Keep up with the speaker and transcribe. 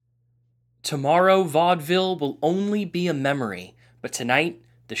Tomorrow, vaudeville will only be a memory, but tonight,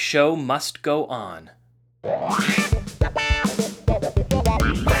 the show must go on.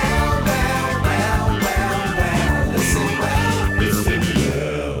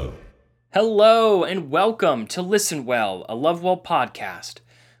 Hello, and welcome to Listen Well, a Lovewell podcast.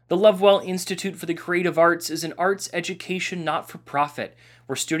 The Lovewell Institute for the Creative Arts is an arts education not-for-profit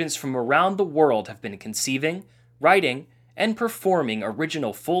where students from around the world have been conceiving, writing, and performing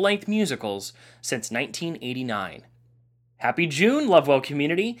original full-length musicals since 1989. Happy June, Lovewell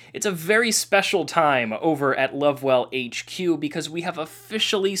community! It's a very special time over at Lovewell HQ because we have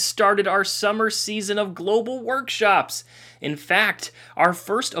officially started our summer season of global workshops. In fact, our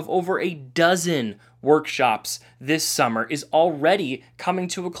first of over a dozen workshops this summer is already coming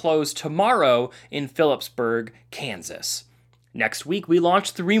to a close tomorrow in Phillipsburg, Kansas. Next week, we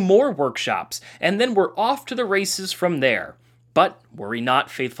launch 3 more workshops, and then we're off to the races from there. But worry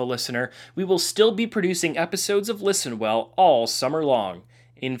not, faithful listener, we will still be producing episodes of Listen Well all summer long.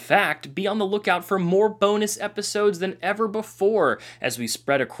 In fact, be on the lookout for more bonus episodes than ever before as we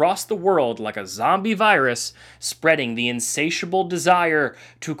spread across the world like a zombie virus, spreading the insatiable desire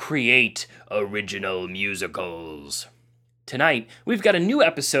to create original musicals. Tonight, we've got a new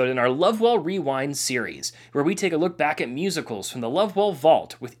episode in our Lovewell Rewind series, where we take a look back at musicals from the Lovewell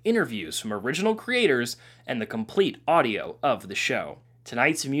Vault with interviews from original creators and the complete audio of the show.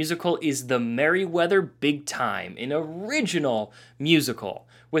 Tonight's musical is the Merriwether Big Time, an original musical,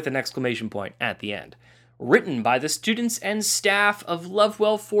 with an exclamation point at the end. Written by the students and staff of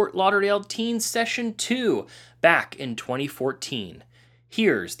Lovewell Fort Lauderdale Teen Session 2 back in 2014.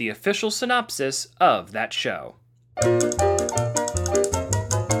 Here's the official synopsis of that show.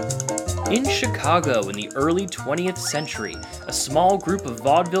 In Chicago in the early 20th century, a small group of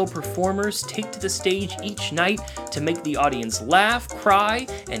vaudeville performers take to the stage each night to make the audience laugh, cry,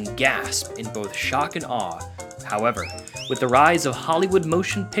 and gasp in both shock and awe. However, with the rise of Hollywood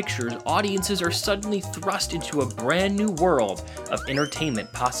motion pictures, audiences are suddenly thrust into a brand new world of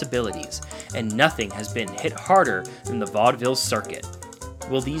entertainment possibilities, and nothing has been hit harder than the vaudeville circuit.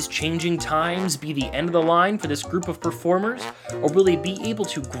 Will these changing times be the end of the line for this group of performers, or will they be able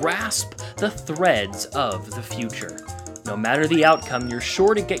to grasp the threads of the future? No matter the outcome, you're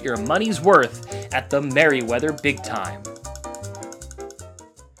sure to get your money's worth at the Merriwether Big Time.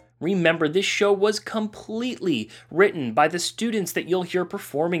 Remember, this show was completely written by the students that you'll hear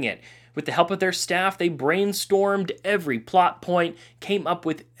performing it. With the help of their staff, they brainstormed every plot point, came up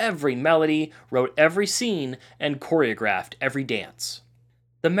with every melody, wrote every scene, and choreographed every dance.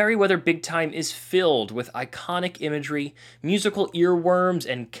 The Merriwether Big Time is filled with iconic imagery, musical earworms,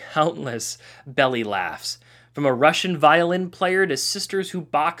 and countless belly laughs. From a Russian violin player to sisters who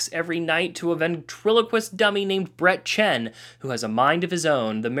box every night to a ventriloquist dummy named Brett Chen, who has a mind of his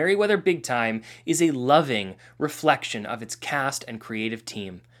own, the Merriwether Big Time is a loving reflection of its cast and creative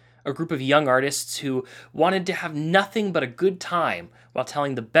team. A group of young artists who wanted to have nothing but a good time while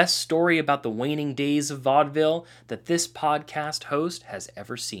telling the best story about the waning days of vaudeville that this podcast host has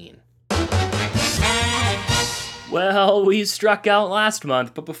ever seen. Well, we struck out last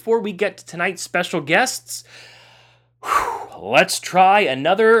month, but before we get to tonight's special guests, let's try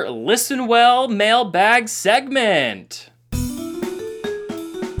another Listen Well mailbag segment.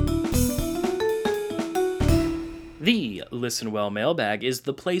 The Listen Well mailbag is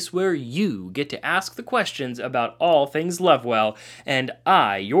the place where you get to ask the questions about all things Lovewell, and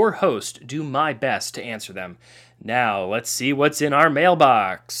I, your host, do my best to answer them. Now, let's see what's in our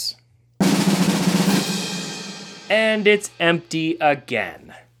mailbox. And it's empty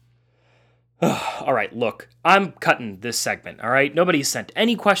again. All right, look, I'm cutting this segment, all right? Nobody sent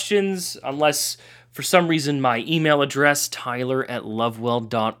any questions unless, for some reason, my email address,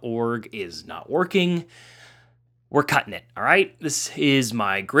 tyler@lovewell.org, is not working. We're cutting it, all right? This is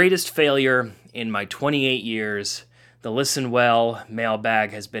my greatest failure in my 28 years. The Listen Well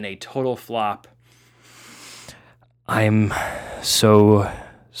mailbag has been a total flop. I'm so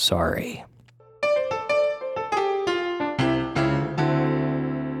sorry.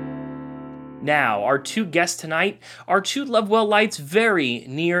 Now, our 2 guests tonight are 2 Lovewell lights very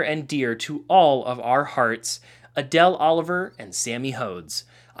near and dear to all of our hearts, Adele Oliver and Sammy Hodes.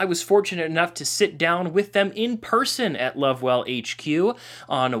 I was fortunate enough to sit down with them in person at Lovewell HQ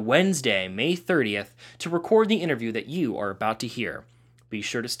on Wednesday, May 30th, to record the interview that you are about to hear. Be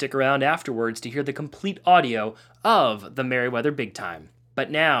sure to stick around afterwards to hear the complete audio of the Merriwether Big Time.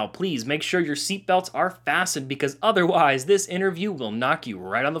 But now, please make sure your seatbelts are fastened because otherwise this interview will knock you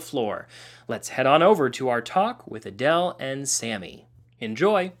right on the floor. Let's head on over to our talk with Adele and Sammy.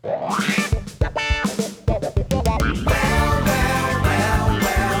 Enjoy!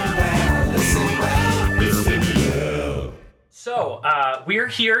 we're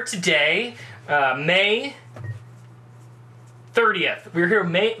here today, May 30th.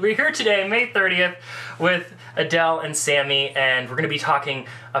 We're here today, May 30th, with Adele and Sammy, and we're going to be talking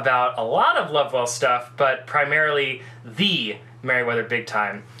about a lot of Lovewell stuff, but primarily the Merriwether Big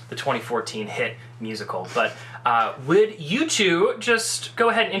Time, the 2014 hit musical. But would you two just go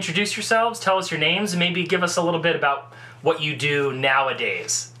ahead and introduce yourselves, tell us your names, and maybe give us a little bit about what you do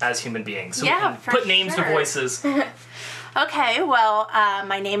nowadays as human beings, so we can put names to voices. Okay, well,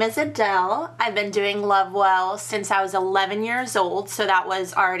 my name is Adele. I've been doing Lovewell since I was 11 years old, so that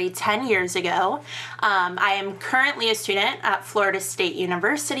was already 10 years ago. I am currently a student at Florida State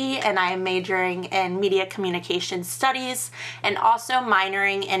University, and I am majoring in media communication studies and also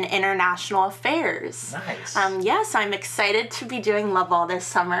minoring in international affairs. Nice. Yes, I'm excited to be doing Lovewell this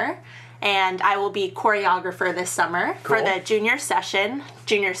summer, and I will be choreographer this summer for the junior session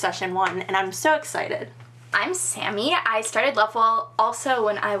 1, and I'm so excited. I'm Sammy. I started Lovewell also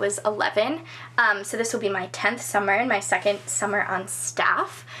when I was 11, so this will be my 10th summer and my second summer on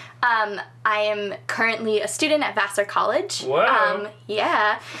staff. I am currently a student at Vassar College. Whoa.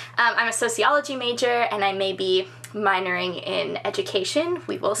 I'm a sociology major, and I may be minoring in education.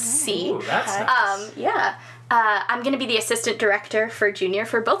 We will see. Ooh, that's nice. I'm going to be the assistant director for junior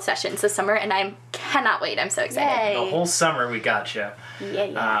for both sessions this summer, and I cannot wait. I'm so excited. Yay. The whole summer we got you.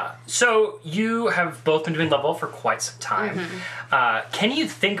 Yeah. So you have both been doing Lovewell for quite some time. Mm-hmm. Can you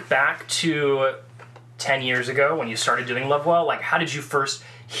think back to 10 years ago when you started doing Lovewell? Like, how did you first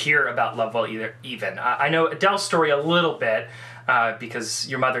hear about Lovewell even? I know Adele's story a little bit, because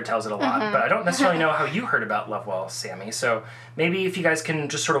your mother tells it a lot, but I don't necessarily know how you heard about Lovewell, Sammy. So maybe if you guys can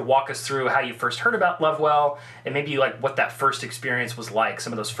just sort of walk us through how you first heard about Lovewell, and maybe like what that first experience was like,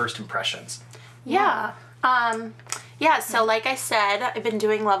 some of those first impressions. So like I said, I've been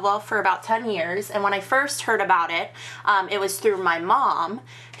doing Lovewell for about 10 years, and when I first heard about it, it was through my mom,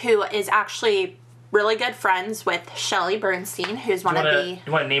 who is actually really good friends with Shelley Bernstein, who's one of the...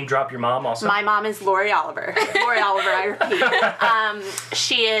 You want to name drop your mom also? My mom is Lori Oliver. Lori Oliver, I repeat.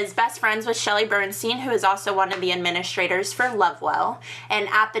 She is best friends with Shelley Bernstein, who is also one of the administrators for Lovewell. And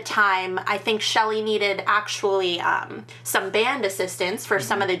at the time, I think Shelley needed actually some band assistance for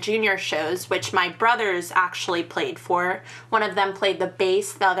some of the junior shows, which my brothers actually played for. One of them played the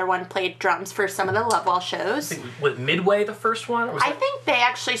bass, the other one played drums for some of the Lovewell shows. Was Midway the first one? Or was I think they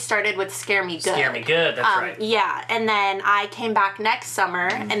actually started with Scare Me Good. Scare Me Good, that's right. Yeah, and then I came back next summer,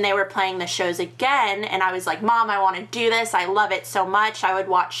 and they were playing the shows again, and I was like, Mom, I want to do this. I love it so much. I would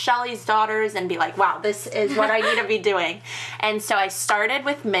watch Shelley's Daughters and be like, wow, this is what I need to be doing. And so I started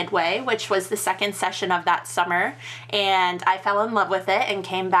with Midway, which was the second session of that summer, and I fell in love with it and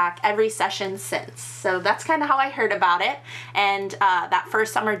came back every session since. So that's kind of how I heard about it, and that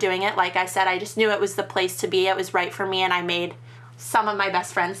first summer doing it, like I said, I just knew it was the place to be. It was right for me, and I made some of my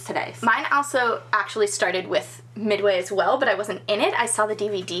best friends today. Mine also actually started with Midway as well, but I wasn't in it. I saw the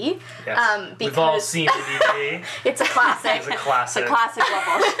DVD. Yes. We've all seen the DVD. It's a classic. It's a classic. It's a classic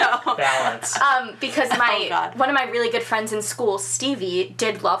Lovewell show. Balance. Because one of my really good friends in school, Stevie,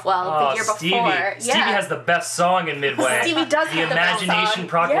 did Lovewell the year before. Stevie has the best song in Midway. Stevie does the have the best Imagination song.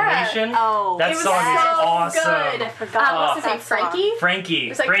 Proclamation. Yeah. Oh, that it was song so is awesome. Good. I forgot. What's his name? Frankie? Frankie. It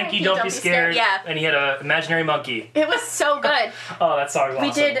was like, Frankie, don't be scared. Yeah. And he had an imaginary monkey. It was so good. Oh, that song is awesome.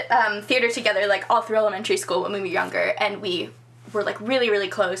 We did theater together, like, all through elementary school when we were younger, and we were, like, really, really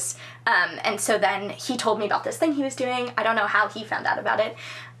close. And so then he told me about this thing he was doing. I don't know how he found out about it.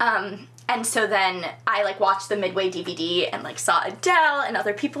 And so then I, like, watched the Midway DVD and, like, saw Adele and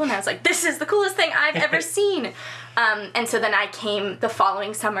other people, and I was like, this is the coolest thing I've ever seen. And so then I came the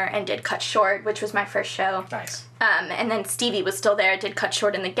following summer and did Cut Short, which was my first show. Nice. And then Stevie was still there, did Cut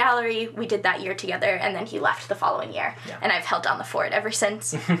Short in the gallery. We did that year together, and then he left the following year. Yeah. And I've held down the fort ever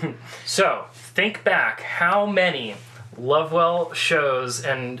since. So, think back, how many Lovewell shows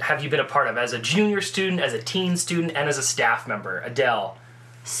and have you been a part of as a junior student, as a teen student, and as a staff member? Adele.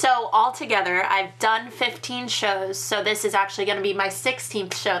 So altogether, I've done 15 shows, so this is actually going to be my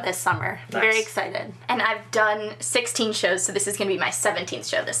 16th show this summer. Nice. Very excited. And I've done 16 shows, so this is going to be my 17th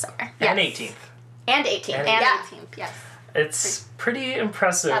show this summer. And 18th. And 18th. And yeah. 18th, yes. It's pretty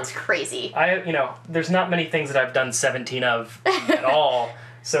impressive. That's crazy. There's not many things that I've done 17 of at all,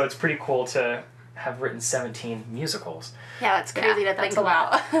 so it's pretty cool to have written 17 musicals. Yeah, that's crazy to think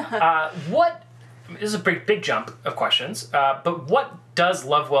about. This is a big jump of questions, but what does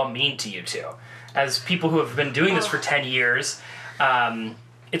Lovewell mean to you two? As people who have been doing this for 10 years,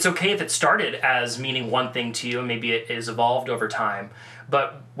 it's okay if it started as meaning one thing to you, and maybe it has evolved over time,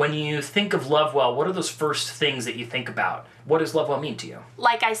 but when you think of Lovewell, what are those first things that you think about? What does Lovewell mean to you?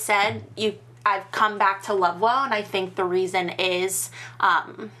 Like I said, I've come back to Lovewell, and I think the reason is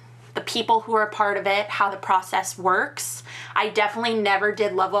the people who are a part of it, how the process works. I definitely never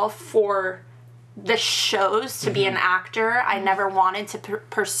did Lovewell for the shows to be an actor. I never wanted to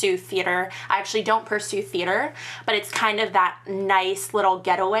pursue theater. I actually don't pursue theater, but it's kind of that nice little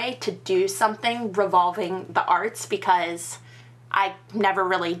getaway to do something revolving the arts because I never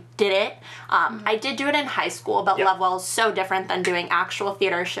really did it. I did do it in high school, but Lovewell is so different than doing actual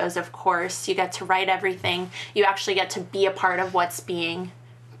theater shows, of course. You get to write everything. You actually get to be a part of what's being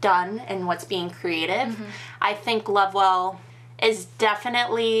done and what's being created. I think Lovewell is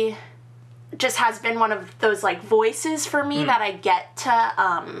definitely just has been one of those like voices for me that I get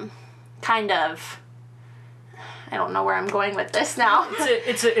to kind of, I don't know where I'm going with this now.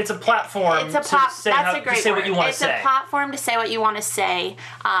 It's a platform to say what you want to say. It's a platform to say what you want to say,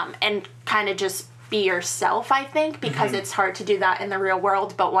 and kind of just be yourself, I think, because it's hard to do that in the real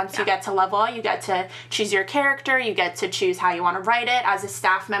world. But once you get to Lovewell, you get to choose your character, you get to choose how you want to write it. As a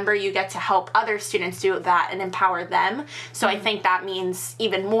staff member, you get to help other students do that and empower them. So I think that means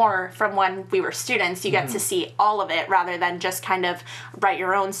even more from when we were students. You get to see all of it rather than just kind of write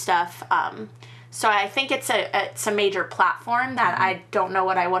your own stuff. So I think it's a major platform that I don't know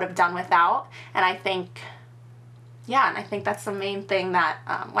what I would have done without. And I think that's the main thing that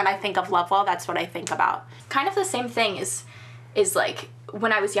when I think of Lovewell, that's what I think about. Kind of the same thing is like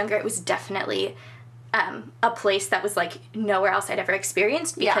when I was younger, it was definitely a place that was like nowhere else I'd ever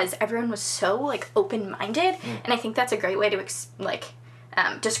experienced because everyone was so like open-minded, and I think that's a great way to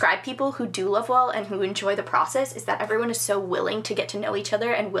describe people who do Lovewell and who enjoy the process, is that everyone is so willing to get to know each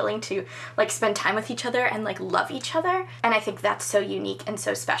other and willing to like spend time with each other and like love each other. And I think that's so unique and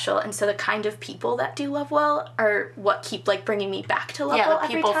so special. And so the kind of people that do Lovewell are what keep like bringing me back to Lovewell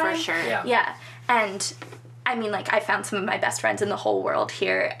every people time. For sure. Yeah. And I mean, like, I found some of my best friends in the whole world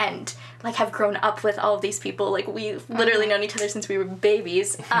here and, like, have grown up with all of these people. Like, we've literally known each other since we were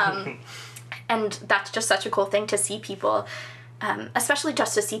babies. And that's just such a cool thing to see people, especially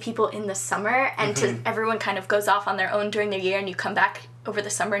just to see people in the summer and to everyone kind of goes off on their own during the year and you come back over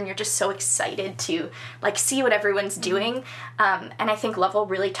the summer and you're just so excited to, like, see what everyone's doing. And I think Lovewell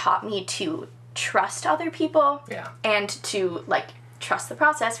really taught me to trust other people and to, like, trust the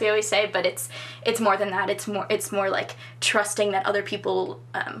process, we always say, but it's more than that. It's more like trusting that other people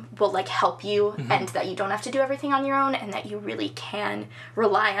will like help you and that you don't have to do everything on your own and that you really can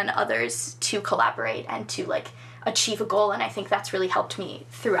rely on others to collaborate and to like achieve a goal. And I think that's really helped me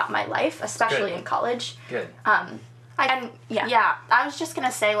throughout my life, especially in college. Good. I was just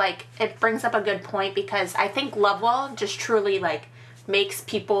gonna say, like, it brings up a good point because I think Lovewell just truly like makes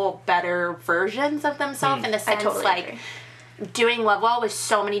people better versions of themselves in a sense. I totally agree. Doing Lovewell with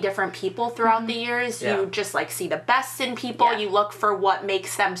so many different people throughout the years, you just, like, see the best in people. You look for what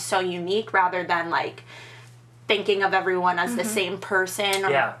makes them so unique rather than, like, thinking of everyone as the same person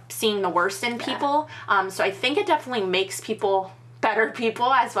or seeing the worst in people. So I think it definitely makes people better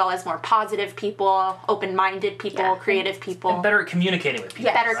people as well as more positive people, open-minded people, creative people. And better at communicating with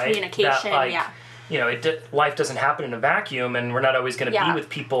people, better right? communication, that, like, you know, life doesn't happen in a vacuum, and we're not always going to be with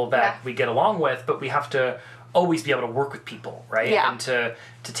people that we get along with, but we have to always be able to work with people, right? And to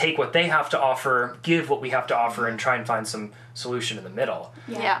take what they have to offer, give what we have to offer, and try and find some solution in the middle.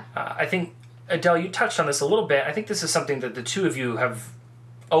 I think, Adele, you touched on this a little bit. I think this is something that the two of you have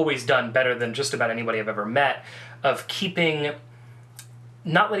always done better than just about anybody I've ever met, of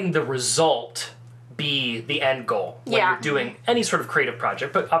not letting the result be the end goal when you're doing any sort of creative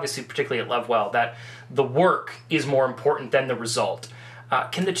project, but obviously particularly at Lovewell, that the work is more important than the result.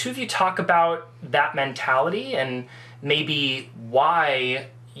 Can the two of you talk about that mentality and maybe why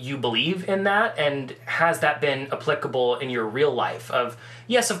you believe in that, and has that been applicable in your real life of,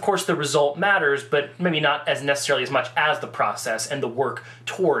 yes, of course the result matters, but maybe not as necessarily as much as the process and the work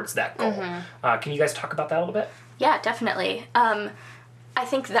towards that goal. Can you guys talk about that a little bit? Yeah, definitely. I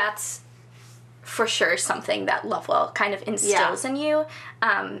think that's for sure something that Lovewell kind of instills in you,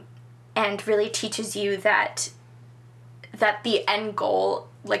 and really teaches you that the end goal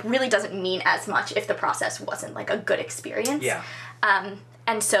like really doesn't mean as much if the process wasn't like a good experience.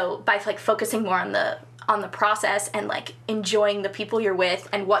 And so by like focusing more on the process and like enjoying the people you're with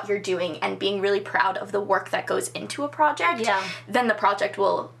and what you're doing and being really proud of the work that goes into a project, then the project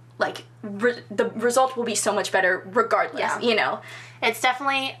will like the result will be so much better regardless, you know. It's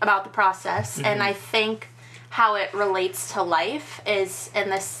definitely about the process, and I think how it relates to life is in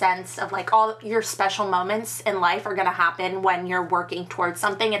the sense of like all your special moments in life are going to happen when you're working towards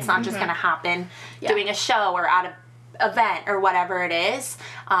something. It's not just going to happen doing a show or at an event or whatever it is.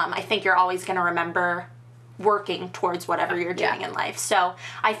 I think you're always going to remember working towards whatever you're doing in life. So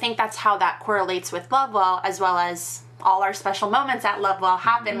I think that's how that correlates with Lovewell, as well as all our special moments at Lovewell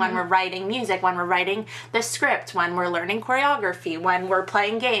happen when we're writing music, when we're writing the script, when we're learning choreography, when we're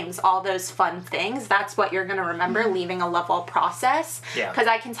playing games, all those fun things. That's what you're going to remember leaving a Lovewell process. Because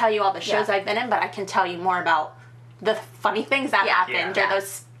I can tell you all the shows I've been in, but I can tell you more about the funny things that happened or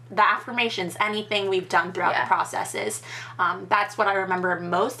the affirmations, anything we've done throughout the processes. That's what I remember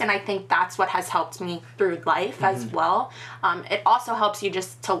most, and I think that's what has helped me through life as well. It also helps you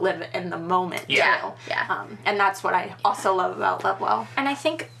just to live in the moment too. And that's what I also love about Lovewell. And I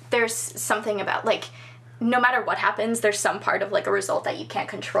think there's something about, like, no matter what happens, there's some part of, like, a result that you can't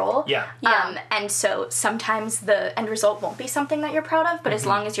control. And so sometimes the end result won't be something that you're proud of, but as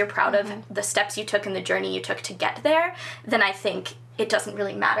long as you're proud of the steps you took and the journey you took to get there, then I think it doesn't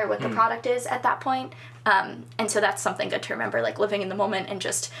really matter what the product is at that point. And so that's something good to remember, like, living in the moment and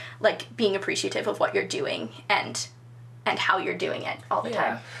just, like, being appreciative of what you're doing and how you're doing it all the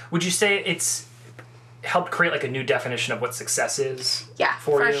time. Would you say it's helped create, like, a new definition of what success is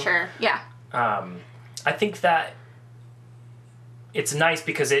for you? For sure. I think that it's nice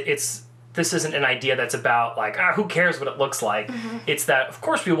because this isn't an idea that's about, like, who cares what it looks like. It's that, of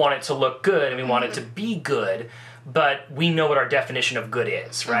course, we want it to look good and we want it to be good, but we know what our definition of good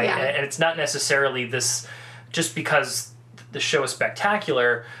is, right? And it's not necessarily this, just because the show is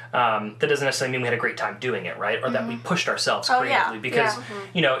spectacular, that doesn't necessarily mean we had a great time doing it, right? Or that we pushed ourselves creatively. Because,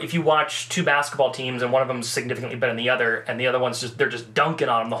 you know, if you watch two basketball teams and one of them's significantly better than the other, and the other one's they're just dunking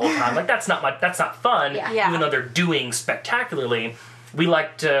on them the whole time, like, that's not fun, even though they're doing spectacularly. We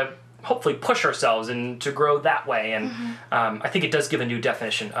like to hopefully push ourselves and to grow that way, and I think it does give a new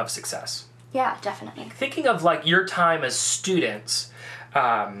definition of success. Yeah, definitely. Thinking of, like, your time as students,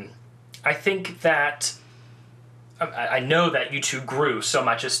 I think that I know that you two grew so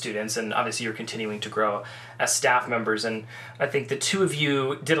much as students, and obviously you're continuing to grow as staff members, and I think the two of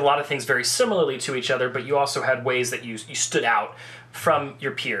you did a lot of things very similarly to each other, but you also had ways that you stood out from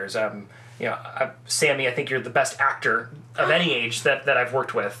your peers. You know, Sammy, I think you're the best actor of any age that I've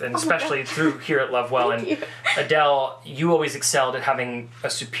worked with, and especially through here at Lovewell. And Adele, you always excelled at having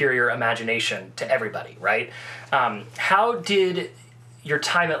a superior imagination to everybody, right? How did your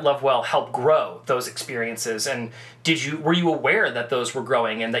time at Lovewell help grow those experiences, and were you aware that those were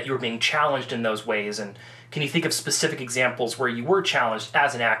growing and that you were being challenged in those ways? And can you think of specific examples where you were challenged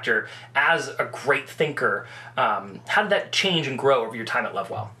as an actor, as a great thinker? How did that change and grow over your time at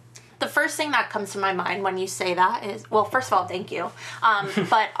Lovewell? The first thing that comes to my mind when you say that is, well, first of all, thank you.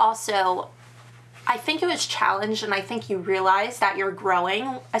 But also, I think it was challenged, and I think you realize that you're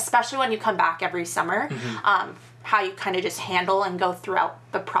growing, especially when you come back every summer. How you kind of just handle and go throughout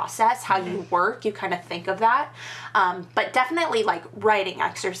the process, how you work, you kind of think of that. But definitely, like, writing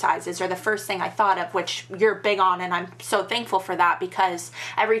exercises are the first thing I thought of, which you're big on, and I'm so thankful for that, because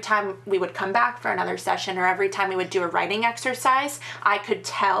every time we would come back for another session, or every time we would do a writing exercise, I could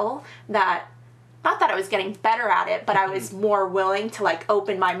tell that, not that I was getting better at it, but I was more willing to, like,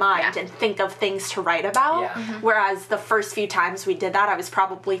 open my mind and think of things to write about. Whereas the first few times we did that, I was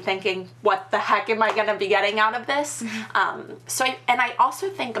probably thinking, what the heck am I going to be getting out of this? I also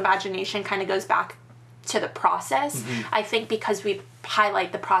think imagination kind of goes back to the process. I think because we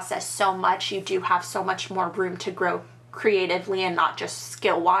highlight the process so much, you do have so much more room to grow creatively and not just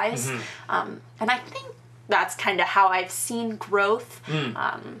skill-wise. And I think that's kind of how I've seen growth.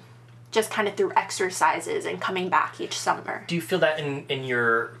 Just kind of through exercises and coming back each summer. Do you feel that in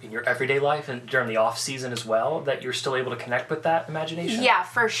your everyday life and during the off season as well, that you're still able to connect with that imagination? Yeah,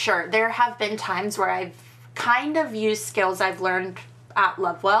 for sure. There have been times where I've kind of used skills I've learned at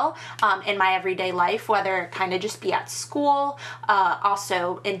Lovewell in my everyday life, whether it kind of just be at school,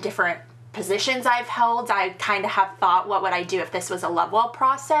 also in different positions I've held. I kind of have thought, what would I do if this was a Lovewell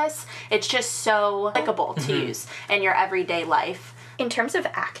process? It's just so applicable to use in your everyday life. In terms of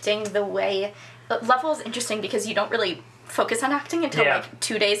acting, the way Lovewell is interesting because you don't really focus on acting until like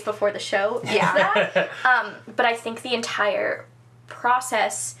 2 days before the show. But I think the entire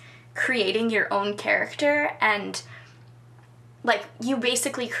process, creating your own character, and, like, you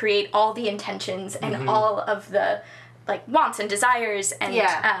basically create all the intentions and all of the, like, wants and desires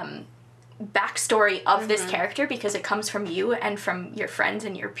and backstory of this character, because it comes from you and from your friends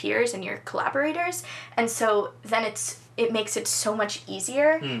and your peers and your collaborators. And so then it makes it so much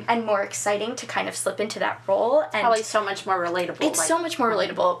easier and more exciting to kind of slip into that role. And probably so much more relatable. It's so much more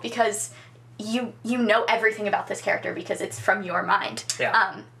relatable because you know everything about this character because it's from your mind.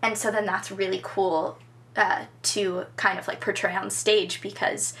 And so then that's really cool to kind of like portray on stage,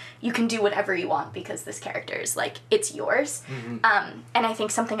 because you can do whatever you want because this character is like, it's yours. And I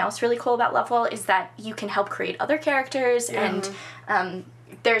think something else really cool about Lovewell is that you can help create other characters, and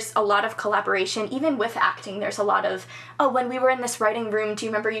there's a lot of collaboration, even with acting. There's a lot of, when we were in this writing room, do you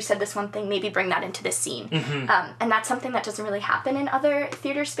remember you said this one thing? Maybe bring that into this scene. And that's something that doesn't really happen in other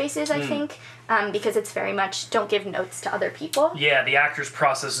theater spaces, I think, because it's very much, don't give notes to other people. Yeah, the actor's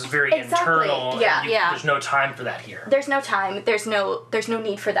process is very internal. Yeah. There's no time for that here. There's no time. There's no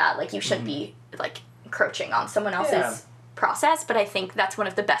need for that. Like, you shouldn't be, like, encroaching on someone else's process, but I think that's one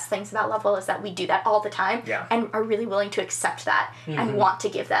of the best things about Lovewell is that we do that all the time and are really willing to accept that and want to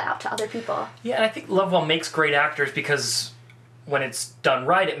give that out to other people. Yeah, and I think Lovewell makes great actors because when it's done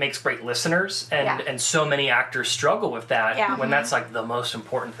right, it makes great listeners, and so many actors struggle with that when that's like the most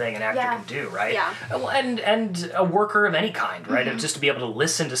important thing an actor can do, right? And a worker of any kind, right? Of just to be able to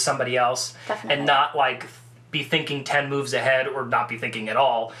listen to somebody else and not like be thinking 10 moves ahead or not be thinking at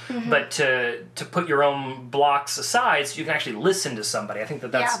all, but to put your own blocks aside so you can actually listen to somebody. I think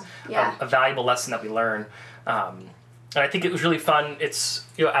that's a valuable lesson that we learn. And I think it was really fun. It's,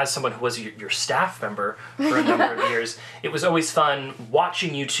 as someone who was your staff member for a number of years, it was always fun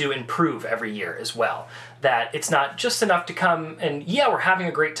watching you two improve every year as well. That it's not just enough to come and, we're having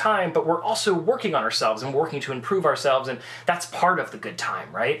a great time, but we're also working on ourselves and working to improve ourselves, and that's part of the good time,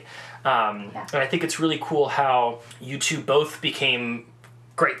 right? And I think it's really cool how you two both became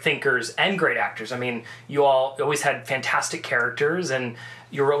great thinkers and great actors. I mean, you all always had fantastic characters, and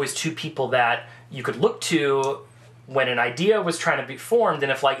you were always two people that you could look to when an idea was trying to be formed,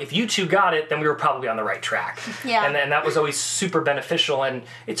 and if you two got it, then we were probably on the right track. And that was always super beneficial, and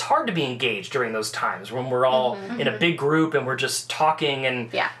it's hard to be engaged during those times when we're all in a big group and we're just talking,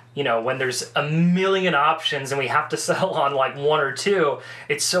 and when there's a million options and we have to settle on like one or two,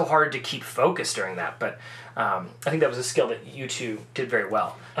 it's so hard to keep focused during that. But I think that was a skill that you two did very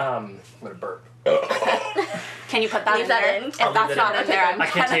well. I'm gonna burp. Can you put that Leave in that there? in. If that's not in there, I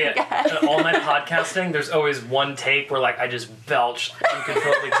can't tell you, in all my podcasting, there's always one take where I just belch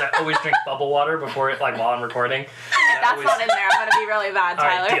uncontrollably because I always drink bubble water before it, while I'm recording. That's not in there. I'm gonna be really bad,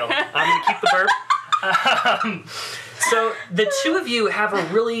 Tyler. All right, deal. I'm gonna keep the burp. So the two of you have a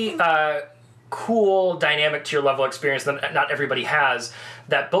really cool dynamic to your Lovewell experience that not everybody has,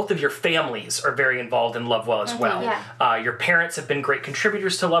 that both of your families are very involved in Lovewell as well. Your parents have been great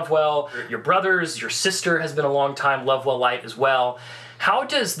contributors to Lovewell. Your brothers, your sister has been a long time Lovewellite as well. How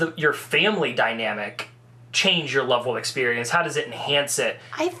does your family dynamic change your Lovewell experience? How does it enhance it?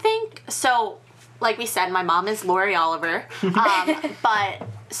 I think, so, like we said, my mom is Lori Oliver, but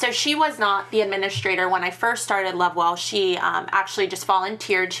so she was not the administrator when I first started Lovewell. She actually just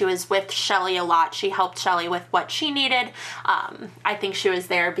volunteered. She was with Shelly a lot. She helped Shelly with what she needed. I think she was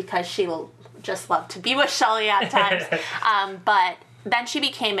there because she just loved to be with Shelly at times. But then she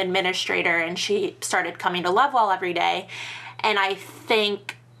became administrator, and she started coming to Lovewell every day. And I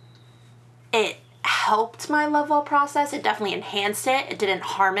think it helped my Lovewell process. It definitely enhanced it. It didn't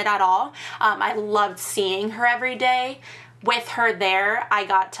harm it at all. I loved seeing her every day. With her there, I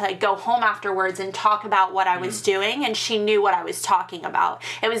got to go home afterwards and talk about what I was doing, and she knew what I was talking about.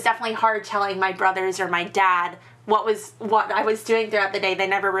 It was definitely hard telling my brothers or my dad what I was doing throughout the day. They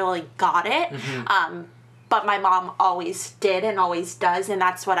never really got it. But my mom always did and always does, and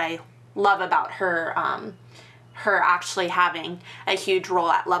that's what I love about her. Her actually having a huge role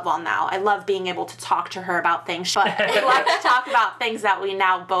at Lovewell now. I love being able to talk to her about things, but I love to talk about things that we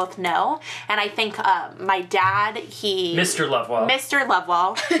now both know. And I think my dad, Mr. Lovewell,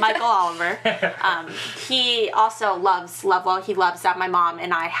 Michael Oliver, he also loves Lovewell. He loves that my mom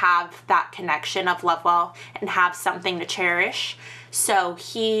and I have that connection of Lovewell and have something to cherish. So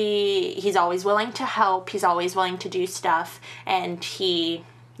he's always willing to help. He's always willing to do stuff. And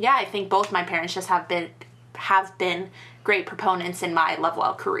I think both my parents just have been great proponents in my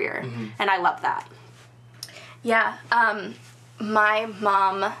Lovewell career, and I love that. Yeah, my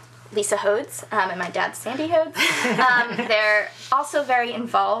mom, Lisa Hodes, and my dad, Sandy Hodes, they're also very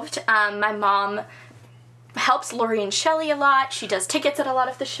involved. My mom helps Lori and Shelly a lot. She does tickets at a lot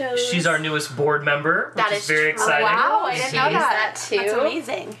of the shows. She's our newest board member, which is very exciting. Wow, I didn't know that. Too. That's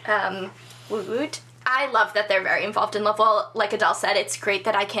amazing. Woot woot. I love that they're very involved in Lovewell. Like Adele said, it's great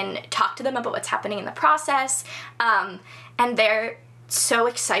that I can talk to them about what's happening in the process. And they're so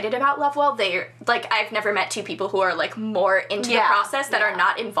excited about Lovewell. They're, I've never met two people who are, more into the process that are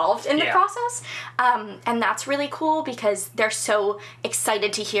not involved in the process. And that's really cool because they're so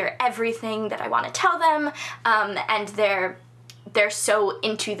excited to hear everything that I want to tell them. And they're they're so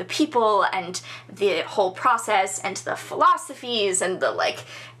into the people and the whole process and the philosophies and the, like,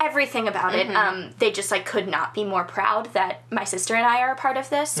 everything about it. They just, like, could not be more proud that my sister and I are a part of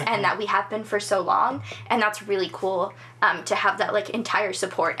this and that we have been for so long. And that's really cool to have that, like, entire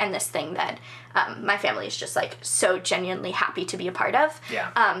support and this thing that my family is just, like, so genuinely happy to be a part of.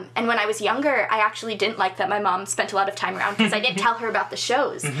 Yeah. And when I was younger, I actually didn't like that my mom spent a lot of time around because I didn't tell her about the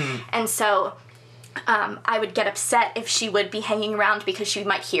shows. And so I would get upset if she would be hanging around because she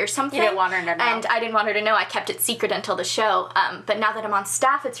might hear something. You didn't want her to know. And I didn't want her to know. I kept it secret until the show. But now that I'm on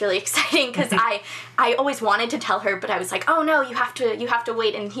staff, it's really exciting because I always wanted to tell her, but I was like, oh no, you have to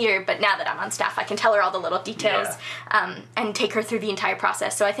wait in here. But now that I'm on staff, I can tell her all the little details and take her through the entire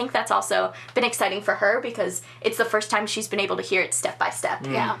process. So I think that's also been exciting for her because it's the first time she's been able to hear it step by step.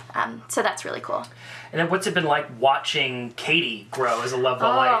 Yeah. So that's really cool. And then what's it been like watching Katie grow as a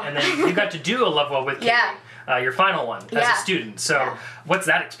Lovewell Light? And then you got to do a Lovewell with Katie, your final one, as a student. So what's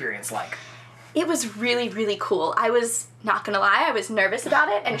that experience like? It was really, really cool. I was, not gonna lie, I was nervous about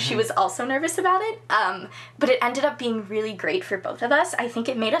it, and she was also nervous about it. But it ended up being really great for both of us. I think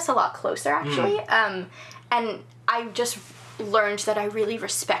it made us a lot closer, actually. And I just learned that I really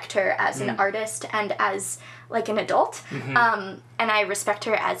respect her as an artist and as, like, an adult. And I respect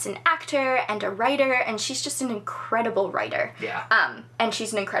her as an actor and a writer, and she's just an incredible writer. Yeah. And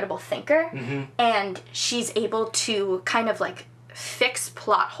she's an incredible thinker, and she's able to kind of, like, fix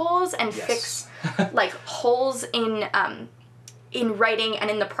plot holes and fix, like, holes in writing and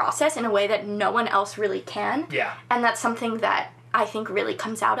in the process in a way that no one else really can. Yeah. And that's something that I think really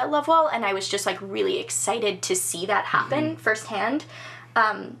comes out at Lovewell, and I was just, like, really excited to see that happen firsthand.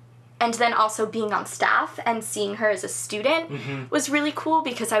 And then also being on staff and seeing her as a student was really cool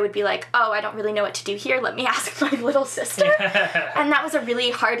because I would be like, oh, I don't really know what to do here. Let me ask my little sister. And that was a really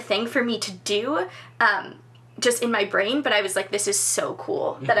hard thing for me to do, just in my brain. But I was like, this is so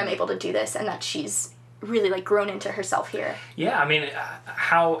cool that I'm able to do this and that she's really, like, grown into herself here. Yeah, I mean,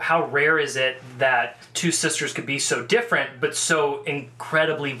 how rare is it that two sisters could be so different but so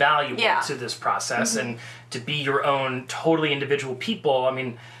incredibly valuable to this process and to be your own totally individual people? I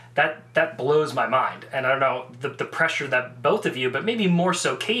mean, that blows my mind. And I don't know, the pressure that both of you, but maybe more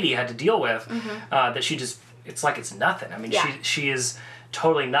so Katie, had to deal with, that she just, it's like it's nothing. I mean, she is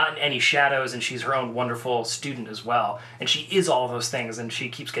totally not in any shadows, and she's her own wonderful student as well. And she is all those things, and she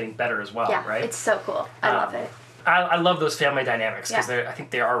keeps getting better as well, right? It's so cool. I love it. I love those family dynamics because I think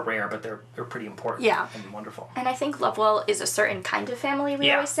they are rare, but they're pretty important and wonderful. And I think Lovewell is a certain kind of family,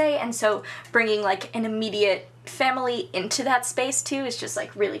 we always say, and so bringing, like, an immediate family into that space too is just,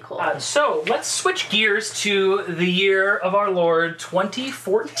 like, really cool. So let's switch gears to the year of our Lord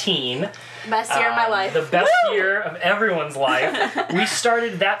 2014. Best year of my life. The best year of everyone's life. We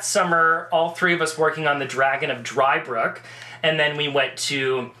started that summer, all three of us working on the Dragon of Drybrook, and then we went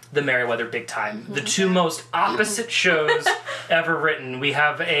to the Merriwether Big Time. The two most opposite shows ever written. We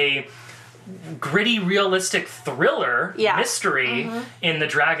have a gritty, realistic thriller mystery in the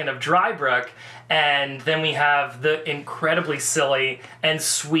Dragon of Drybrook, and then we have the incredibly silly and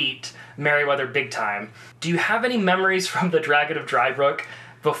sweet Merriwether Big Time. Do you have any memories from the Dragon of Drybrook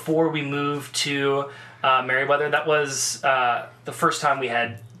before we moved to Merriwether? That was the first time we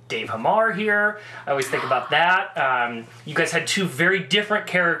had Dave Hamar here. I always think about that. You guys had two very different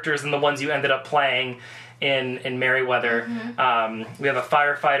characters than the ones you ended up playing in Merriwether. We have a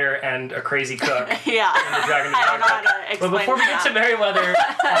firefighter and a crazy cook in the Dragon of Drybrook. But before we get to Merriwether,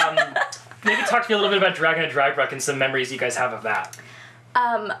 maybe talk to me a little bit about Dragon of Drybrook and some memories you guys have of that.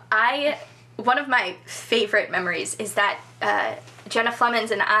 One of my favorite memories is that Jenna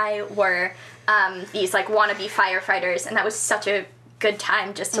Flemons and I were these, like, wannabe firefighters, and that was such a good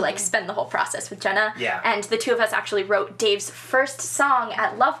time just to, like, spend the whole process with Jenna. Yeah. And the two of us actually wrote Dave's first song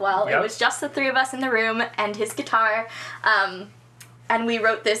at Lovewell. It was just the three of us in the room and his guitar. And we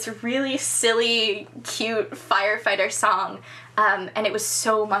wrote this really silly, cute firefighter song. And it was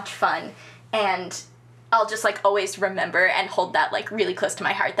so much fun. And I'll just, like, always remember and hold that, like, really close to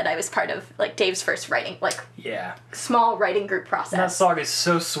my heart that I was part of, like, Dave's first writing, like, small writing group process. That song is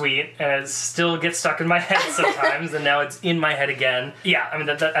so sweet, and it still gets stuck in my head sometimes, and now it's in my head again. Yeah, I mean,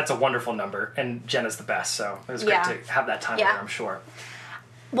 that's a wonderful number, and Jenna's the best, so it was great to have that time with her, I'm sure.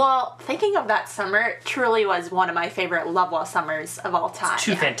 Well, thinking of that summer, it truly was one of my favorite Lovewell summers of all time. It's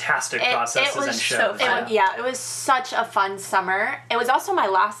two fantastic processes and shows. So fun. It was such a fun summer. It was also my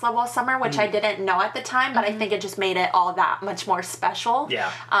last Lovewell summer, which I didn't know at the time, but I think it just made it all that much more special.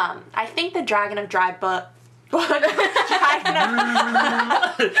 Yeah. I think the Dragon of Drybrook. What's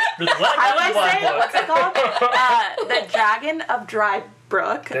it called? The Dragon of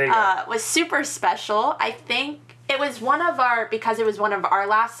Drybrook was super special. I think it was one of our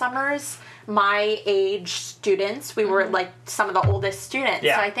last summers, my age students, we were like some of the oldest students.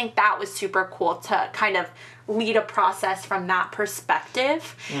 Yeah. So I think that was super cool to kind of lead a process from that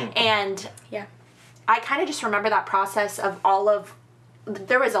perspective. And I kind of just remember that process of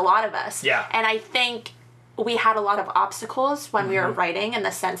there was a lot of us. Yeah. And I think we had a lot of obstacles when we were writing, in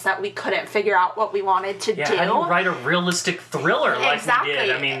the sense that we couldn't figure out what we wanted to do. How do you write a realistic thriller like Exactly. we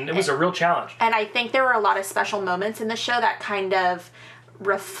did? I mean, it was a real challenge. And I think there were a lot of special moments in the show that kind of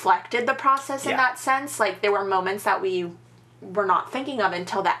reflected the process in that sense. Like, there were moments that we were not thinking of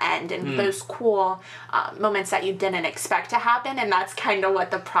until the end, and those cool moments that you didn't expect to happen, and that's kind of what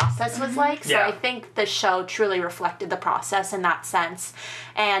the process was like. So I think the show truly reflected the process in that sense.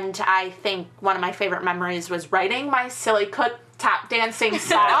 And I think one of my favorite memories was writing my Silly Cook tap dancing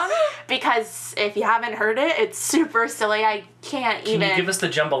song, because if you haven't heard it, it's super silly. I can't even... Can you give us the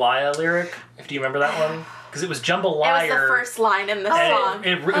Jambalaya lyric? Do you remember that one? Because it was Jambalaya. It was the first line in the song.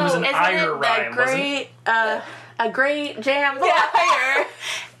 It was an Ire rhyme, wasn't it? A great jambalaya.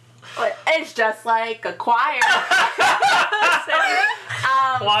 It's just like a choir.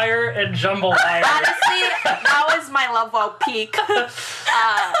 Choir and Jambalaya. Honestly, that was my Lovewell peak.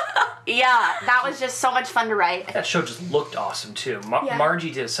 That was just so much fun to write. That show just looked awesome too.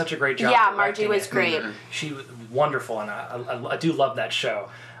 Margie did such a great job. Yeah, Margie was great. She was wonderful, and I do love that show.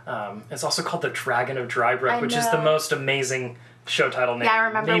 It's also called The Dragon of Drybrook, which is the most amazing show title name. Yeah, I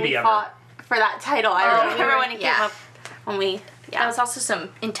remember maybe we ever. fought for that title. I remember when it came up. When we... That was also some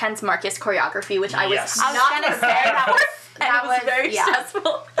intense Marcus choreography, which I was Yes. not gonna say that was very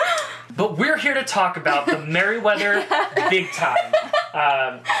stressful. But we're here to talk about the Merriwether Big Time.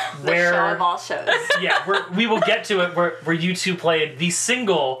 the show of all shows. We will get to it where you two played the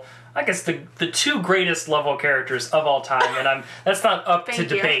single, I guess the two greatest Lovewell characters of all time, and that's not up to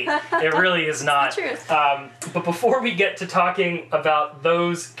debate. It really is not. The truth. But before we get to talking about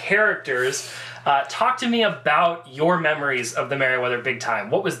those characters, talk to me about your memories of the Merriwether Big Time.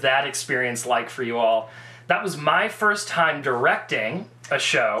 What was that experience like for you all? That was my first time directing a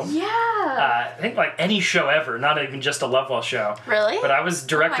show. Yeah. I think like any show ever, not even just a Lovewell show. Really? But I was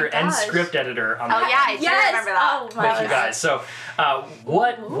director and gosh. script editor on Oh yeah, I do remember that. Oh my with you guys. So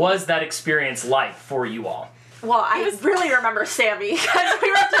what was that experience like for you all? Well, I really remember Sammy, because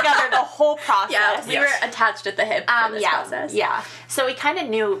we were together the whole process. Yeah, we were attached at the hip for this process. Yeah. So we kind of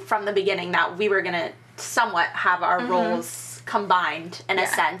knew from the beginning that we were going to somewhat have our roles combined in a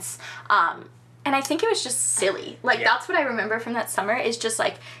sense. And I think it was just silly. Like, that's what I remember from that summer, is just,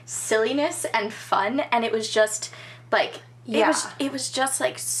 like, silliness and fun. And it was just, like, it was just,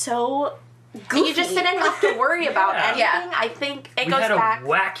 like, so goofy. You just didn't have to worry about anything. Yeah. I think it We goes had back. a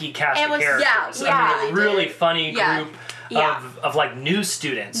wacky cast It of was- characters. yeah, I mean, a really did. funny Yeah. group Yeah. of like new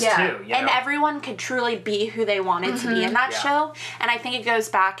students Yeah. too. You And know? everyone could truly be who they wanted to be in that show. And I think it goes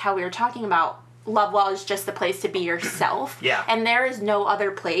back how we were talking about Lovewell is just the place to be yourself. Yeah. And there is no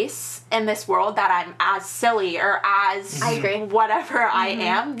other place in this world that I'm as silly or as I agree. whatever I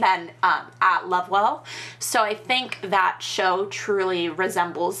am than at Lovewell. So I think that show truly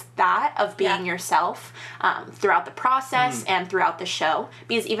resembles that of being yourself throughout the process and throughout the show.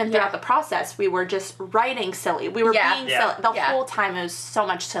 Because even throughout the process, we were just writing silly. We were being silly. The whole time it was so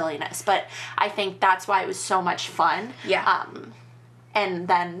much silliness. But I think that's why it was so much fun. Yeah. And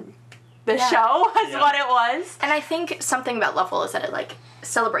then the show was what it was. And I think something about Lovewell is that it, like,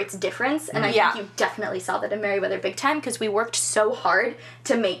 celebrates difference, and I think you definitely saw that in Merriwether Big Time, because we worked so hard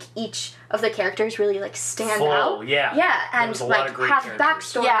to make each of the characters really, like, stand out. Yeah. Yeah, There and, was a lot like, of great have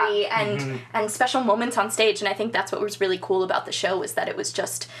characters. backstory and special moments on stage, and I think that's what was really cool about the show, was that it was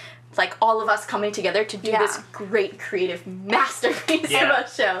just, like, all of us coming together to do this great creative masterpiece of a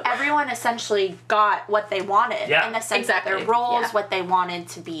show. Everyone essentially got what they wanted in the sense that their roles, what they wanted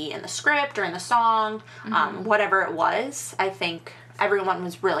to be in the script or in the song, whatever it was. I think everyone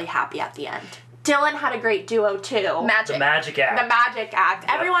was really happy at the end. Dylan had a great duo too. The Magic Act. The Magic Act.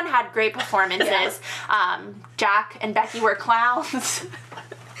 Yep. Everyone had great performances. Jack and Becky were clowns.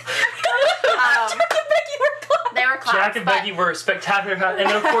 They were clowns. Jack and Becky were spectacular. And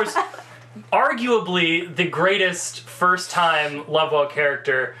then, of course, arguably the greatest first-time Lovewell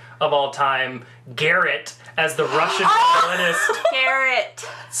character of all time, Garrett, as the Russian violinist. Garrett.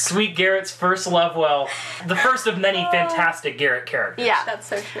 Sweet Garrett's first Lovewell. The first of many fantastic Garrett characters. Yeah. That's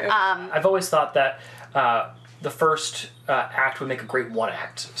so true. I've always thought that the first act would make a great one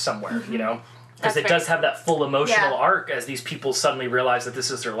act somewhere, you know? Because it does have that full emotional arc as these people suddenly realize that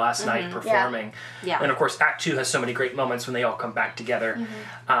this is their last night performing. Yeah. And of course, Act 2 has so many great moments when they all come back together.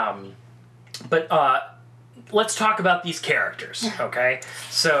 But let's talk about these characters, okay?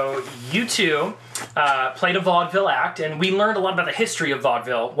 So you two played a vaudeville act, and we learned a lot about the history of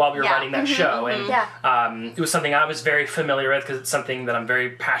vaudeville while we were writing that show. And it was something I was very familiar with because it's something that I'm very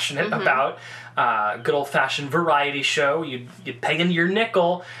passionate about. Good old-fashioned variety show. You'd pay in your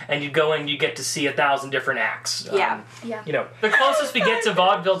nickel, and you'd go in and you get to see 1,000 different acts. You know, the closest we get to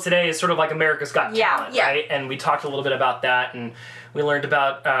vaudeville today is sort of like America's Got Talent, right? And we talked a little bit about that, and we learned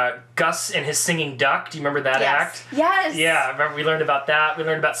about Gus and his singing duck. Do you remember that act? Yes. Yeah, I remember we learned about that. We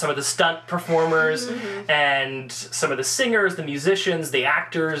learned about some of the stunt performers and some of the singers, the musicians, the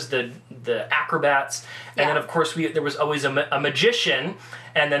actors, the acrobats. And then, of course, there was always a magician,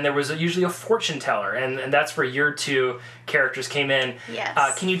 and then there was usually a fortune teller. And that's where your two characters came in.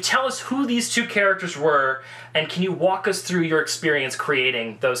 Yes. Can you tell us who these two characters were, and can you walk us through your experience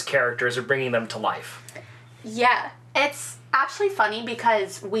creating those characters or bringing them to life? Yeah. It's actually funny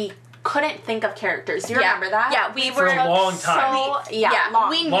because we couldn't think of characters. Do you remember that? Yeah, we For were a long time. long.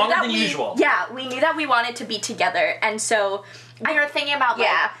 We knew Longer that than usual. Yeah, we knew that we wanted to be together, and so We were thinking about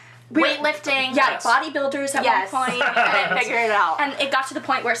weightlifting. Yeah, bodybuilders at one point. And figure it out. And it got to the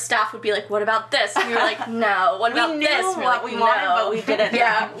point where staff would be like, "What about this?" And we were like, "No." What about knew this? And what we wanted, but we didn't.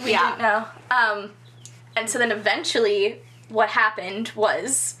 We didn't know. And so then eventually, what happened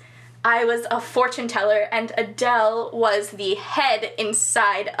was, I was a fortune teller, and Adele was the head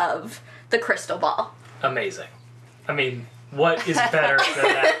inside of the crystal ball. Amazing. I mean, what is better than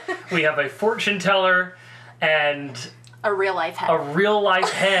that? We have a fortune teller and a real life head. a real life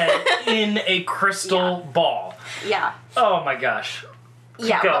head in a crystal ball. Yeah. Oh my gosh.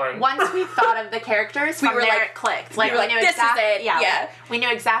 Keep going. But once we thought of the characters, from were there like- it clicked. we were like, knew this is exactly, it. Yeah. We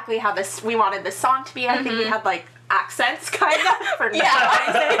knew exactly how we wanted the song to be. I think we had like accents kind of for no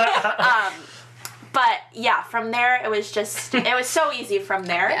reason. But yeah, from there it was so easy from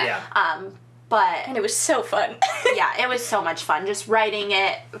there. Yeah. But And it was so fun. yeah, it was so much fun just writing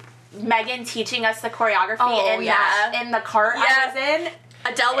it. Megan teaching us the choreography in the cart I was in.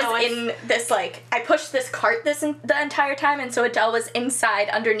 Adele was in this, like, I pushed this cart the entire time, and so Adele was inside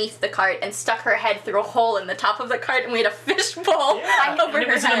underneath the cart and stuck her head through a hole in the top of the cart, and we had a fishbowl over and her it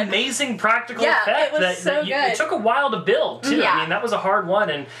was head. an amazing practical Yeah, effect. it was so good. It took a while to build, too. Yeah. I mean, that was a hard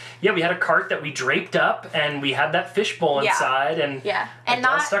one. And, yeah, we had a cart that we draped up, and we had that fishbowl inside, and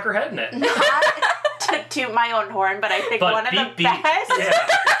Adele stuck her head in it. Not to toot my own horn, but I think one of the best... Yeah.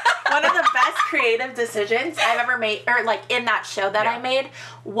 One of the best creative decisions I've ever made, or like in that show that I made,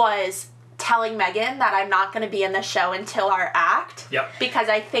 was telling Megan that I'm not going to be in the show until our act. Yep. Because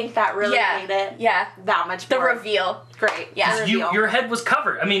I think that really made it that much The more reveal. great. Yeah. Your head was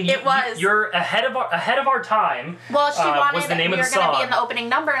covered. I mean, It was. You're ahead of our time. Well, she wanted was the name we of were the going to song. be in the opening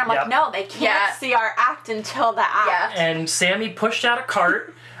number, and I'm like, no, they can't see our act until the act. Yeah. And Sammy pushed out a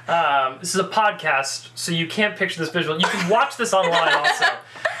cart. This is a podcast, so you can't picture this visual. You can watch this online also.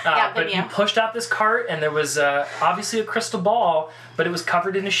 But you pushed out this cart, and there was obviously a crystal ball, but it was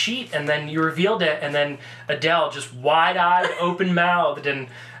covered in a sheet, and then you revealed it, and then Adele just wide-eyed, open-mouthed, and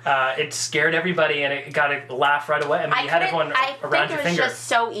it scared everybody, and it got a laugh right away. I mean, you had everyone around your finger. I think it was just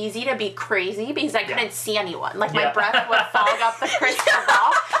so easy to be crazy because I couldn't see anyone. Like, my breath would fog up the crystal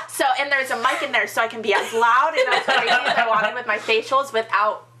ball. So, and there's a mic in there, so I can be as loud and as crazy as I wanted with my facials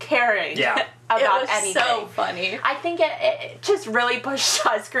without caring about anything. It was so funny. I think it just really pushed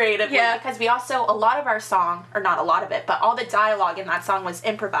us creatively because we also, a lot of our song, or not a lot of it, but all the dialogue in that song was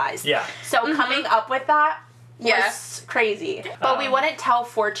improvised. Yeah. So coming up with that was crazy. But we wouldn't tell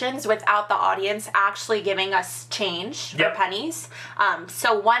fortunes without the audience actually giving us change or pennies.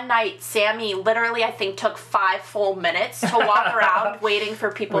 So one night, Sammy literally, I think, took 5 full minutes to walk around waiting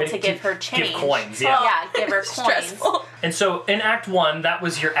for people to give her change. Give coins, Yeah, give her coins. Stressful. And so in Act 1, that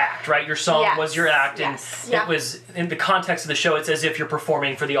was your act, right? Your song was your act, and it was, in the context of the show, it's as if you're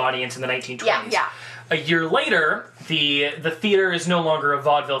performing for the audience in the 1920s. Yeah. A year later, the theater is no longer a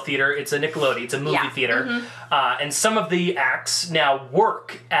vaudeville theater, it's a Nickelodeon, it's a movie theater. And some of the acts now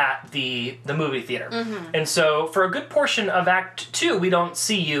work at the movie theater. And so for a good portion of Act 2, we don't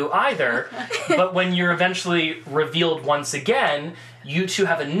see you either, but when you're eventually revealed once again, you two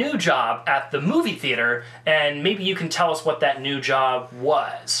have a new job at the movie theater, and maybe you can tell us what that new job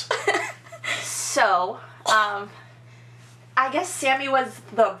was. So, I guess Sammy was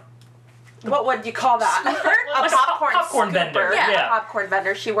what would you call that? A popcorn vendor. A popcorn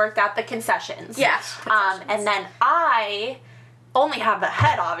vendor. She worked at the concessions. Yeah. And then I only have the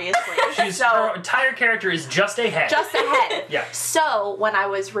head, obviously. Her entire character is just a head. Just a head. Yeah. So when I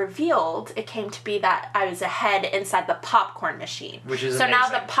was revealed, it came to be that I was a head inside the popcorn machine. Which is so amazing. now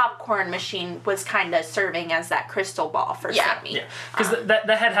the popcorn machine was kind of serving as that crystal ball for Sammy. Yeah, because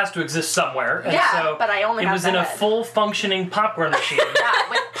the head has to exist somewhere. And so but I only it have was the in a head. full functioning popcorn machine. Yeah,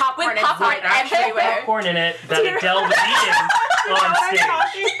 with popcorn Actual everywhere. popcorn in it that Adele was eating on stage.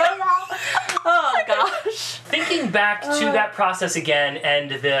 Oh gosh. Thinking back to that process again,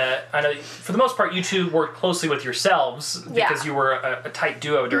 and I know for the most part you two worked closely with yourselves because you were a tight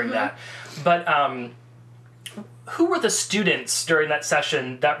duo during that. But who were the students during that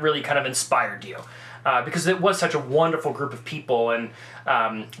session that really kind of inspired you? Because it was such a wonderful group of people, and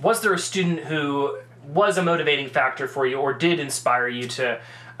was there a student who was a motivating factor for you or did inspire you to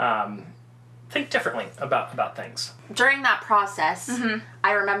think differently about things? During that process,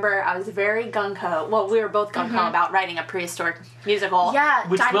 I remember I was very gung-ho. Well, we were both gung-ho about writing a prehistoric musical. Yeah,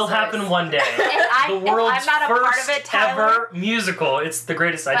 Which will happen one day. The world's I'm not a part first of it, Tyler, ever musical. It's the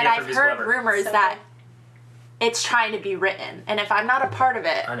greatest idea but for I've musical heard ever. rumors that it's trying to be written, and if I'm not a part of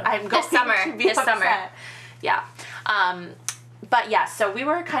it, I'm going to be upset. Yeah. But yeah, so we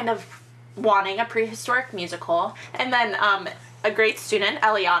were kind of wanting a prehistoric musical, and then a great student,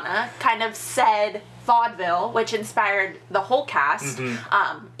 Eliana, kind of said vaudeville, which inspired the whole cast.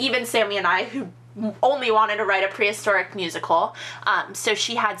 Even Sammy and I, who only wanted to write a prehistoric musical. So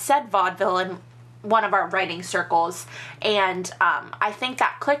she had said vaudeville in one of our writing circles, and I think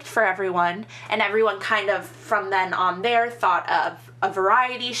that clicked for everyone, and everyone kind of from then on there thought of a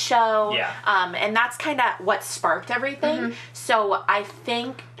variety show, and that's kind of what sparked everything. So I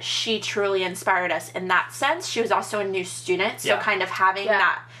think she truly inspired us in that sense. She was also a new student, so kind of having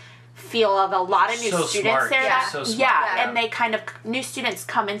that feel of a lot of new students smart. there. So smart. And they kind of, new students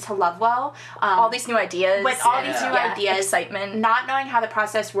come into Lovewell. All these new ideas. With all these new ideas. Excitement. Not knowing how the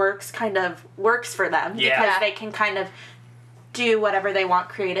process works kind of works for them because they can kind of do whatever they want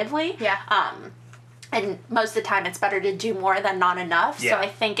creatively. And most of the time it's better to do more than not enough. So I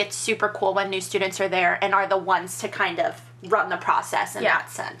think it's super cool when new students are there and are the ones to kind of run the process in that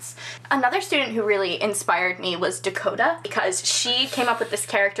sense. Another student who really inspired me was Dakota, because she came up with this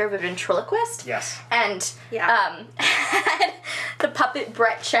character of a ventriloquist. And had the puppet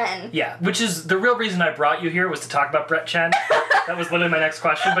Brett Chen. Yeah, which is the real reason I brought you here was to talk about Brett Chen. That was literally my next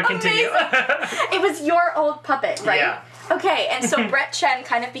question, but continue. It was your old puppet, right? Yeah. Okay, and so Brett Chen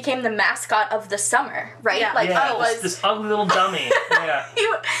kind of became the mascot of the summer, right? Yeah. Like, Yeah, he was this ugly little dummy. Yeah.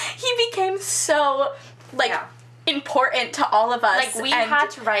 he became so important to all of us. Like, we had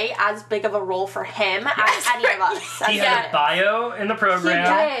to write as big of a role for him as any of us. He had a bio in the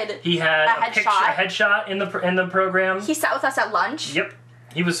program. He did. He had A a headshot in the program. He sat with us at lunch. Yep.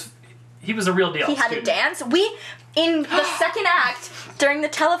 He was a real deal. He had a dance. In the second act, during the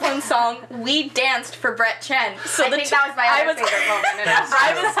telephone song, we danced for Brett Chen. So I think that was my other favorite moment in it.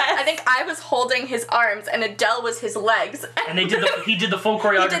 I think I was holding his arms and Adele was his legs. And he did the full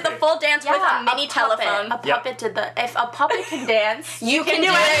choreography. He did the full dance with a mini telephone. A puppet did if a puppet can dance, you can do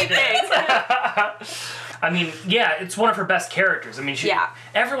anything. I mean, it's one of her best characters. I mean,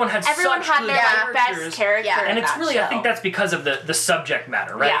 everyon had such had good their characters. best character. And it's really, show. I think that's because of the subject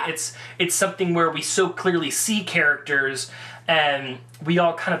matter, right? Yeah. It's something where we so clearly see characters, and we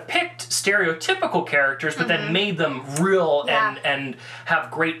all kind of picked stereotypical characters, but then made them real and have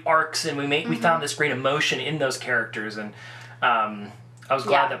great arcs, and we found this great emotion in those characters, and I was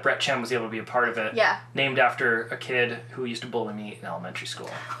glad that Brett Chen was able to be a part of it. Yeah. Named after a kid who used to bully me in elementary school.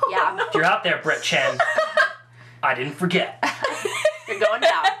 Yeah. If you're out there, Brett Chen, I didn't forget. You're going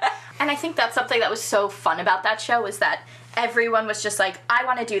down. And I think that's something that was so fun about that show, was that everyone was just like, I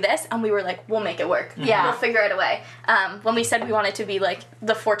want to do this, and we were like, we'll make it work. Yeah. We'll figure it a way. When we said we wanted to be like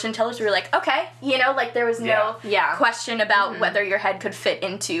the fortune tellers, we were like, okay, like there was no question about whether your head could fit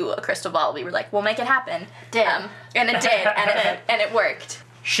into a crystal ball. We were like, we'll make it happen. Did. And it did, and it worked.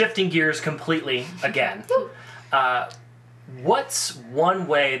 Shifting gears completely again. What's one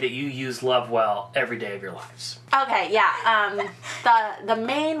way that you use Lovewell every day of your lives? Okay, the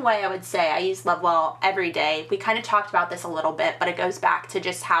main way I would say I use Lovewell every day, we kind of talked about this a little bit, but it goes back to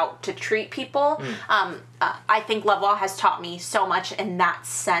just how to treat people. I think Lovewell has taught me so much in that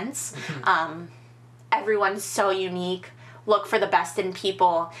sense. Everyone's so unique. Look for the best in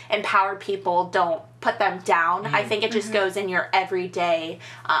people. Empower people. Don't put them down. I think it just goes in your everyday,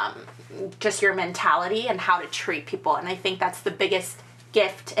 just your mentality and how to treat people. And I think that's the biggest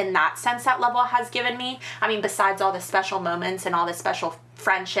gift in that sense that Lovewell has given me. I mean, besides all the special moments and all the special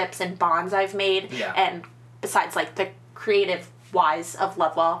friendships and bonds I've made, and besides like the creative wise of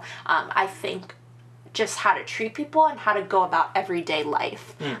Lovewell, I think just how to treat people and how to go about everyday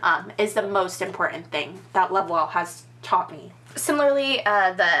life is the most important thing that Lovewell has taught me. Similarly,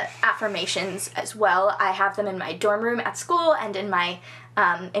 the affirmations as well. I have them in my dorm room at school and in my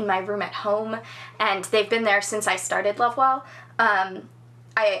room at home, and they've been there since I started Lovewell.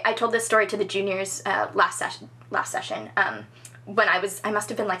 I told this story to the juniors last session. When I must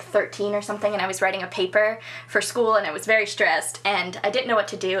have been like 13 or something, and I was writing a paper for school, and I was very stressed, and I didn't know what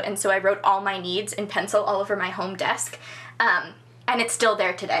to do, and so I wrote all my needs in pencil all over my home desk. And it's still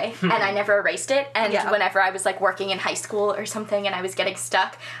there today, and I never erased it. And whenever I was like working in high school or something and I was getting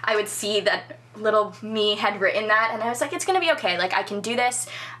stuck, I would see that little me had written that, and I was like, it's gonna be okay, like I can do this,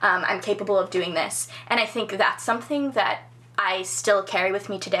 I'm capable of doing this. And I think that's something that I still carry with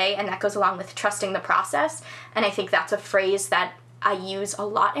me today, and that goes along with trusting the process. And I think that's a phrase that I use a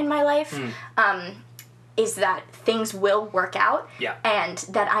lot in my life, is that things will work out, and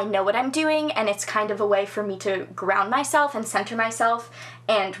that I know what I'm doing, and it's kind of a way for me to ground myself and center myself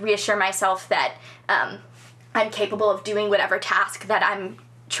and reassure myself that I'm capable of doing whatever task that I'm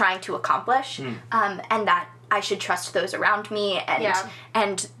trying to accomplish, and that I should trust those around me,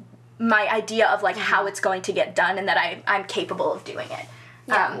 and my idea of like how it's going to get done, and that I'm capable of doing it.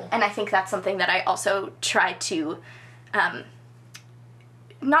 And I think that's something that I also try to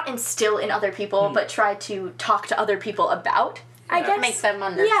not instill in other people, but try to talk to other people about, I guess. Make them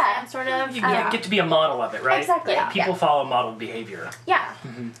understand, sort of. You get to be a model of it, right? Exactly. People follow modeled behavior. Yeah.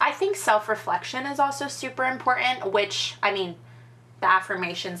 I think self-reflection is also super important, which, I mean, the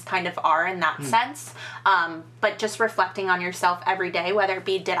affirmations kind of are in that sense. But just reflecting on yourself every day, whether it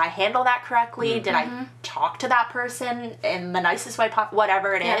be, did I handle that correctly? Did I talk to that person in the nicest way possible?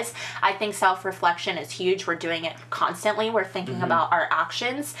 Whatever it is, I think self-reflection is huge. We're doing it constantly. We're thinking about our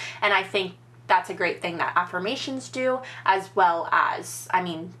actions. And I think that's a great thing that affirmations do, as well as, I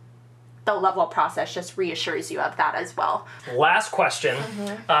mean, the Lovewell process just reassures you of that as well. Last question.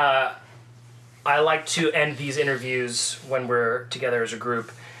 I like to end these interviews when we're together as a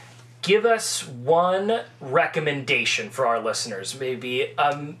group. Give us one recommendation for our listeners. Maybe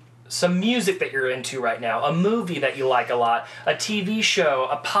some music that you're into right now, a movie that you like a lot, a TV show,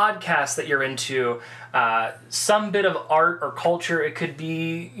 a podcast that you're into, some bit of art or culture. It could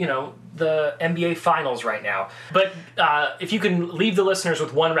be, the NBA Finals right now. But if you can leave the listeners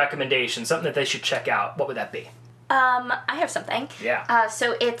with one recommendation, something that they should check out, what would that be? I have something. Yeah.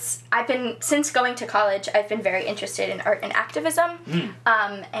 So since going to college, I've been very interested in art and activism,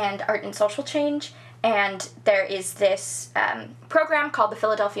 and art and social change. And there is this program called the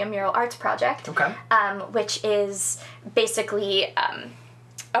Philadelphia Mural Arts Project, which is basically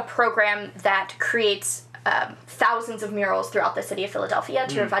a program that creates thousands of murals throughout the city of Philadelphia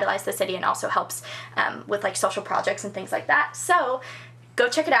to revitalize the city, and also helps with like social projects and things like that. So go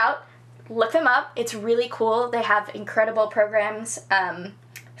check it out. Look them up. It's really cool. They have incredible programs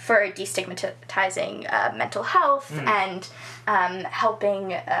for destigmatizing mental health and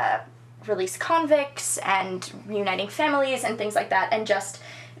helping release convicts and reuniting families and things like that. And just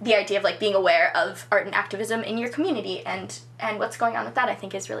the idea of like being aware of art and activism in your community and what's going on with that, I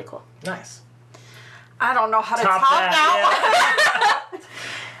think is really cool. Nice. I don't know how to top that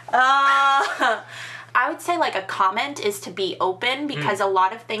one. I would say like a comment is to be open, because a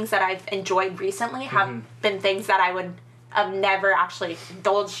lot of things that I've enjoyed recently have been things that I would have never actually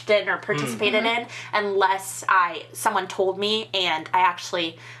indulged in or participated in unless someone told me, and I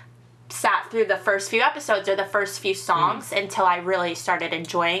actually sat through the first few episodes or the first few songs until I really started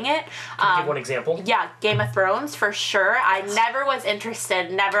enjoying it. Can you give one example? Yeah, Game of Thrones, for sure. I never was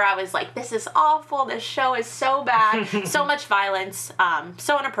interested. I was like, this is awful. This show is so bad. So much violence.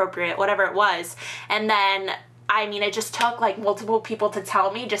 So inappropriate, whatever it was. And then, I mean, it just took like multiple people to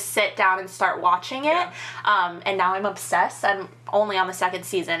tell me, just sit down and start watching it. And now I'm obsessed. I'm only on the second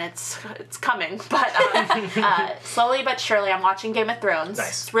season. It's coming. But slowly but surely I'm watching Game of Thrones.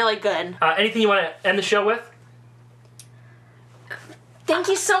 Nice. It's really good. Anything you want to end the show with? Thank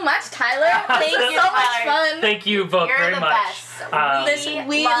you so much, Tyler. Thank you, so Tyler. much fun. Thank you both You're very the much. best.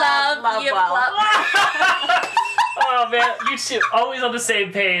 We love Lovewell. Oh man, you two always on the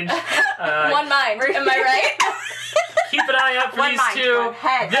same page. One mind. Am I right? Keep an eye out for One these mind, two one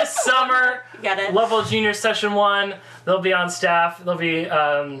head. this summer. Get it? Lovewell Junior Session 1. They'll be on staff. They'll be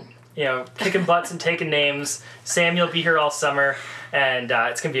kicking butts and taking names. Sammy will be here all summer, and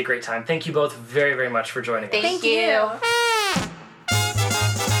it's gonna be a great time. Thank you both very, very much for joining us. Thank you.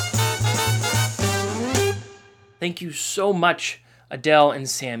 Thank you so much, Adele and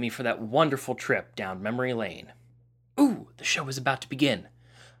Sammy, for that wonderful trip down memory lane. Ooh, the show is about to begin.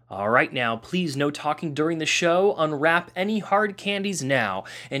 All right, now, please no talking during the show. Unwrap any hard candies now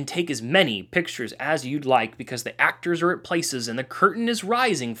and take as many pictures as you'd like because the actors are at places and the curtain is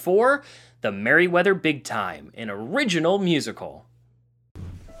rising for the Merriwether Big Time, an original musical.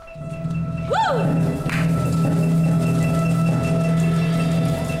 Woo!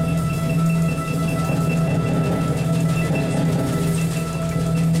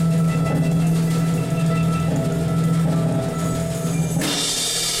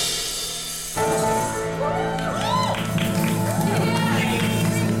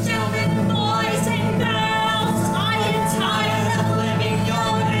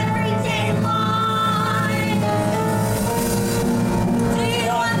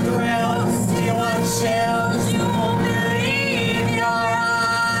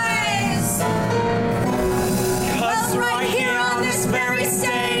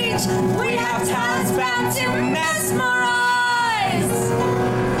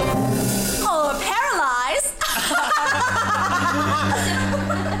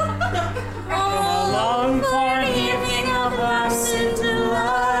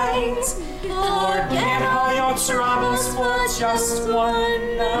 Just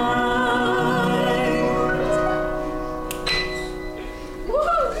one night.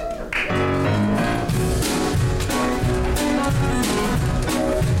 Woo-hoo.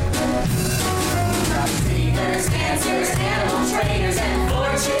 Singers, dancers, animal trainers, and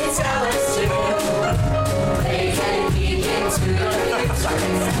fortune tellers too. They can peek into the future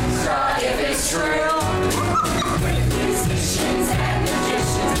if it's true. With musicians and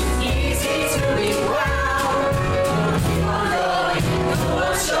magicians, easy to be proud.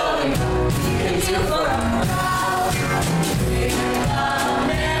 Showing you can do for a crowd. In the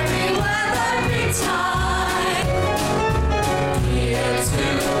Merriwether Big Time, here to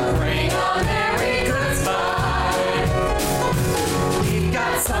bring a merry good time. We've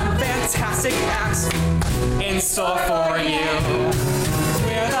got some fantastic acts in store for you.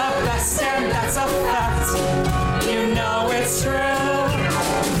 We're the best and that's a fact. You know it's true.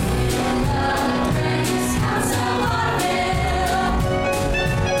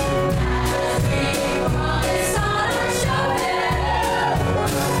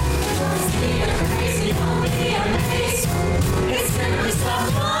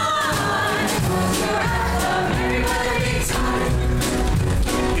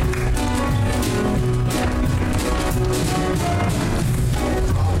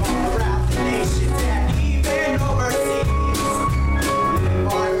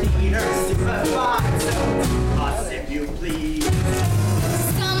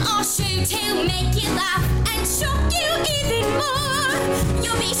 To make you laugh and shock you even more.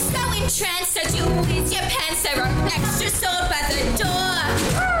 You'll be so entranced that you lose your pants. There are extra sold by the door.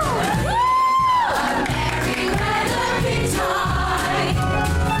 Merriwether Big Time,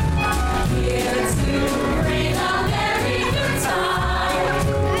 here to bring a merry good time.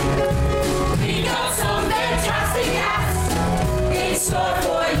 We got some fantastic acts in store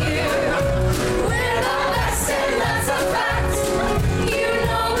for you. We're the best and that's a fact. You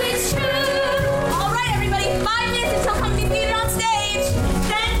know it's true. All right, everybody, 5 minutes until Comfy Theater on stage.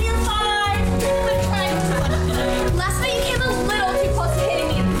 Thank you, 5. Last night you came a little too close to hitting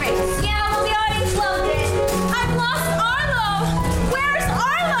me.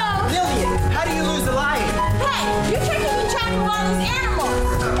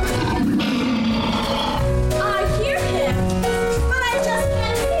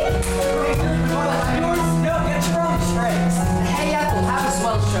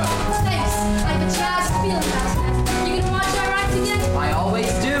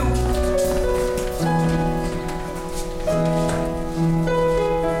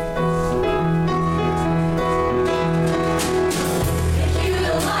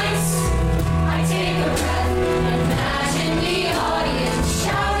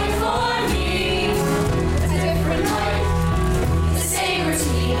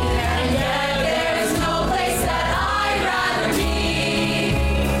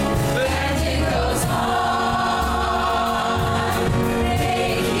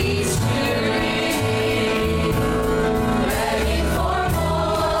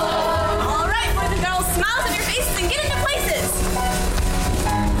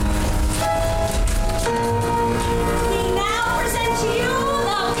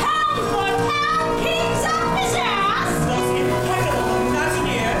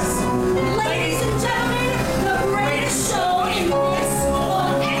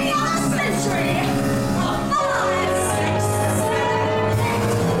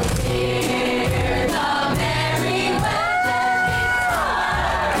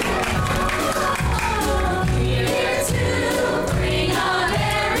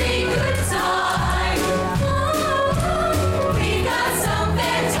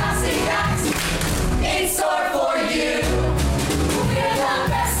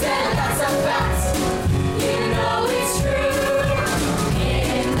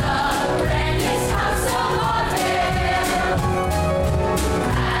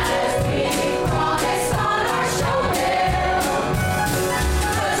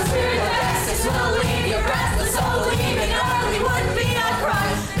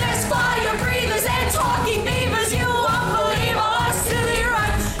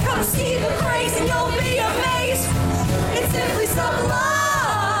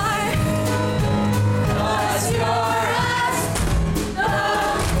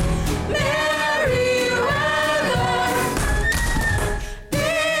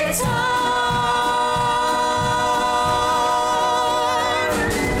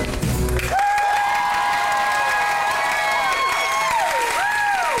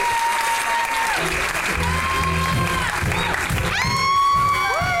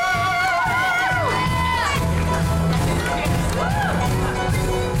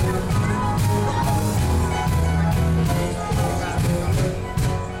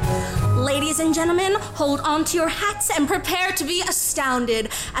 and gentlemen, hold on to your hats and prepare to be astounded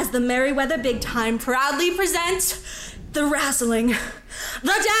as the Merriwether Big Time proudly present the razzling,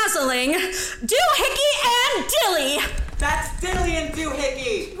 the dazzling Doohickey and Dilly. That's Dilly and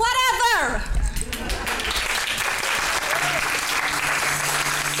Doohickey. Whatever.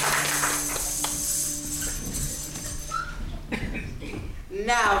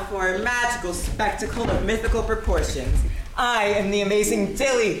 Now for a magical spectacle of mythical proportions. I am the amazing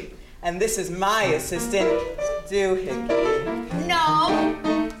Dilly, and this is my assistant, Doohickey. No,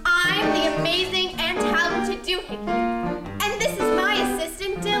 I'm the amazing and talented Doohickey. And this is my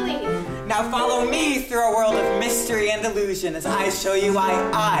assistant, Dilly. Now follow me through a world of mystery and illusion as I show you why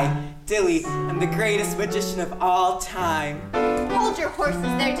I, Dilly, am the greatest magician of all time. Hold your horses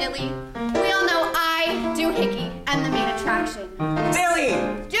there, Dilly. We all know I, Doohickey, am the main attraction. Dilly!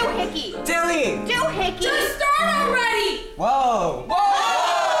 Doohickey! Dilly! Doohickey! Just start already! Whoa! Whoa!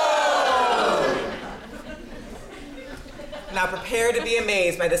 Now prepare to be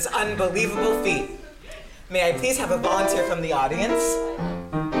amazed by this unbelievable feat. May I please have a volunteer from the audience?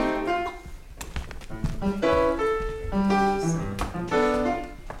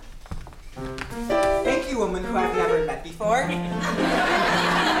 Thank you, woman who I've never met before.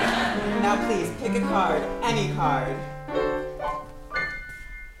 Now please, pick a card, any card.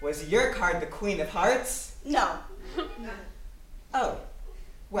 Was your card the Queen of Hearts? No. Oh,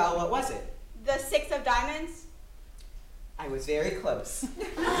 well, what was it? The 6 of diamonds? I was very close.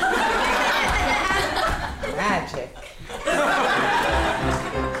 Magic.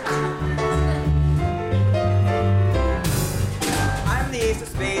 I'm the ace of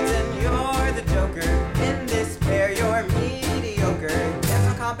spades and you're the joker. In this pair, you're mediocre. There's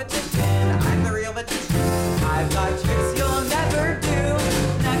no competition, I'm the real magician. I've got tricks you'll never do.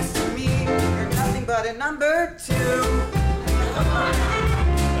 Next to me, you're nothing but a number 2.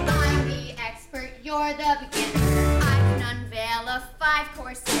 I'm the expert, you're the beginner. I can unveil a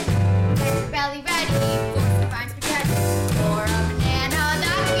 5-course dinner. Get your belly ready for some fine spaghetti. Or a banana,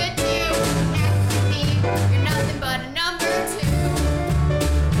 that's good too. Next to me, you're nothing but a number 2.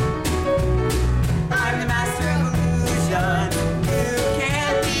 I'm the master of illusion. You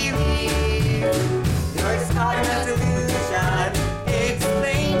can't believe you're just caught in a delusion. It's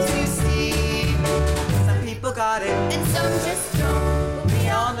plain to see. Some people got it, And some just don't. But we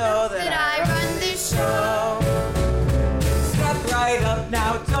all know that I run this show. Step right up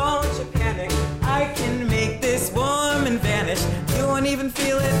now, don't you panic. I can make this woman vanish. You won't even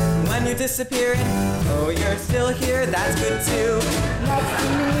feel it when you're disappearing. Oh, you're still here, that's good too. Next to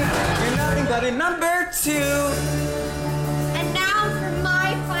me, you're nothing but a number 2. And now for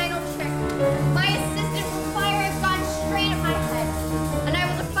my final trick. My assistant will fire a gun straight at my head. And I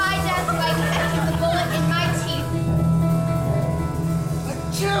will defy death by catching the bullet in my teeth.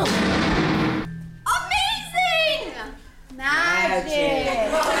 Amazing! Magic!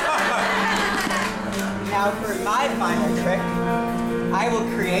 Now for my final trick, I will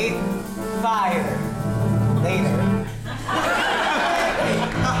create fire. Later.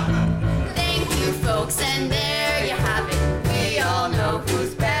 Thank you, folks, and there you have it. We all know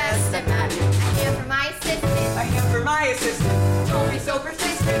who's best at magic. I'm here for my assistant. I am for my assistant. Don't be so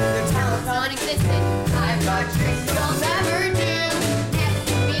persistent. Your talent's non-existent. I've got tricks you'll never do. Next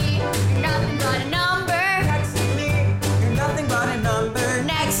to me, you're nothing but a number. Next to me, you're nothing but a number.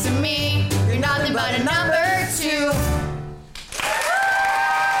 Next to me, you're nothing but a number 2.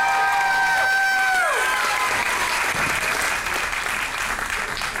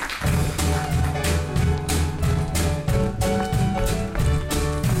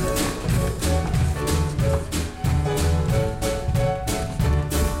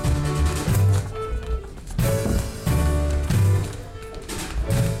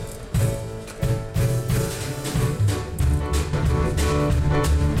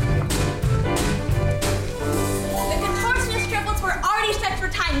 The contortionist triplets were already set for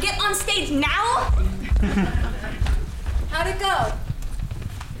time. Get on stage now? How'd it go?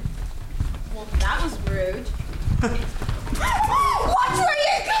 Well, that was rude. Watch where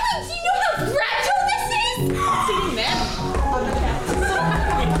you're going! Do you know how fragile this is?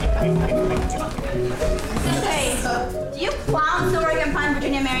 Hey, do you clowns still work in Pine,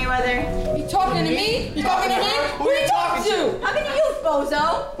 Virginia, Merriwether? You talking to me? You talking to him? Who are you talking to? How can you,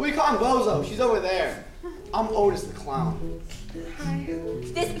 bozo? Who you calling Bozo? She's over there. I'm Otis the Clown.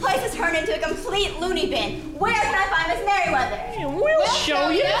 This place has turned into a complete loony bin. Where can I find Miss Merriwether? We'll show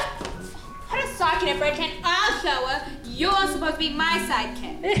you. Put a sock in it, Breadkin. I'll show her. You're supposed to be my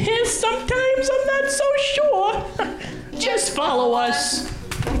sidekick. Sometimes I'm not so sure. Just follow us.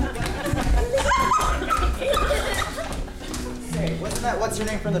 Say, what's Isn't that what's her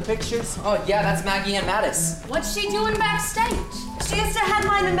name from the pictures? Oh, yeah, that's Maggie Ann Mattis. What's she doing backstage? She used to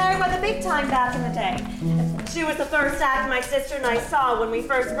headline the Merriwether Big Time back in the day. She was the first act my sister and I saw when we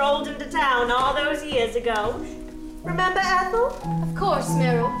first rolled into town all those years ago. Remember Ethel? Of course,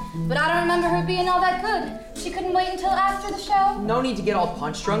 Meryl. But I don't remember her being all that good. She couldn't wait until after the show. No need to get all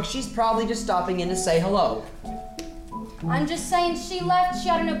punch drunk. She's probably just stopping in to say hello. I'm just saying she left. She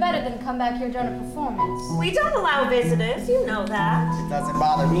ought to know better than come back here during a performance. We don't allow visitors, you know that. It doesn't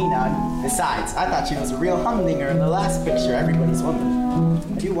bother me none. Besides, I thought she was a real humdinger in the last picture everybody's wondering.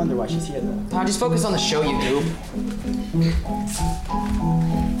 I do wonder why she's here though. Just focus on the show, you noob.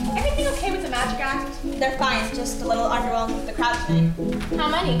 Everything okay with the magic act? They're fine, it's just a little underwhelmed with the crowd tonight. How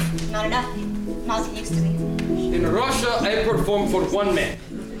many? Not enough. Not as it used to be. In Russia, I performed for one man.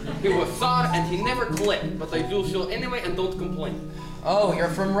 He was Tsar and he never clicked, but I do show anyway and don't complain. Oh, you're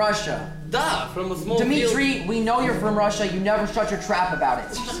from Russia. Duh, from a small Dmitri, field. we know you're from Russia. You never shut your trap about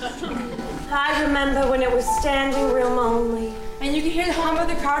it. I remember when it was standing room only. And you could hear the hum of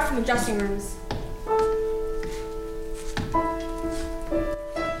the crowd from the dressing rooms.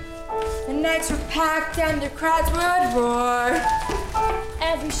 The nights were packed and the crowds would roar.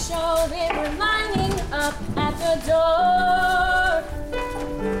 Every show they were lining up at the door.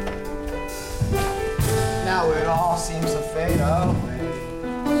 Now it all seems to fade away.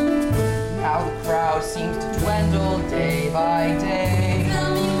 How the crowd seems to dwindle day by day.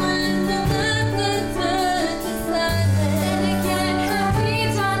 Tell me when the laughter turns to sadness. And again, have we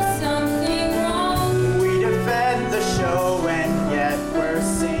done something wrong? We defend the show and yet we're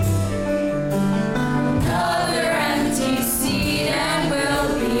sinking. Another empty seat and we'll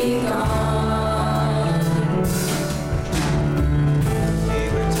be gone. We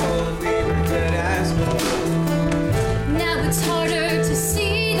were told we were good as gold. Now it's harder to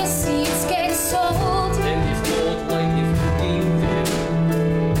see the seats get sold. And he's told like he's game dead.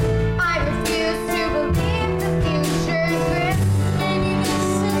 I refuse to believe the future's grim. Maybe this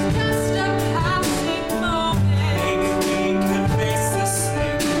is just a passing moment. Maybe we could face this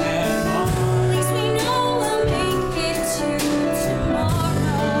thing head on. At least we know we'll make it to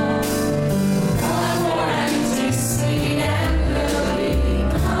tomorrow. One more empty seat and we'll be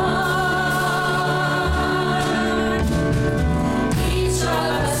gone. Each of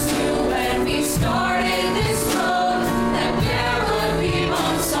us knew when we started this road that there would be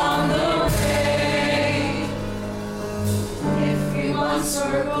bumps on the way. If we once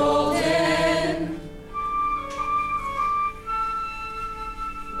were golden,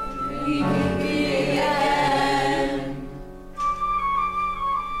 then we could be again.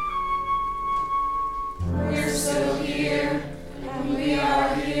 We're still here, and we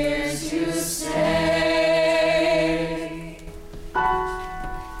are here to stay.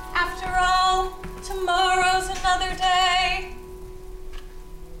 After all, tomorrow's another day.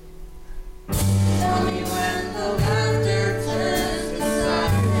 Tell me when the laughter turns to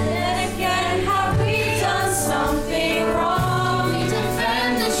sadness. And again, have we done something wrong? We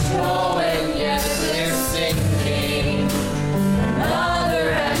defend the show and yet we're sinking. Another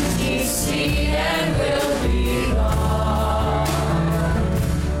empty seat and we'll be gone.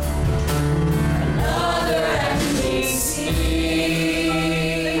 Another empty seat.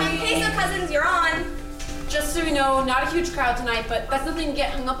 Queso Cousins, you're on. Just so we know, not a huge crowd tonight, but that's nothing to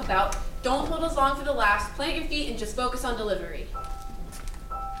get hung up about. Don't hold us long for the last. Plant your feet and just focus on delivery.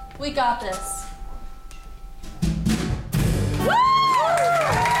 We got this.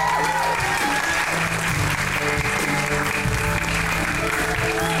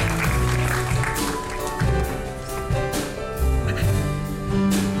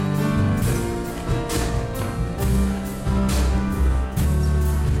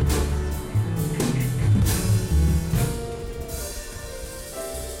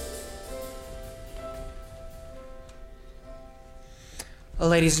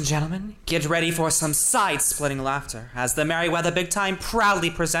 Ladies and gentlemen, get ready for some side-splitting laughter as the Merriwether Big Time proudly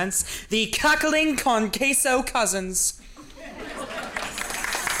presents the Cackling Queso Cousins.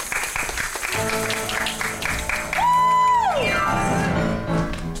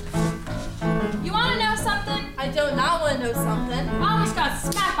 You want to know something? I do not want to know something. I almost got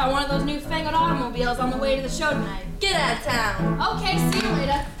smacked by one of those newfangled automobiles on the way to the show tonight. Get out of town. Okay, see you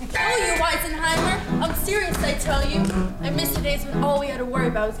later. Oh, you Weisenheimer. I'm serious, I tell you. I missed the days when all we had to worry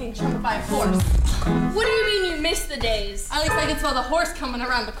about was getting trampled by a horse. What do you mean you missed the days? At least I can smell the horse coming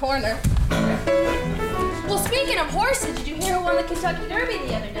around the corner. Well, speaking of horses, did you hear who won the Kentucky Derby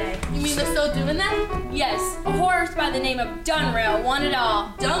the other day? You mean they're still doing that? Yes, a horse by the name of Dunrail won it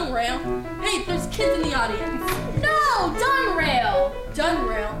all. Dunrail? Hey, there's kids in the audience. No, Dunrail!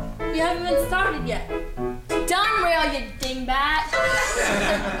 Dunrail? We haven't even started yet. Done rail, you dingbat.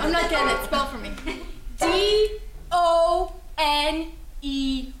 I'm not getting it. Spell for me. D-O-N-E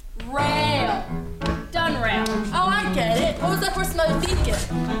rail. Done rail. Oh, I get it. What was that horse's mother thinking?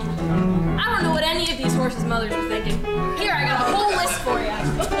 I don't know what any of these horses' mothers were thinking. Here, I got a whole list for you.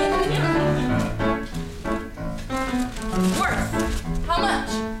 Worth. How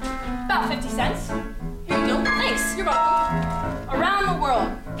much? About 50 cents. Here you go. Thanks. You're welcome. Around the world.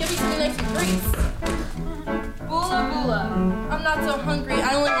 Give me something nice and grease. Bula bula. I'm not so hungry.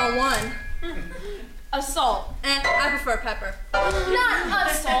 I only want one. Assault. And I prefer pepper.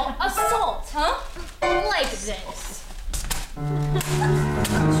 Not assault. Assault, huh? Like this.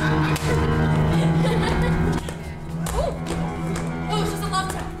 Oh, it's just a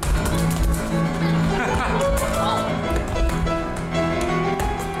love tap.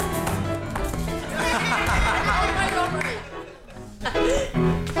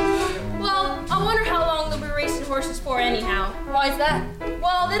 Well, I wonder how long they'll be racing horses for anyhow. Why is that?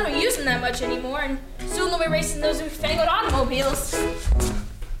 Well, they don't use them that much anymore, and soon they'll be racing those newfangled automobiles.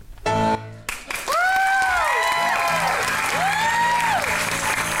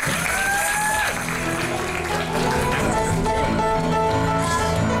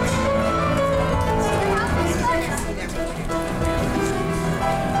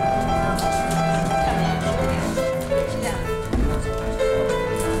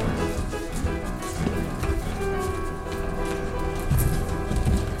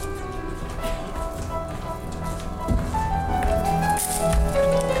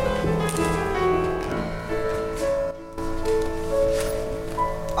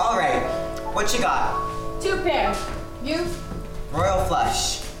 What you got? 2 pairs. You? Royal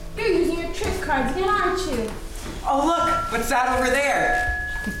flush. You're using your trick cards again, aren't you? Oh look! What's that over there?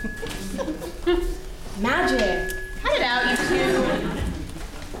 Magic. Cut it out, you two.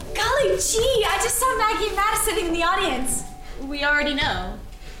 Golly gee, I just saw Maggie and Matt sitting in the audience. We already know.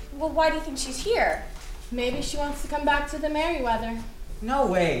 Well, why do you think she's here? Maybe she wants to come back to the Merriwether. No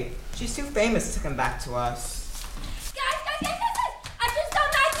way. She's too famous to come back to us. I just saw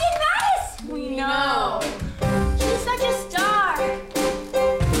Maggie and Mattis! We know. She's such a star.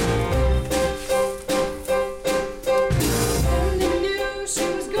 And they knew she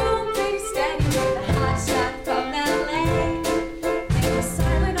was going pretty steady with a hot shot from LA. They were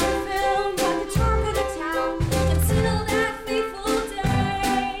silent on film, but the talk of the town until that fateful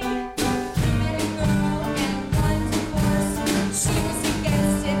day. Met a girl and one divorce. She was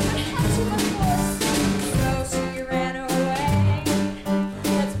against it, but had to of course. So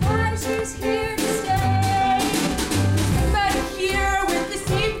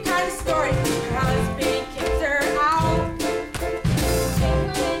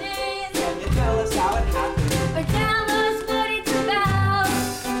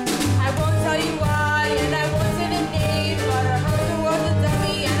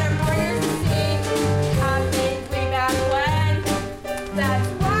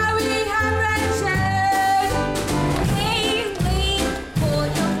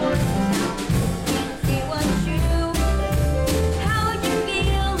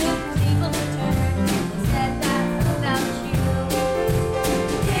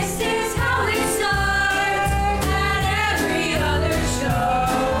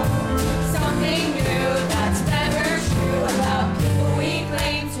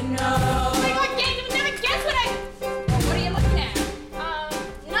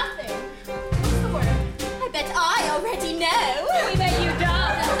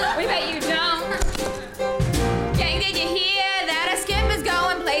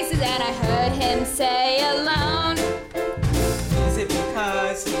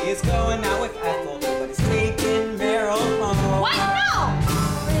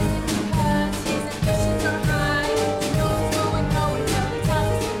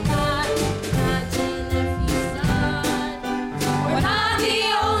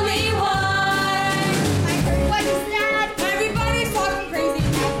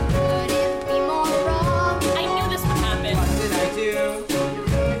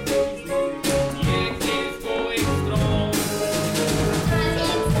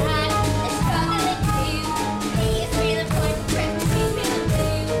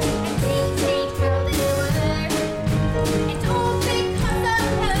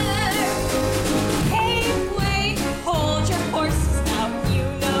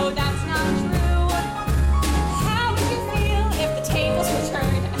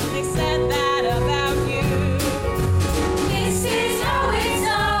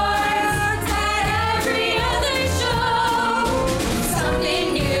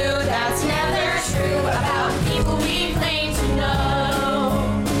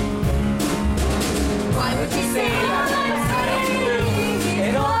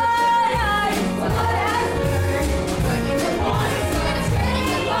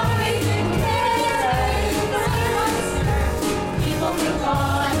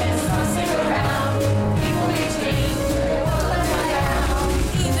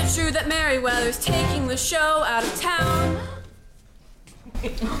that Merriwether's taking the show out of town.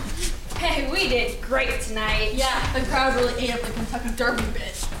 Hey, we did great tonight. Yeah, the crowd really ate up the Kentucky Derby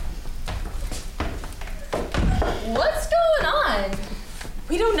bit. What's going on?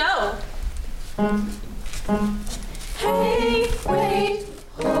 We don't know. Hey, wait,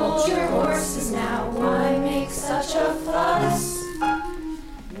 hold your horses now. Why make such a fuss?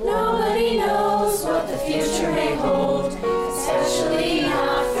 Nobody knows what the future may hold, especially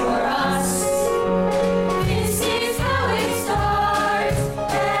not for us. This is how it starts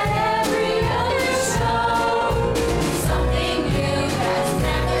at every other show. Something new that's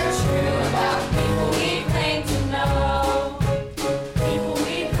never true about people we claim to know. People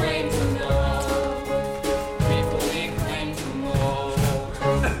we claim to know. People we claim to know.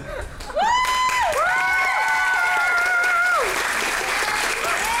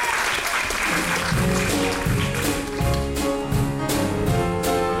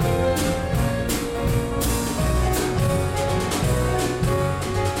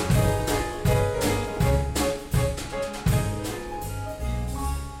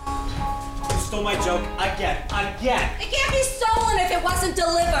 You stole my joke again. It can't be stolen if it wasn't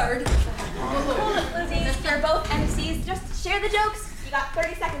delivered. Lizzie, you're both MCs. Just share the jokes. You got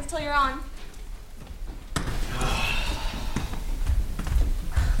 30 seconds till you're on.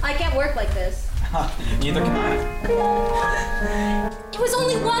 I can't work like this. Neither can I. It was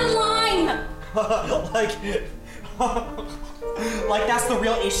only one line. Like that's the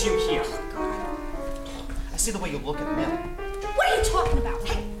real issue here. I see the way you look at Millie. What are you talking about?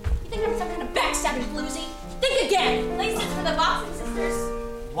 Hey, you think I'm some kind of backstabbing floozy? Think again. Places for the boxing sisters.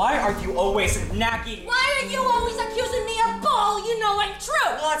 Why are you always nagging? Why are you always accusing me of bull? You know ain't true.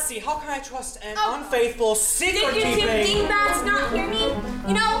 Well, let's see. How can I trust an unfaithful, secret Did you two keeping? dingbats not hear me?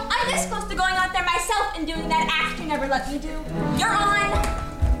 You know, I'm this close to going out there myself and doing that act you never let me do. You're on.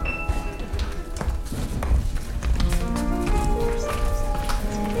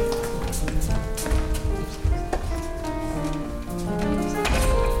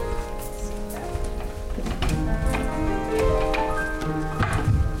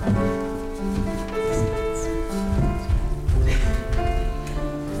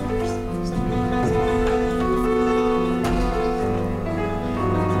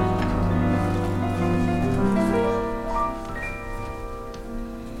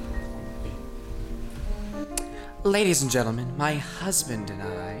 Ladies and gentlemen, my husband and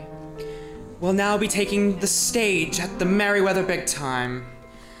I will now be taking the stage at the Merriwether Big Time.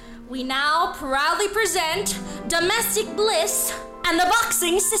 We now proudly present Domestic Bliss and the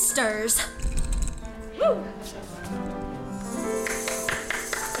Boxing Sisters. Woo!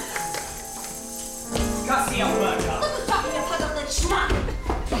 Cassie Alberta. Look who's talking to hug up the schmuck.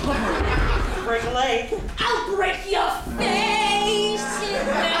 Break a leg. I'll break your face.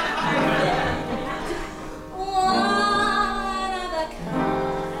 One of a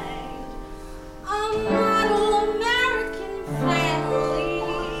kind, a model American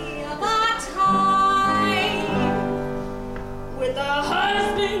family of our time, with a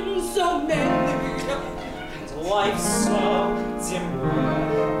husband so married And a wife so demure.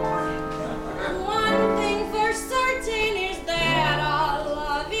 One thing for certain is that our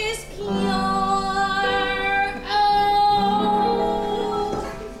love is pure. Oh,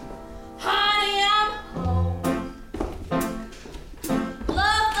 honey, I'm home.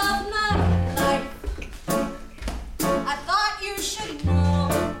 Love of my life. I thought you should know.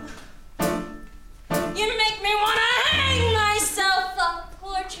 You make me wanna hang myself. A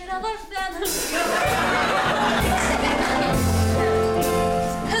portrait of a family.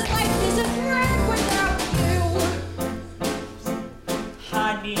 'Cause life is a drag without you.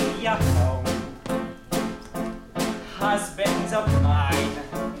 Honey, you're home. Husband of mine.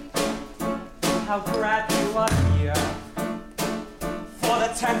 How glad you are here. For the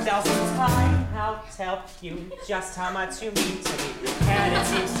 10,000th time, I'll tell you just how much you mean to me. And it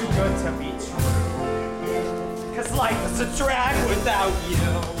seems too good to be true. 'Cause life is a drag without you.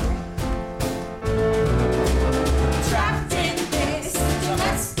 Trapped in this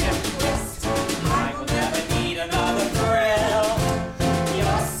domestic bliss. I will never need another thrill.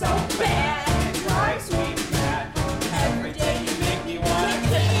 You're so bad. It drives me mad. Every day you make me wanna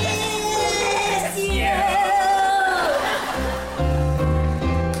kiss you.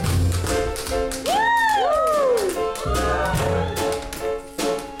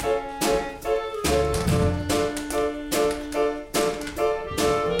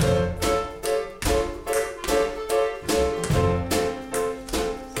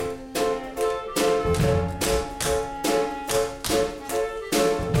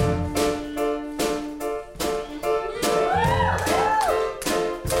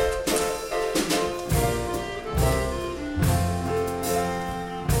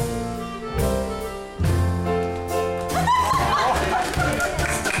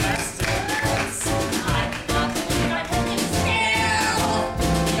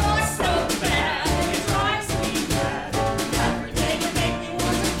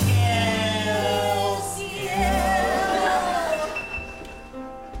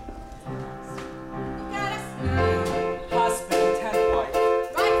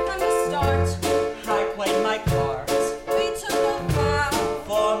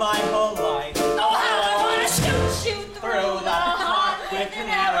 like an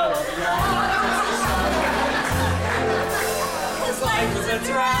arrow of light. 'Cause life is a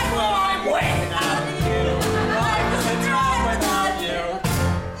drag when I'm without you. Life is a drag without you.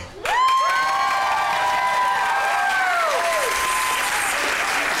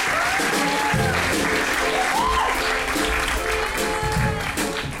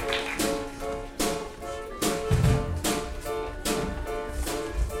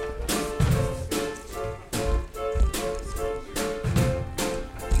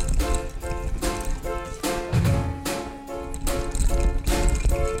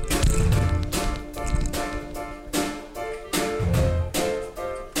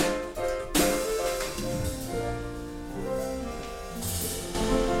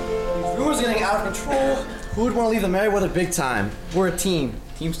 Getting out of control. Who would want to leave the Merriwether big time? We're a team.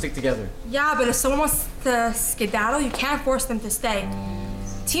 Teams stick together. Yeah, but if someone wants to skedaddle, you can't force them to stay.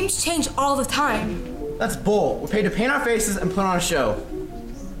 Teams change all the time. That's bull. We're paid to paint our faces and put on a show.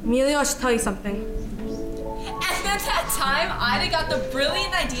 Emilio, I should tell you something. And at that time, Ida got the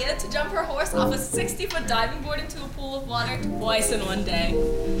brilliant idea to jump her horse off a 60-foot diving board into a pool of water twice in one day.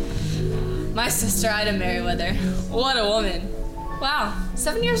 My sister, Ida Merriwether. What a woman. Wow,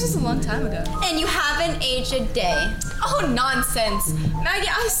 7 years is a long time ago. And you haven't aged a day. Oh, nonsense. Maggie,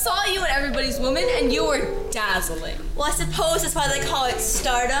 I saw you at Everybody's Woman, and you were dazzling. Well, I suppose that's why they call it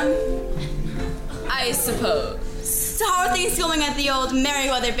stardom. I suppose. So how are things going at the old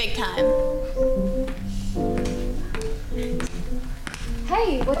Merriwether big time?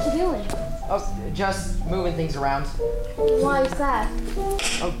 Hey, what you doing? Oh, just moving things around. Why is that?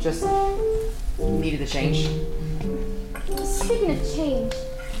 Oh, just needed a change. Speaking of change,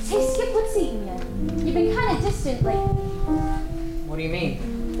 hey Skip, what's eating you? You've been kind of distant lately. What do you mean?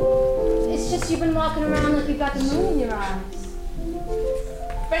 It's just you've been walking around like you've got the moon in your eyes.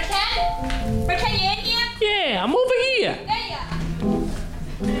 Bertrand? Bertrand, you in here? Yeah, I'm over here. There you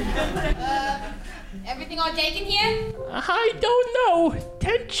are. Everything all taken here? I don't know.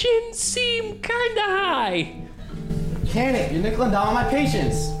 Tensions seem kinda high. Mechanic, you're nickel and dime my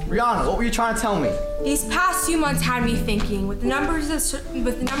patience. Rihanna, what were you trying to tell me? These past 2 months had me thinking, with the number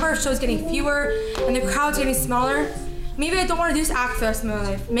of shows getting fewer and the crowds getting smaller, maybe I don't want to do this act for the rest of my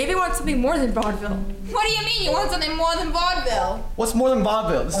life. Maybe I want something more than vaudeville. What do you mean you want something more than vaudeville? What's more than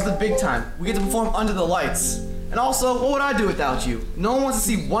vaudeville? This is the big time. We get to perform under the lights. And also, what would I do without you? No one wants to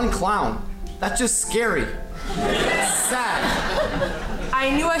see one clown. That's just scary. Sad.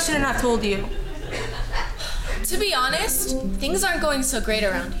 I knew I shouldn't have told you. To be honest, things aren't going so great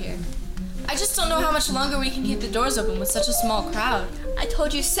around here. I just don't know how much longer we can keep the doors open with such a small crowd. I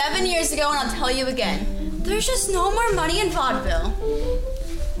told you 7 years ago and I'll tell you again. There's just no more money in vaudeville.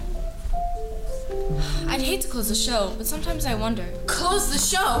 I'd hate to close the show, but sometimes I wonder. Close the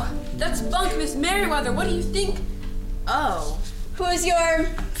show? That's bunk, Miss Merriwether. What do you think? Oh. Who's your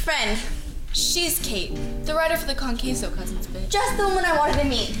friend? She's Kate, the writer for the Conqueso Cousins bit. Just the woman I wanted to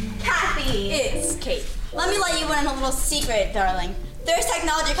meet. Kathy. It's Kate. Let me let you in on a little secret, darling. There's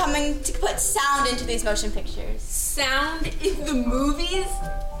technology coming to put sound into these motion pictures. Sound in the movies?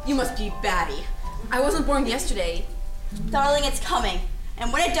 You must be batty. I wasn't born yesterday. Darling, it's coming.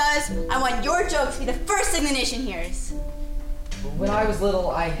 And when it does, I want your joke to be the first thing the nation hears. When I was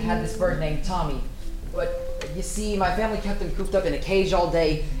little, I had this bird named Tommy. But you see, my family kept him cooped up in a cage all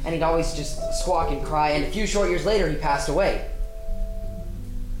day, and he'd always just squawk and cry, and a few short years later, he passed away.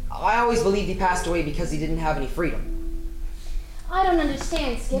 I always believed he passed away because he didn't have any freedom. I don't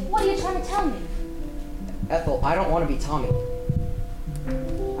understand, Skip. What are you trying to tell me? Ethel, I don't want to be Tommy.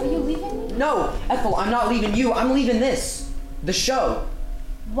 Are you leaving me? No, Ethel, I'm not leaving you. I'm leaving this. The show.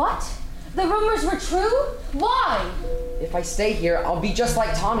 What? The rumors were true? Why? If I stay here, I'll be just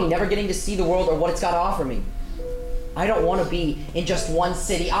like Tommy, never getting to see the world or what it's got to offer me. I don't want to be in just one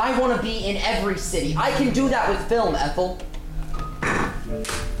city. I want to be in every city. I can do that with film, Ethel.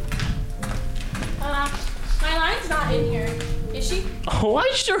 My line's not in here. Is she? Oh, I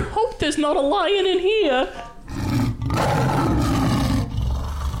sure hope there's not a lion in here.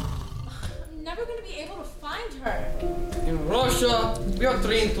 I'm never gonna be able to find her. In Russia, we are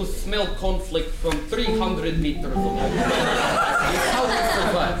trained to smell conflict from 300 meters away. How to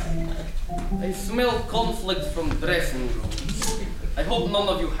survive? I smell conflict from dressing rooms. I hope none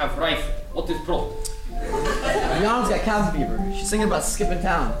of you have rifle. What is problem? Rihanna's got cabin fever. She's thinking about skipping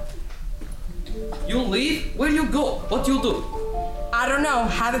town. You leave? Where you go? What you do? I don't know.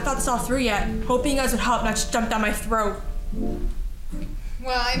 Haven't thought this all through yet. Hoping you guys would help, not just jump down my throat.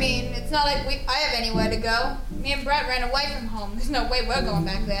 Well, I mean, it's not like I have anywhere to go. Me and Brett ran away from home. There's no way we're going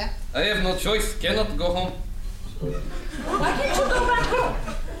back there. I have no choice. Cannot go home. Why can't you go back home?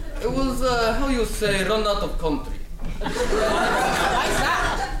 It was, how you say, run out of country. I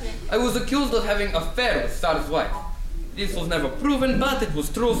I was accused of having an affair with Tsar's wife. This was never proven, but it was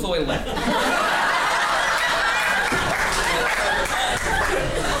true, so I left.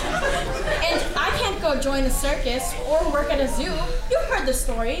 And I can't go join a circus or work at a zoo. You've heard the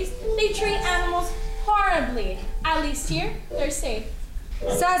stories. They treat animals horribly. At least here, they're safe.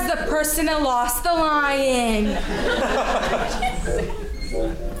 Says the person that lost the lion.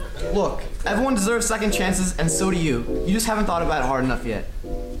 Look, everyone deserves second chances, and so do you. You just haven't thought about it hard enough yet.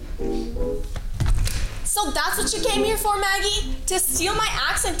 So that's what you came here for, Maggie? To steal my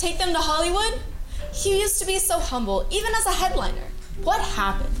acts and take them to Hollywood? You used to be so humble, even as a headliner. What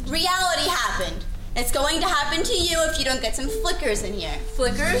happened? Reality happened. It's going to happen to you if you don't get some flickers in here.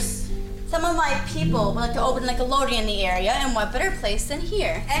 Flickers? Some of my people would like to open like a Nickelodeon in the area, and what better place than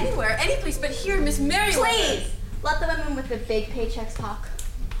here? Anywhere, any place but here, Miss Merriwether. Please! Let the women with the big paychecks talk.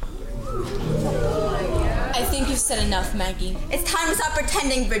 I think you've said enough, Maggie. It's time to stop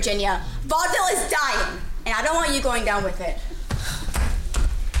pretending, Virginia. Vaudeville is dying, and I don't want you going down with it.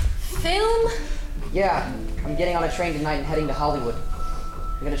 Film? Yeah, I'm getting on a train tonight and heading to Hollywood.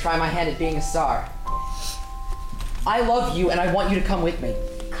 I'm gonna try my hand at being a star. I love you, and I want you to come with me.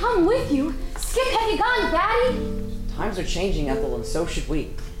 Come with you? Skip, have you gone batty? Times are changing, Ethel, and so should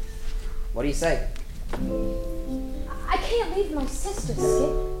we. What do you say? I can't leave my sister,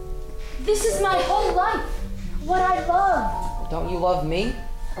 Skip. This is my whole life. What I love. Don't you love me?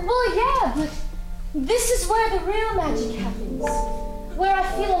 Well, yeah, but this is where the real magic happens. Where I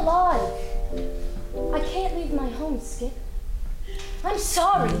feel alive. I can't leave my home, Skip. I'm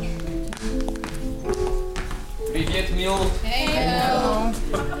sorry. Привет, Mil. Hey, How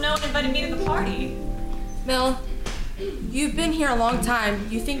come no one invited me to the party? Mil, you've been here a long time.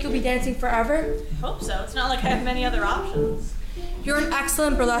 You think you'll be dancing forever? Hope so. It's not like I have many other options. You're an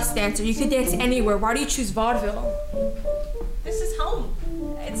excellent burlesque dancer. You could dance anywhere. Why do you choose vaudeville? This is home.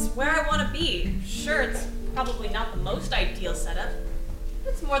 It's where I want to be. Sure, it's probably not the most ideal setup.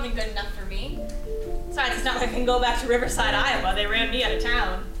 It's more than good enough for me. Besides, it's not like I can go back to Riverside, Iowa. They ran me out of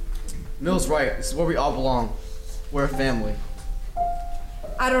town. Mill's right. This is where we all belong. We're a family.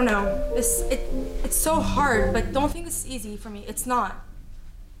 I don't know. It's so hard, but don't think this is easy for me. It's not.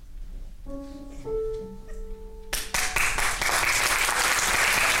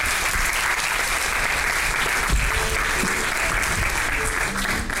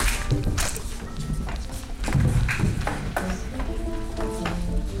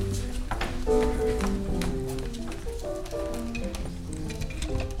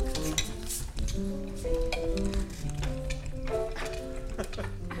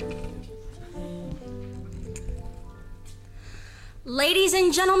 Ladies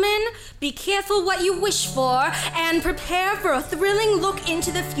and gentlemen, be careful what you wish for and prepare for a thrilling look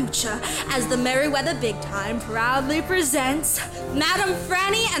into the future as the Merriwether Big Time proudly presents Madame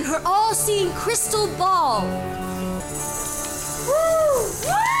Franny and her all-seeing crystal ball. Woo!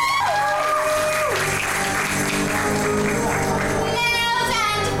 Males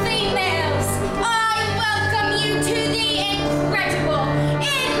and females, I welcome you to the incredible,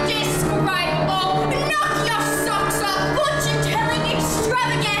 indescribable, knock your socks off, fortune-telling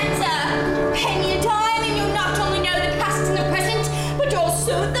extravaganza. Penny a dime and you'll not only know the past and the present, but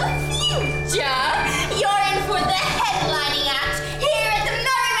also the future. You're in for the headlining act here at the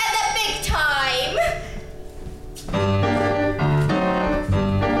Merriwether Big Time.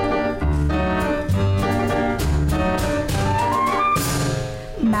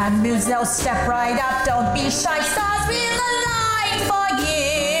 Mademoiselle, step right up, don't be shy, stars will align for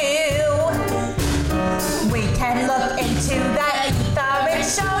you. We can look into the ether and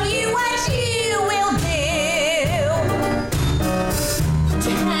show you what you will do. Put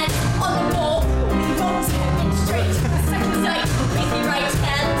your hands on the wall, we will demonstrate. Second sight, crazy right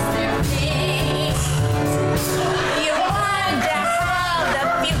hands, their face. You wonder how the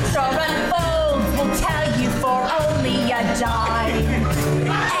future unfolds, we'll tell you for only a dime.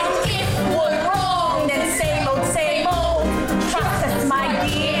 And if we're wrong, then same old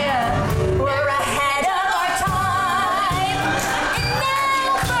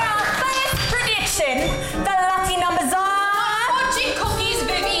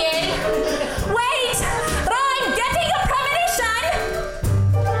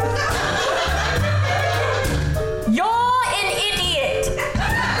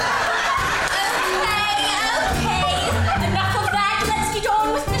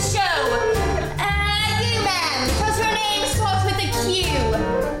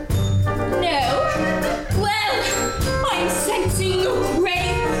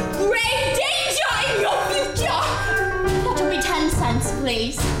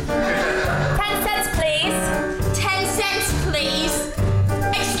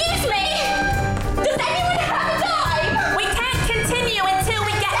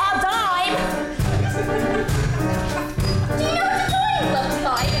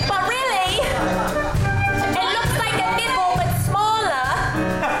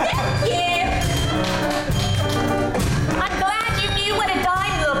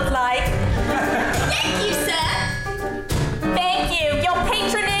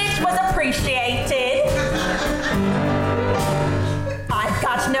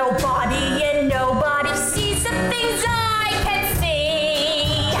nobody and nobody sees the things I can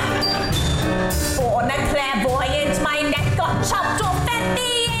see. Born a clairvoyant, my neck got chopped off at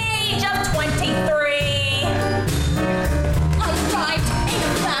the age of 23. I arrived in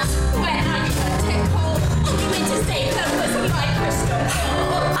class when I couldn't take hold. Only meant to say that was my crystal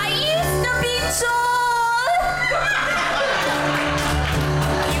ball. I used to be tall.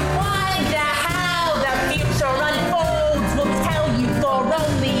 You wonder how the future unfolds. We'll tell you for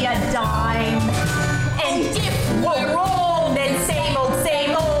only a dime. And if we're wrong, then same old,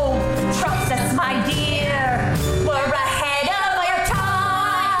 same old. Trust us, my dear. We're ahead of our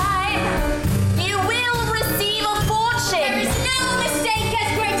time. You will receive a fortune. There is no mistake as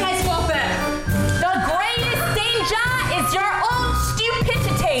great as Whopper. The greatest danger is your own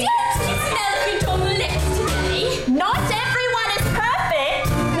stupidity. It's an elephant on the lips today. Not everyone is perfect.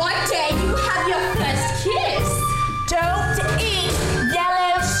 One day you have your first kiss. Don't eat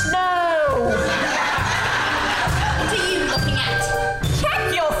yellow snow. What are you looking at? Check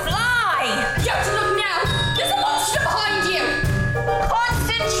your fly. Don't look now. There's a monster behind you.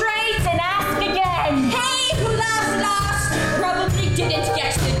 Concentrate and ask again. Hey, who laughs last? Probably didn't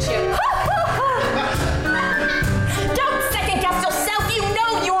get the joke. Don't second guess yourself. You know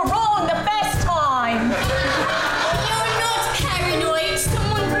you were wrong the first time. You're not paranoid.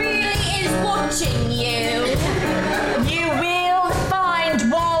 Someone really is watching you. You will find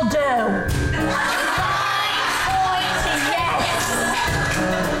Waldo. Pointy yes.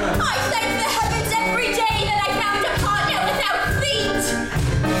 I thank the heavens every day that I found a partner without feet.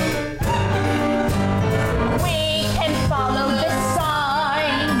 We can follow the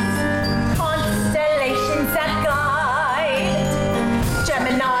signs, constellations that guide.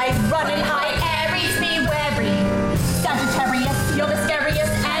 Gemini running high, Aries be wary. Sagittarius, you're the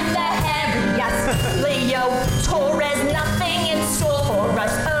scariest and the hairiest. Leo, Taurus, nothing in store for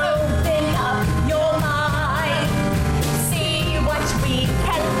us. Open up your mind, see what we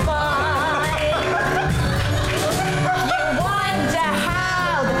can find. You wonder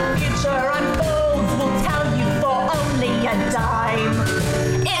how the future unfolds. We'll tell you for only a dime.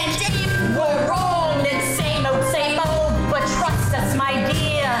 And if we're wrong, then same old, but trust us, my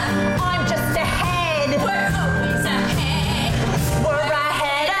dear. I'm just ahead. We're always ahead. We're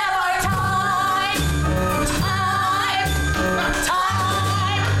ahead of our time.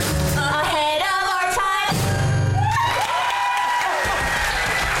 Ahead of our time.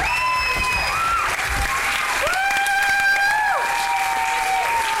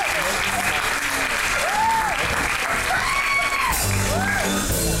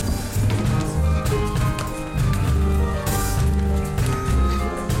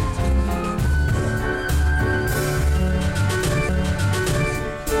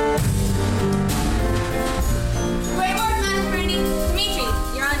 Great work, Master Brady. Dimitri,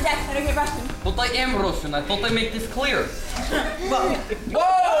 you're on deck. Better get Russian. But I am Russian. I thought I make this clear.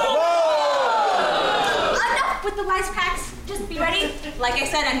 Enough with the wisecracks. Just be ready. Like I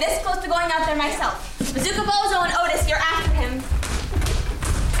said, I'm this close to going out there myself. Bazooka Bozo and Otis, you're after him.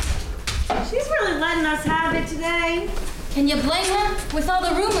 She's really letting us have it today. Can you blame her? With all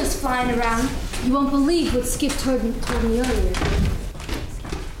the rumors flying around, you won't believe what Skip told me earlier.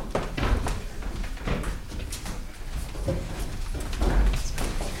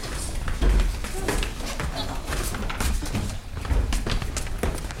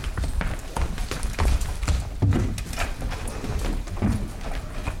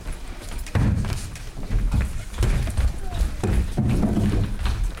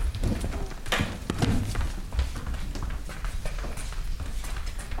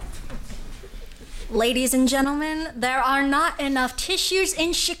 Ladies and gentlemen, there are not enough tissues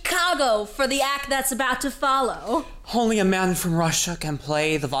in Chicago for the act that's about to follow. Only a man from Russia can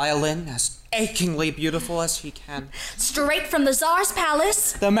play the violin as achingly beautiful as he can. Straight from the Tsar's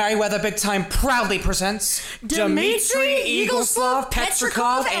palace, The Merriwether Big Time proudly presents Dmitri Eagleslav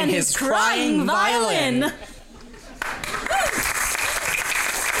Petrikov and his crying violin.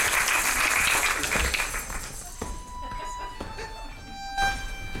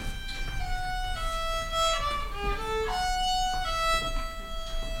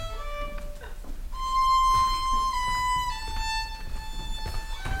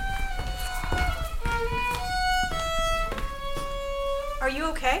 Are you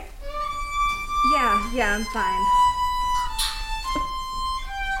okay? Yeah, I'm fine.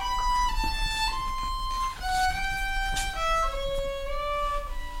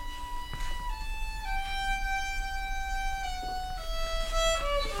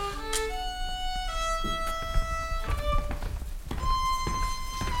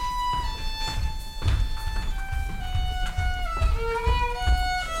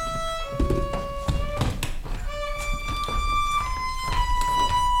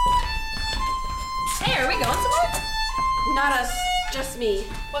 Not us, just me.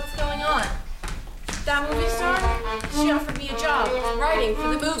 What's going on? That movie star? She offered me a job writing for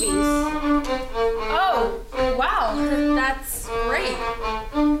the movies. Oh, wow, that's great.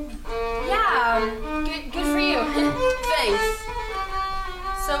 Yeah, good for you. Thanks.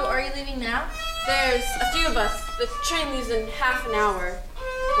 So, are you leaving now? There's a few of us. The train leaves in half an hour.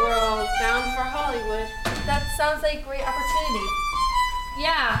 We're all bound for Hollywood. That sounds like a great opportunity.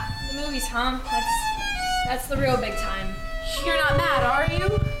 Yeah, the movies, huh? That's the real big time. You're not mad, are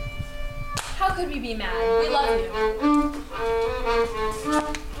you? How could we be mad? We love you.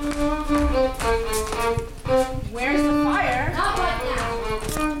 Where's the fire? Not right now.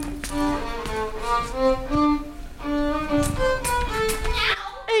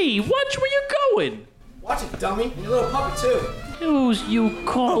 Hey, watch where you're going. Watch it, dummy. And your little puppy, too. Who's you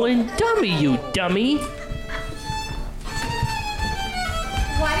calling dummy, you dummy?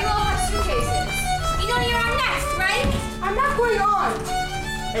 Why do you all have suitcases? You know you're on next, right? I'm not going on.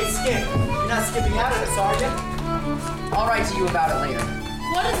 Hey, Skip, you're not skipping out of this, are you? I'll write to you about it later.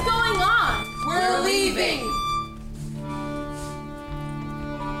 What is going on? We're leaving.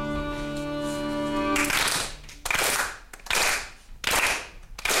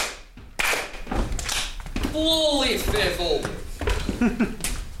 Flawless as always.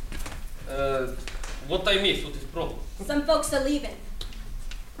 What I missed? What is the problem? Some folks are leaving.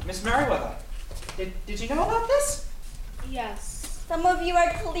 Miss Merriwether, did you know about this? Yes. Some of you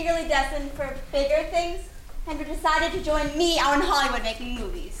are clearly destined for bigger things and have decided to join me out in Hollywood making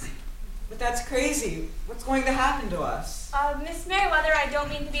movies. But that's crazy. What's going to happen to us? Miss Merriwether, I don't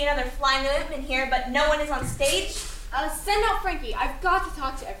mean to be another fly in the ointment here, but no one is on stage. Send out Frankie. I've got to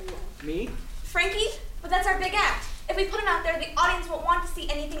talk to everyone. Me? Frankie? But that's our big act. If we put him out there, the audience won't want to see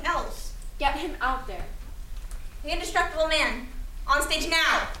anything else. Get him out there. The indestructible man. On stage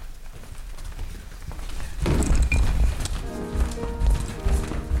now.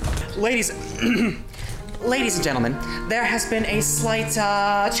 Ladies and gentlemen, there has been a slight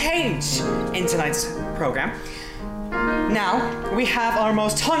change in tonight's program. Now, we have our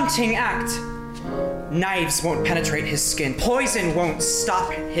most haunting act. Knives won't penetrate his skin. Poison won't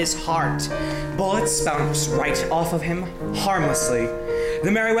stop his heart. Bullets bounce right off of him harmlessly. The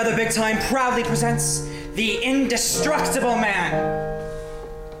Merriwether Big Time proudly presents the Indestructible Man.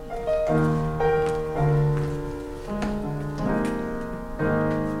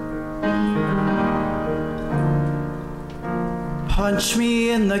 Punch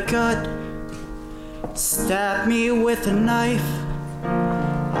me in the gut, stab me with a knife.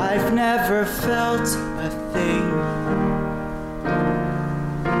 I've never felt a thing.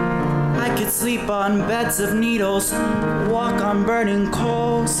 I could sleep on beds of needles, walk on burning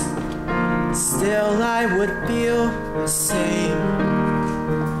coals. Still I would feel the same.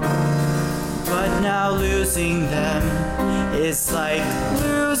 But now losing them is like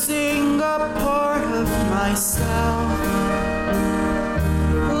losing a part of myself.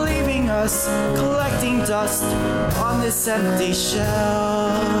 Leaving us collecting dust on this empty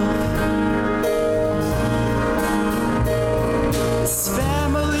shelf. This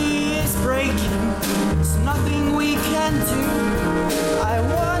family is breaking, there's nothing we can do. I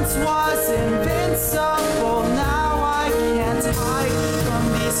once was invincible, now I can't hide from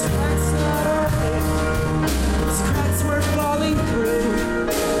these cracks that are there. These cracks we're falling through,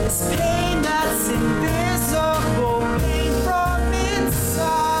 this pain that's invisible, pain from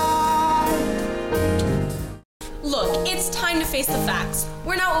inside. Look, it's time to face the facts.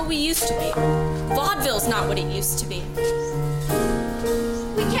 We're not what we used to be. Vaudeville's not what it used to be.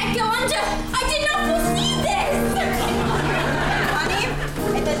 We can't go under! I did not foresee this! Honey,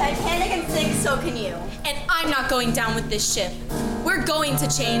 if the Titanic can sink, so can you. And I'm not going down with this ship. We're going to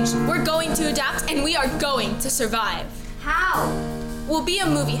change, we're going to adapt, and we are going to survive. How? We'll be a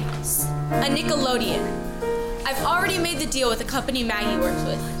movie house, a Nickelodeon. I've already made the deal with the company Maggie works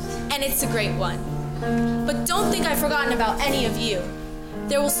with, and it's a great one. But don't think I've forgotten about any of you.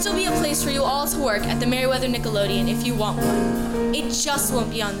 There will still be a place for you all to work at the Merriwether Nickelodeon if you want one. It just won't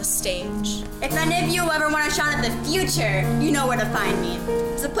be on the stage. If any of you ever want a shot at the future, you know where to find me.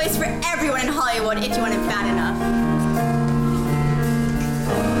 There's a place for everyone in Hollywood if you want it bad enough.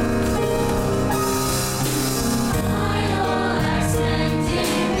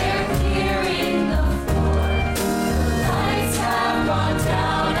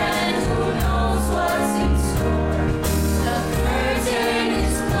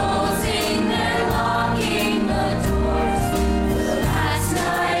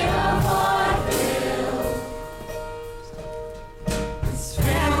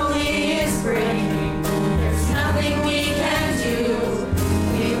 Family is breaking. There's nothing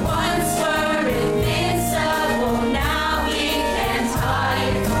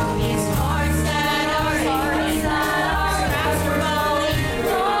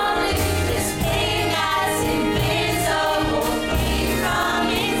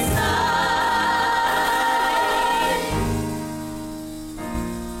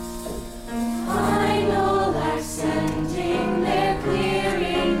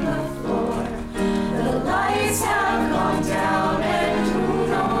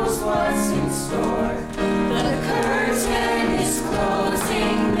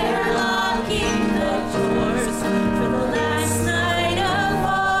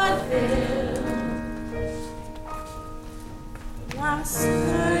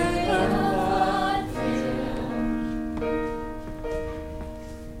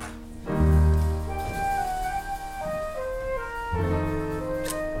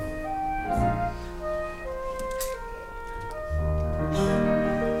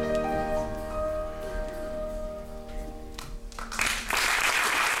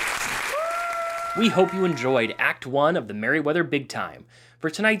We hope you enjoyed Act 1 of the Merriwether Big Time. For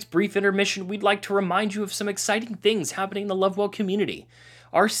tonight's brief intermission, we'd like to remind you of some exciting things happening in the Lovewell community.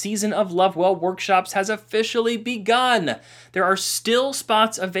 Our season of Lovewell workshops has officially begun. There are still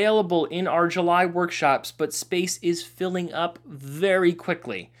spots available in our July workshops, but space is filling up very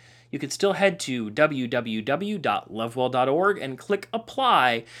quickly. You can still head to www.lovewell.org and click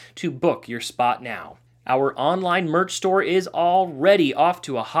Apply to book your spot now. Our online merch store is already off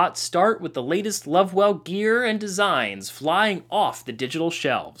to a hot start with the latest Lovewell gear and designs flying off the digital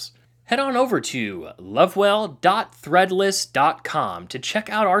shelves. Head on over to lovewell.threadless.com to check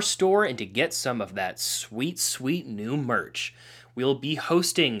out our store and to get some of that sweet, sweet new merch. We'll be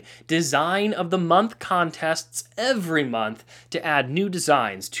hosting Design of the Month contests every month to add new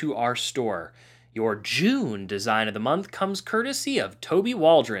designs to our store. Your June Design of the Month comes courtesy of Toby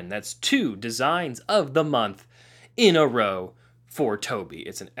Waldron. That's 2 Designs of the Month in a row for Toby.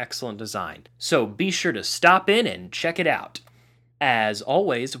 It's an excellent design. So be sure to stop in and check it out. As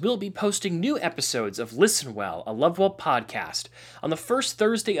always, we'll be posting new episodes of Listen Well, a Lovewell podcast, on the first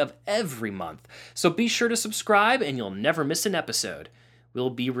Thursday of every month. So be sure to subscribe and you'll never miss an episode. We'll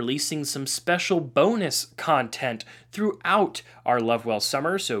be releasing some special bonus content throughout our Lovewell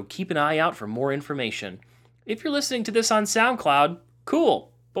summer, so keep an eye out for more information. If you're listening to this on SoundCloud,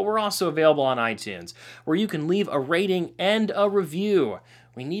 cool, but we're also available on iTunes, where you can leave a rating and a review.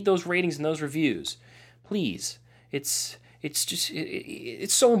 We need those ratings and those reviews. Please, it's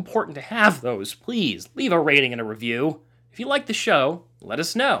so important to have those. Please, leave a rating and a review. If you like the show, let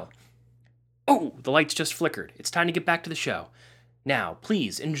us know. Oh, the lights just flickered. It's time to get back to the show. Now,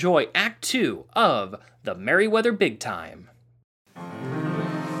 please enjoy Act 2 of the Merriwether Big Time.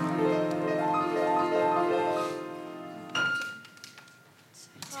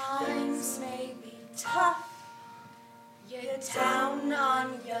 Times may be tough, you're down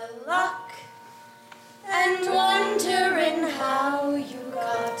on your luck, and wondering how you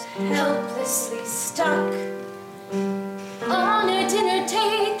got helplessly stuck on a dinner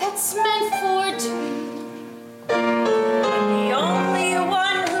date that's meant for two. The only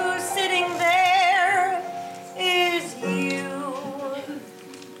one who's sitting there is you.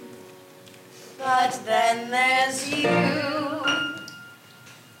 But then there's you,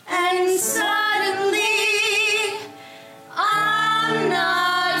 and suddenly I'm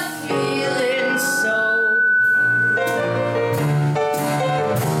not feeling so.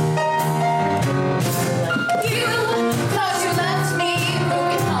 You thought you left me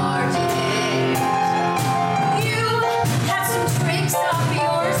broken-hearted. You had some tricks up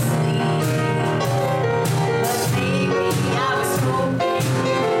your sleeve, but baby, I was hoping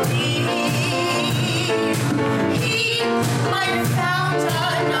you'd leave. He might have found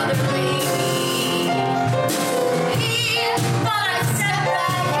another lady. He thought I'd step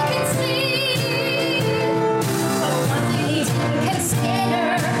back and concede, but one thing he didn't consider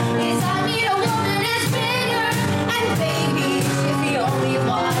is I need a woman as bigger, and baby's the only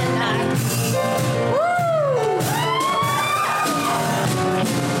one I need.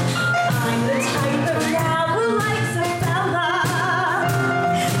 I'm the type of gal who likes a fella.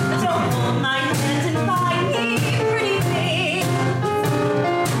 Don't hold my hand and find me pretty big.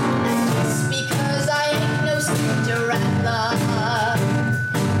 And just because I ain't no Cinderella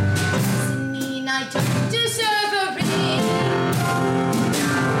doesn't mean I don't deserve a ring.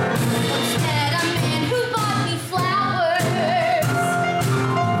 Instead, a man who bought me flowers,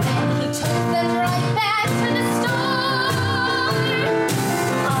 then he took them right back to the store.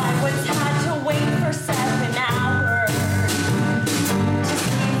 I once had to wait for 7 hours to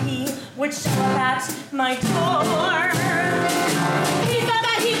see if he would show up at my door. He thought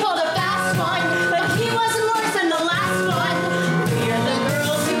that he pulled a fast one, but he wasn't worse than the last one. We're the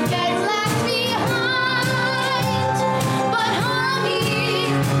girls who get left behind, but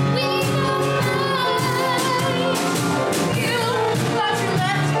honey, we don't mind. You thought you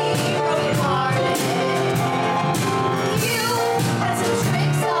left me broken-hearted. You had some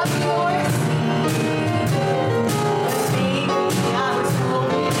tricks up your sleeve, but baby, I was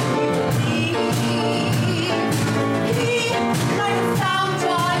hoping you'd leave.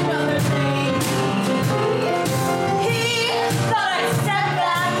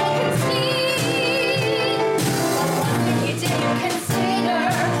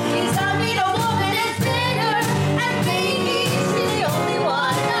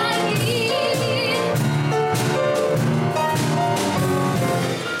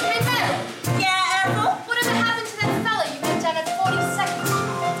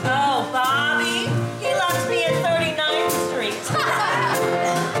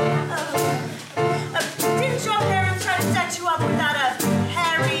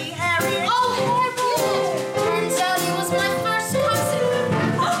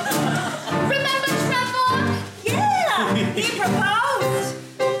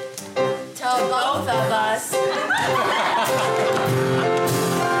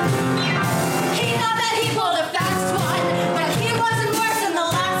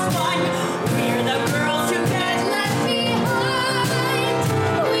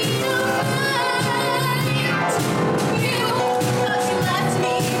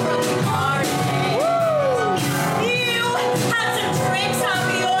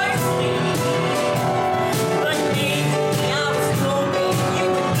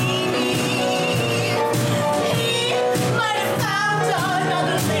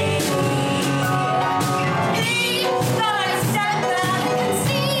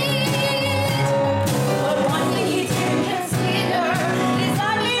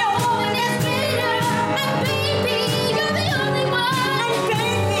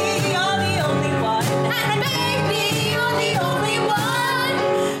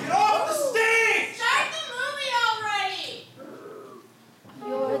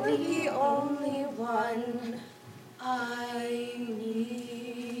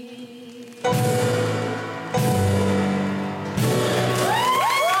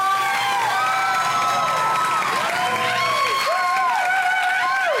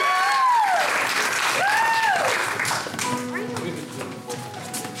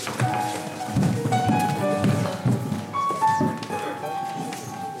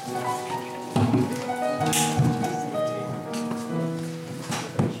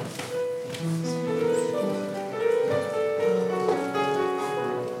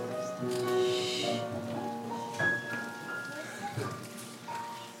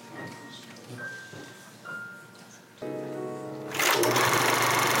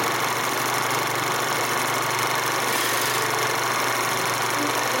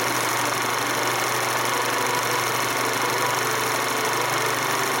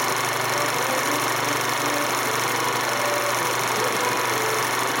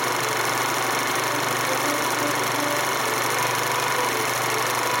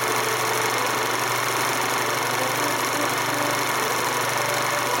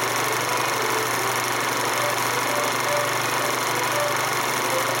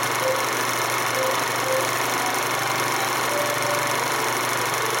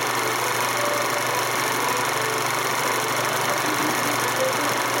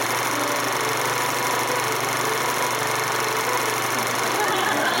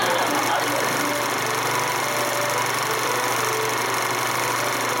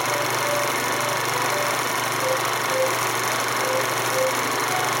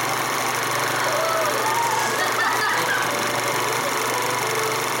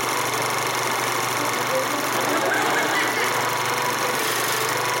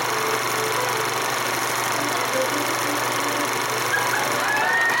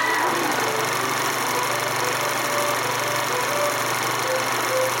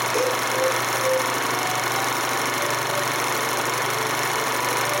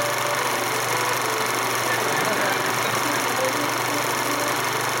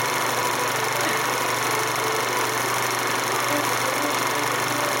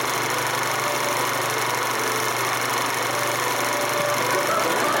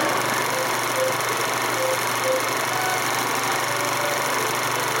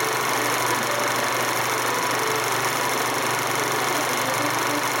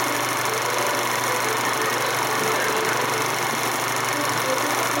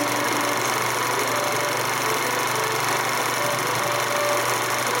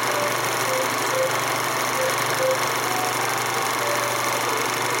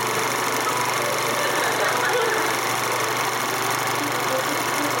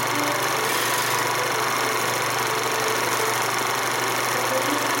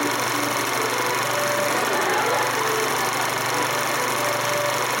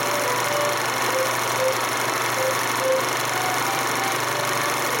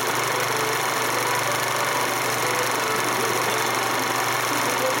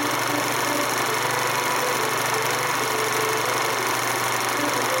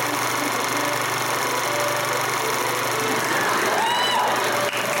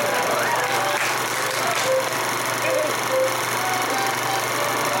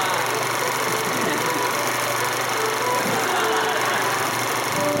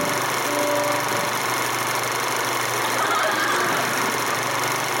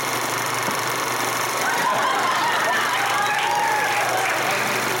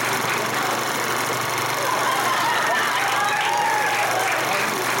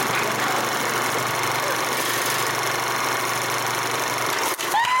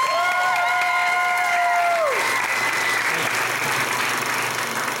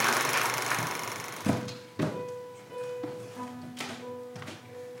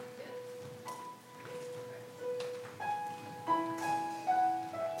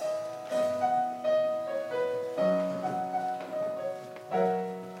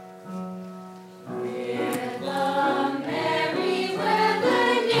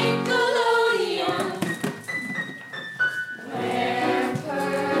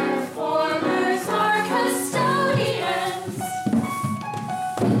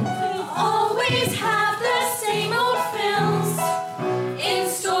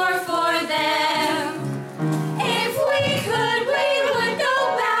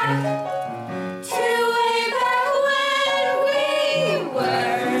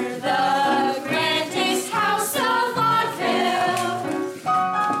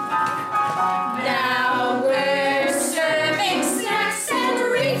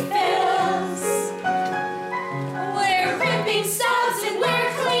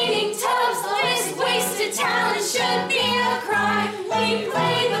 We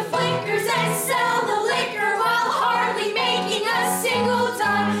play the flickers and sell the liquor while hardly making a single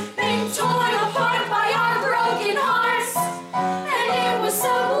dime. Been torn apart by our broken hearts, and it was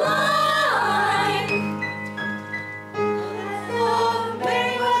sublime. Oh,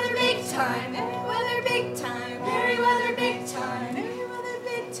 Merriwether big time, Merriwether big time, Merriwether big time, Merriwether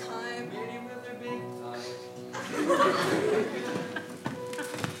big time, Merriwether big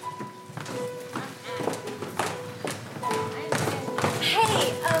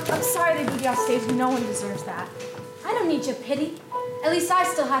Hey, I'm sorry they moved you off stage. No one deserves that. I don't need your pity. At least I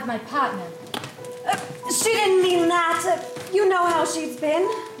still have my partner. She didn't mean that. You know how she's been.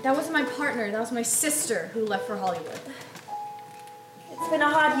 That wasn't my partner. That was my sister who left for Hollywood. It's been a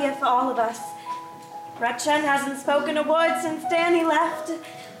hard year for all of us. Gretchen hasn't spoken a word since Danny left.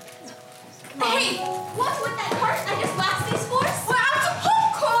 Hey, what's with that cart I just waxed these floors? We're out of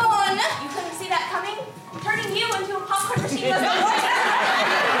popcorn! You couldn't see that coming? Turning you into a popcorn machine was the worst.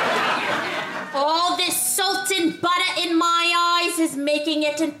 All this salt and butter in my eyes is making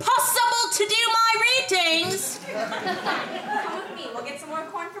it impossible to do my readings. Come with me. We'll get some more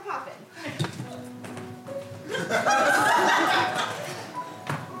corn for popping.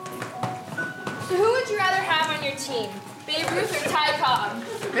 So who would you rather have on your team? Babe Ruth or Ty Cobb?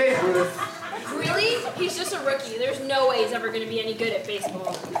 Babe Ruth. Really? He's just a rookie. There's no way he's ever going to be any good at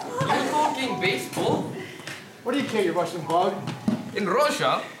baseball. You're talking baseball? What do you care, you Russian bug? In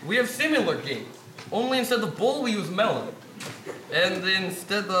Russia, we have similar games. Only instead of ball, we use melon. And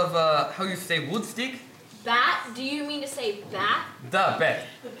instead of, how you say, wood stick? Bat? Do you mean to say bat? Da, bat.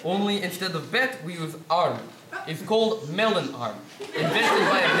 Only instead of bat, we use arm. It's called melon arm. Invented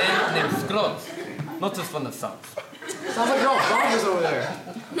by a man named Scruggs. Not just from the South. Sounds like your dog over there.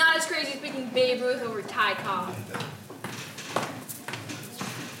 Not as crazy as picking Babe Ruth over Ty Cobb.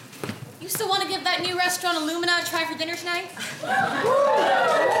 You still want to give that new restaurant Illumina a try for dinner tonight?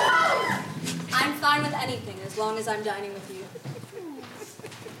 I'm fine with anything as long as I'm dining with you.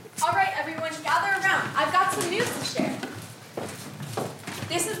 All right, everyone, gather around. I've got some news to share.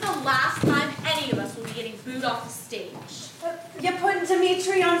 This is the last time any of us will be getting booed off the stage. You're putting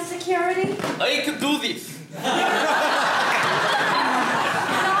Dimitri on security? I could do this. Not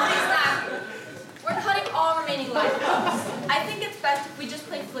exactly. We're cutting all remaining live clips. I think it's best if we just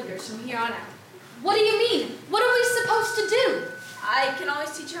play flickers from here on out. What do you mean? What are we supposed to do? I can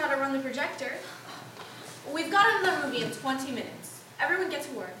always teach you how to run the projector. We've got another movie in 20 minutes. Everyone get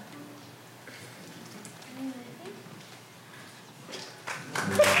to work.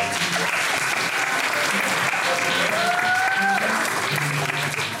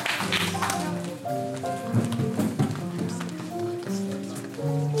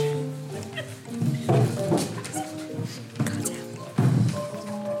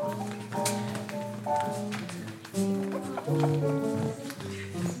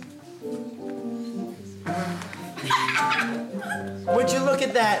 Would you look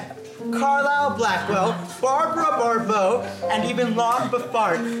at that? Carlisle Blackwell, Barbara Barbeau, and even Lon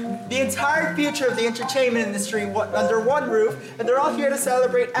Buffard. The entire future of the entertainment industry under one roof, and they're all here to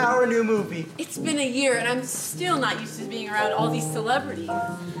celebrate our new movie. It's been a year, and I'm still not used to being around all these celebrities.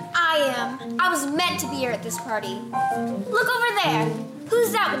 I am. I was meant to be here at this party. Look over there.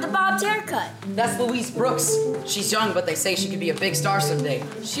 Who's that with the bobbed haircut? That's Louise Brooks. She's young, but they say she could be a big star someday.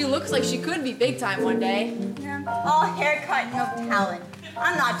 She looks like she could be big time one day. All haircut, no talent.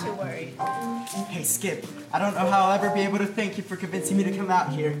 I'm not too worried. Hey, Skip, I don't know how I'll ever be able to thank you for convincing me to come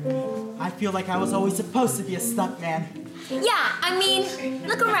out here. I feel like I was always supposed to be a stuntman. Yeah, I mean,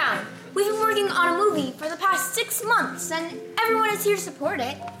 look around. We've been working on a movie for the past 6 months, and everyone is here to support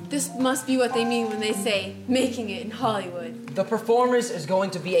it. This must be what they mean when they say making it in Hollywood. The performance is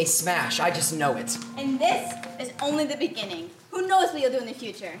going to be a smash. I just know it. And this is only the beginning. Who knows what you'll do in the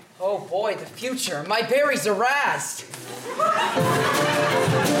future? Oh boy, the future. My berries are razzed.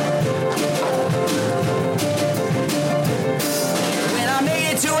 When I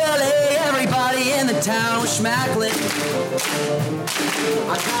made it to LA, everybody in the town was schmackling.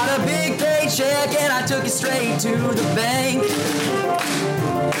 I got a big paycheck and I took it straight to the bank.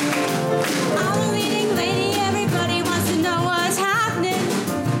 I'm a leading lady, everybody wants to know what's happening.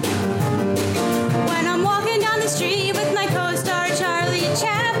 When I'm walking down the street with my co-star Charlie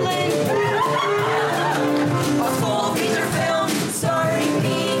Chaplin. A full feature film starring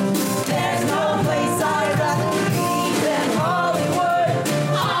me. There's no place I'd rather be than Hollywood.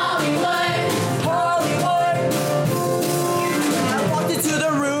 Hollywood. Hollywood. When I walked into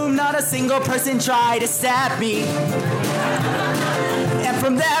the room, not a single person tried to stab me. And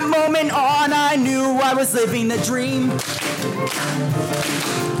from that moment on, I knew I was living the dream.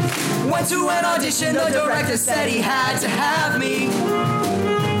 When went to an audition, the director said he had to have me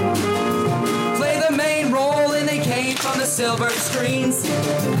play the main role, and they came from the silver screens.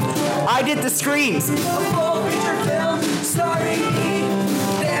 I did the screams. A full feature film starring me.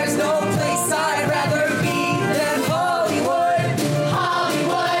 There's no place I'd rather be than Hollywood.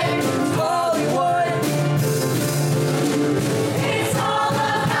 Hollywood. Hollywood. It's all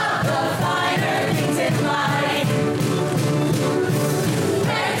about the finer things in life.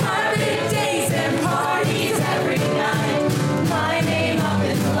 Red carpet days and parties every night. My name up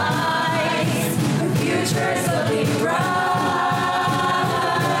in the lights. The future's looking bright.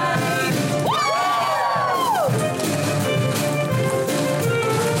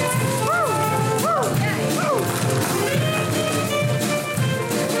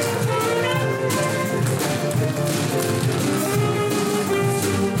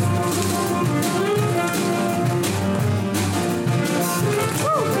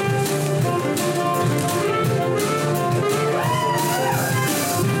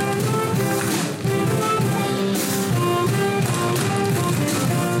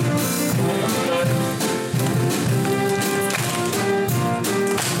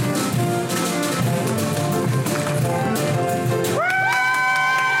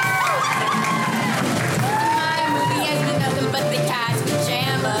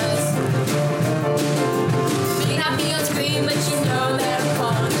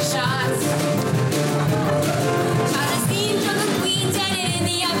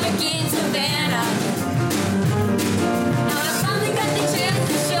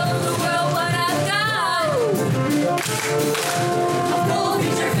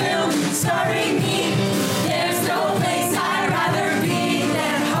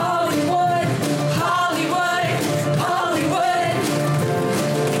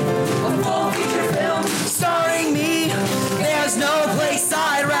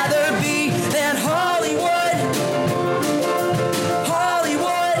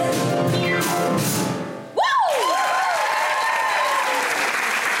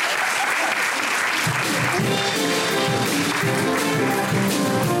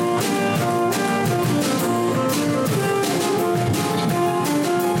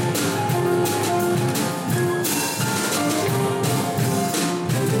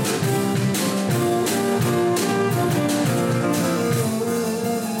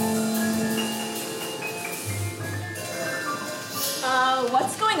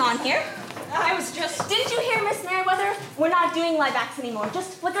 What's going on here? I was just... Didn't you hear, Miss Merriwether? We're not doing live acts anymore.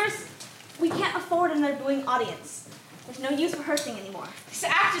 Just flickers. We can't afford another booing audience. There's no use rehearsing anymore. This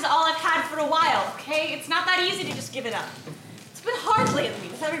act is all I've had for a while, okay? It's not that easy to just give it up. It's been hard lately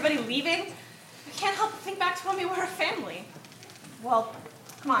with everybody leaving. I can't help but think back to when we were a family. Well,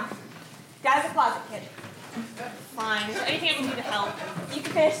 come on. Down to the closet, kid. Fine. Is there anything I can do to help? You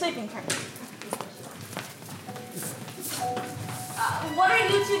can finish sleeping first. What are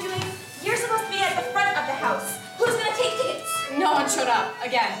you two doing? You're supposed to be at the front of the house. Who's gonna take tickets? No one showed up,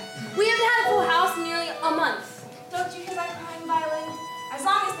 again. We haven't had a full house in nearly a month. Don't you hear that crying violin? As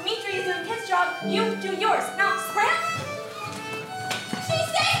long as Dimitri is doing his job, you do yours. Now, scram! She's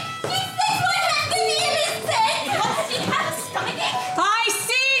sick! She's sick! What happened? He is sick! What, does she have a stomachache? I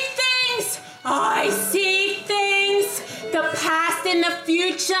see things! I see things! The past and the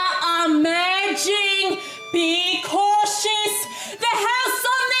future are merging! Be cautious! The house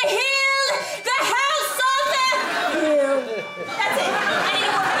on the hill! The house on the hill! That's it. I need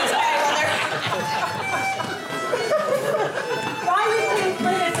a word with Merriwether. Why we playing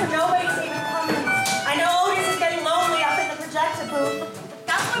flitters so nobody's even coming? I know Otis is getting lonely up in the projector booth.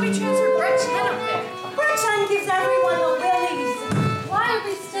 That's why we transferred Brett Chen up there. Brett Chen gives everyone the willies. Why are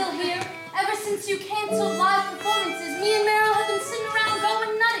we still here? Ever since you canceled live performances, me and Meryl have been sitting around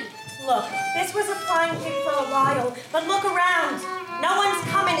going nutty. Look, this was a fine gig for a while, but look around. No one's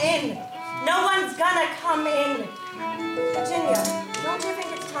coming in. No one's gonna come in. Virginia, don't you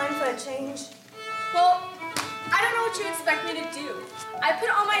think it's time for a change? Well, I don't know what you expect me to do. I put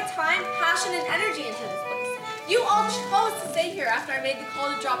all my time, passion, and energy into this place. You all chose to stay here after I made the call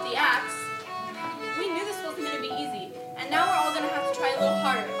to drop the axe. We knew this wasn't going to be easy, and now we're all going to have to try a little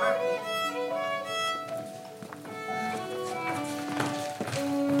harder, aren't we?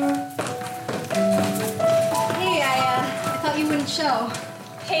 Hey, I thought you wouldn't show.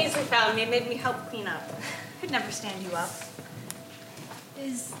 Paisley found me and made me help clean up. Could never stand you up.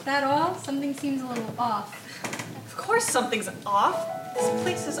 Is that all? Something seems a little off. Of course something's off. This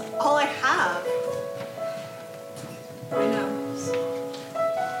place is all I have. I know.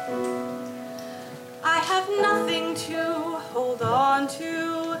 I have nothing to hold on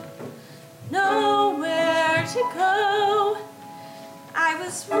to, nowhere to go. I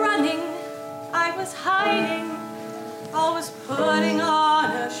was running, I was hiding, always putting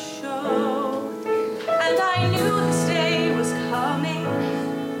on a show. And I knew this day was coming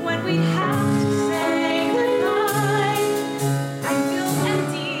when we'd have to say goodbye. I feel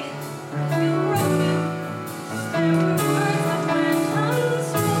empty, I feel broken. There were words that went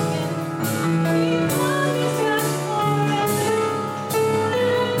unspoken. We promised that forever.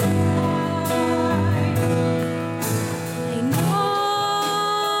 I know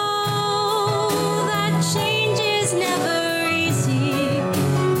that change is never easy.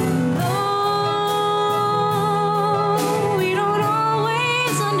 And though we don't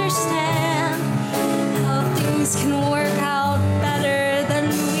always understand how things can work out better than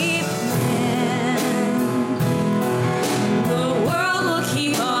we planned, the world will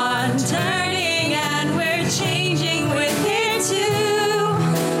keep on turning and we're changing with it too.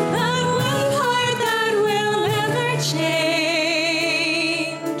 But one part that will never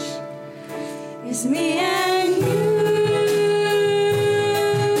change is me and you.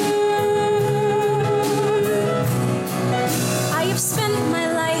 I have spent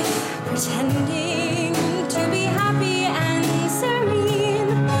my life pretending to be happy and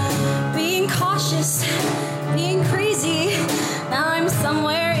serene, being cautious, being crazy. Now I'm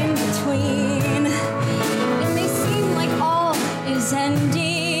somewhere in between. It may seem like all is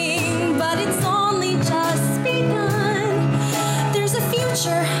ending, but it's only just begun. There's a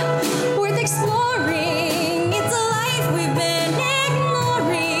future worth exploring. It's a life we've been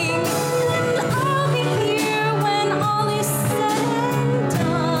ignoring. And I'll be here when all is said and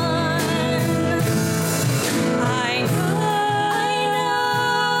done. I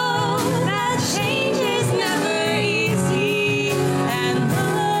know that change is never easy. And though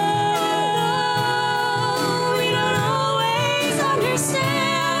we don't always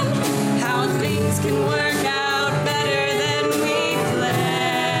understand how things can work out better than we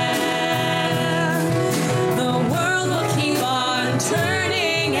planned, the world will keep on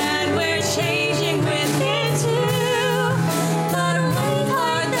turning and we're changing with it too. But one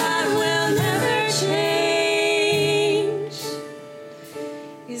part that will never change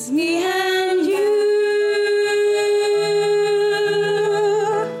is me and you.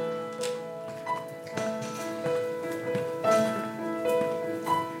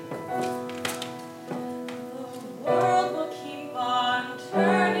 The world will keep on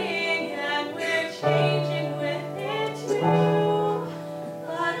turning and we're changing with it too.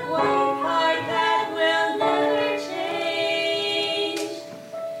 But one part that will never change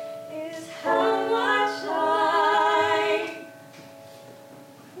is how much I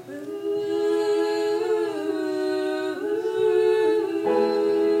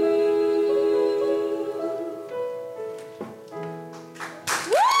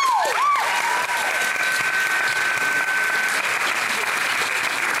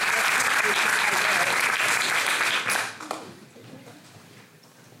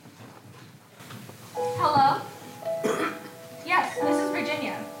Hello? Yes, this is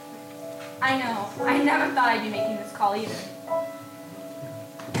Virginia. I know. I never thought I'd be making this call either.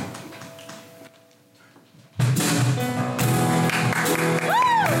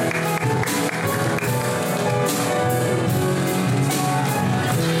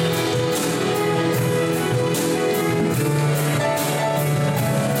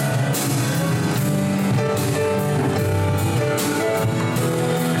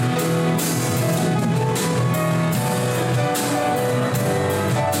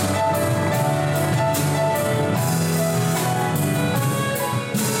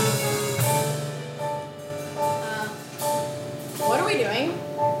 What are we doing?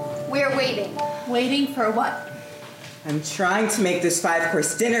 We're waiting. Waiting for what? I'm trying to make this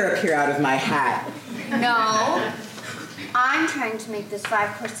 5-course dinner appear out of my hat. No. I'm trying to make this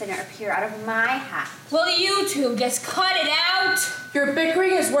 5-course dinner appear out of my hat. Will you two just cut it out? Your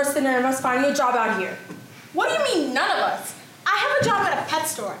bickering is worse than none of us finding a job out here. What do you mean, none of us? I have a job at a pet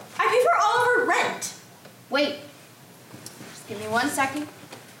store. I pay for all of our rent. Wait. Just give me 1 second.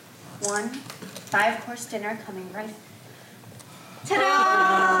 1 5-course dinner coming right.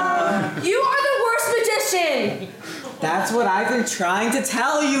 Ta-da! You are the worst magician! That's what I've been trying to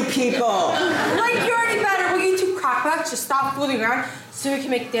tell you people. Like, you're already better. Will you two crackpots just stop fooling around so we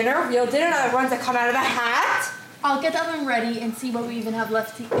can make dinner, real dinner, not the ones that come out of the hat? I'll get the oven ready and see what we even have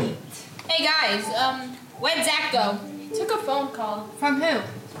left to eat. Hey guys, where'd Zach go? He took a phone call. From who?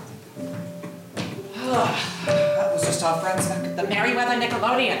 That was just our friends back at the Merriwether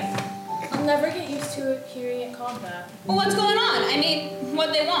Nickelodeon. I'll never get used to hearing it called that. Well, what's going on? I mean,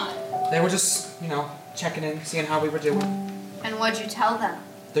 what'd they want? They were just, checking in, seeing how we were doing. And what'd you tell them?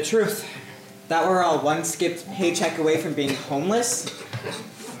 The truth. That we're all one skipped paycheck away from being homeless,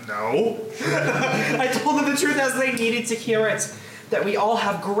 No. I told them the truth as they needed to hear it. That we all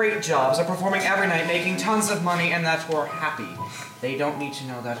have great jobs, are performing every night, making tons of money, and that we're happy. They don't need to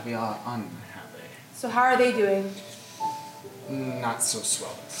know that we are unhappy. So how are they doing? Not so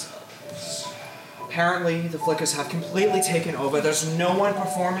swell themselves. Apparently, the Flickers have completely taken over. There's no one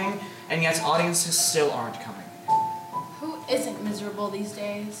performing, and yet audiences still aren't coming. Who isn't miserable these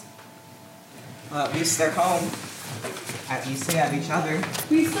days? Well, at least they're home. At least they have each other.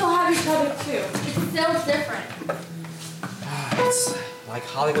 We still have each other too. It's still different. It's like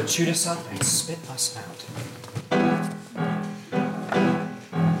Hollywood chewed us up and spit us out.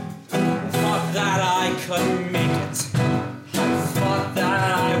 Thought that I could make it. I thought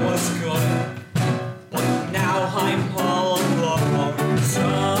that I was good. But now I'm all alone,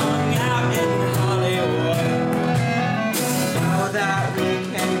 strung out in Hollywood. Now that we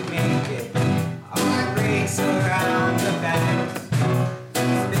can make it, our race around the bend.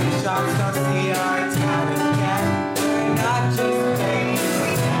 Big shops don't see our talent yet. We're not just paying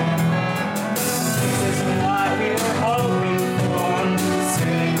pretend. This is what we were hoping for.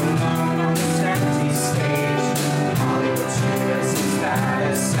 Sitting alone on this empty stage. Hollywood treated us as bad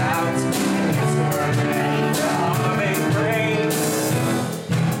as out. And guess we're ready for our big break.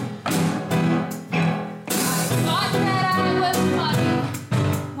 Thought that I was funny.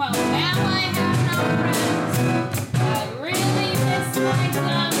 Well, now I have no friends. I really miss my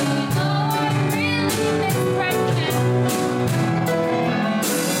Tommy. Oh, I really miss Preston.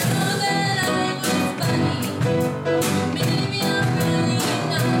 Know that I was funny. Maybe I'm really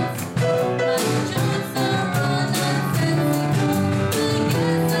nuts. My jokes are all nonsensical. I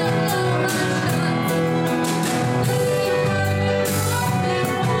guess I blow my shot.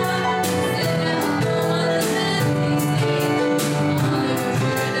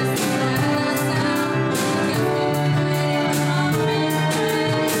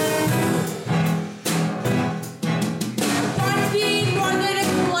 Wanted a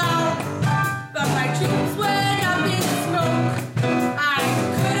cloud, but my dreams went up in smoke. I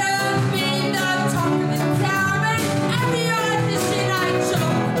could have been the talk of the town, but every audition I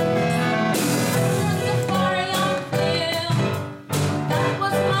choked. Safari on film, that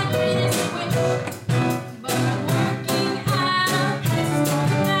was my greatest wish. But I'm working at a pet store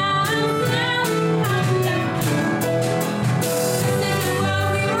now. This is what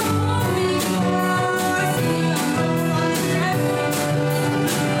we were hoping for. See, I'm no fun and everything.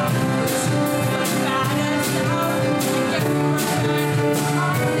 I'm bad as hell. Get more fun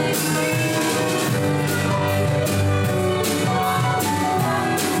on this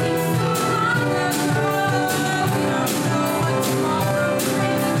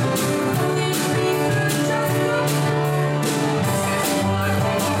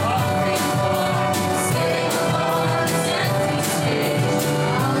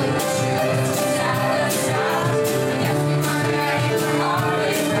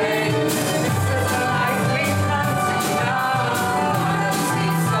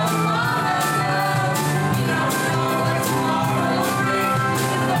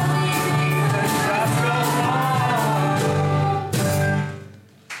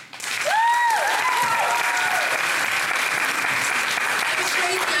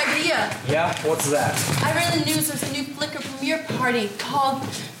Yeah? What's that? I read in the news there's a new Flickr premiere party called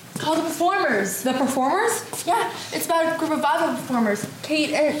The Performers. The Performers? Yeah, it's about a group of Bible performers.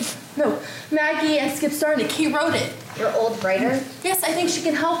 Maggie and Skip started it. Kate wrote it. Your old writer? Yes, I think she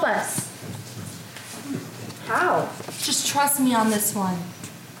can help us. How? Just trust me on this one.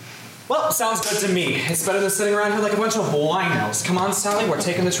 Well, sounds good to me. It's better than sitting around here like a bunch of winos. Come on, Sally, we're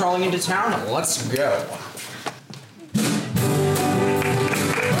taking the trolley into town. Let's go.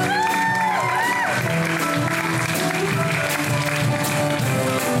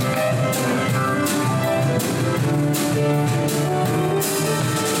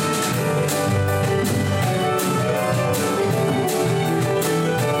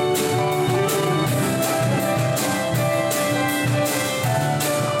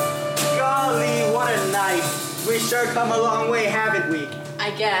 Golly, what a night. We sure come a long way, haven't we?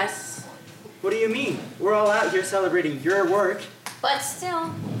 I guess. What do you mean? We're all out here celebrating your work. But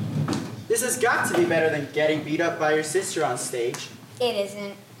still, This has got to be better than getting beat up by your sister on stage. it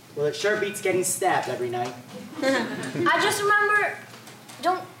isn't. Well, it sure beats getting stabbed every night. I just remember,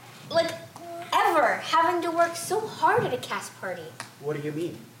 ever having to work so hard at a cast party. What do you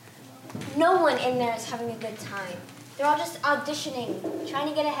mean? No one in there is having a good time. They're all just auditioning, trying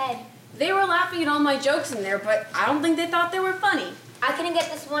to get ahead. They were laughing at all my jokes in there, but I don't think they thought they were funny. I couldn't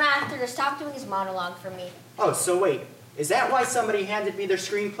get this one actor to stop doing his monologue for me. Oh, so wait. Is that why somebody handed me their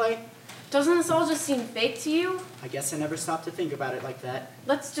screenplay? Doesn't this all just seem fake to you? I guess I never stopped to think about it like that.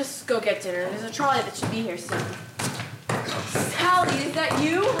 Let's just go get dinner. There's a trolley that should be here soon. Sally, is that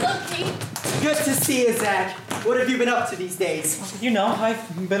you? Look, Good to see you, Zach. What have you been up to these days? You know,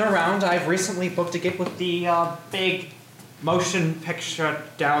 I've been around. I've recently booked a gig with the big motion picture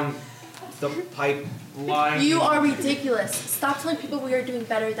down the pipeline. You are ridiculous. Stop telling people we are doing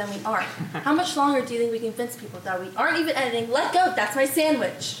better than we are. How much longer do you think we can convince people that we aren't even editing? Let go, that's my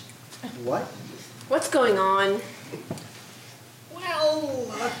sandwich. What? what's going on?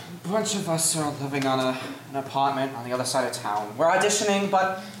 Well, a bunch of us are living on an apartment on the other side of town. We're auditioning,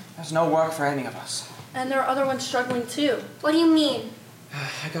 but there's no work for any of us. And there are other ones struggling too. What do you mean?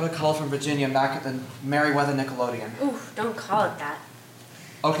 I got a call from Virginia back at the Merriwether Nickelodeon. Oof, don't call it that.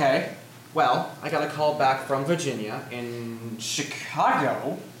 Okay, well, I got a call back from Virginia in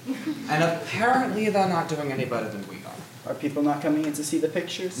Chicago, and apparently they're not doing any better than we are. Are people not coming in to see the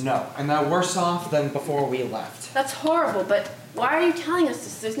pictures? No, and they're worse off than before we left. That's horrible, but why are you telling us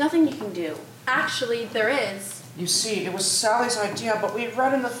this? There's nothing you can do. Actually, there is. You see, it was Sally's idea, but we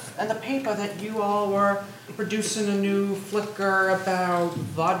read in the paper that you all were producing a new flicker about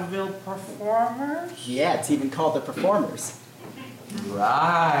vaudeville performers? Yeah, it's even called The Performers.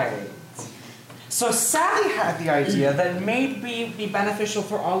 Right. So Sally had the idea that maybe it'd be beneficial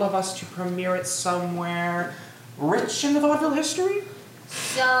for all of us to premiere it somewhere rich in the vaudeville history?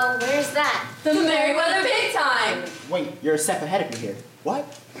 So, where's that? The Merriwether Big Time! Wait, you're a step ahead of me here. What?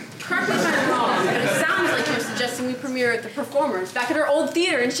 Correct me if I'm wrong, but it sounds like you're suggesting we premiere at the Performers back at our old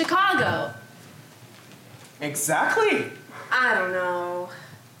theater in Chicago. Exactly. I don't know.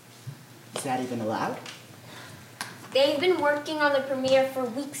 Is that even allowed? They've been working on the premiere for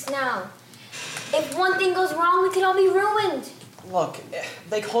weeks now. If one thing goes wrong, we could all be ruined. Look,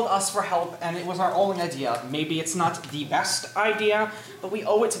 they called us for help, and it was our only idea. Maybe it's not the best idea, but we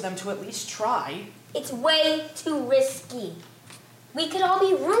owe it to them to at least try. It's way too risky. We could all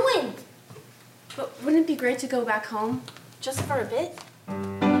be ruined. But wouldn't it be great to go back home? Just for a bit?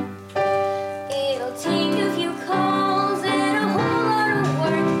 It'll take a few calls and a whole lot of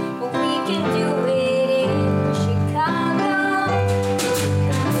work, but we can do it in Chicago.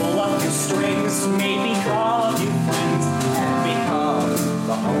 Pull up your strings, maybe call a few friends, and become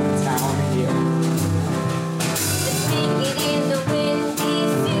the hometown hero. Let's make it in the windy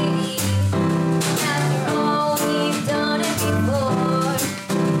city. After all, we've done it before.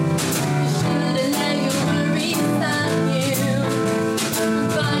 Should've let your worries stop you from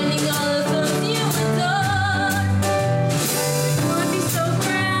finding all of those you adore. It would be so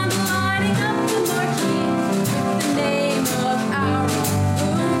grand, lighting up the marquee with the name of our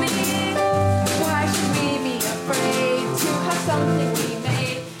movie. Why should we be afraid to have something we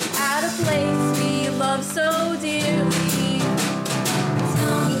made at a place we love so dearly?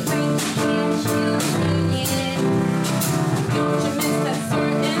 Tell me, Frank, can't you see it? Don't you miss that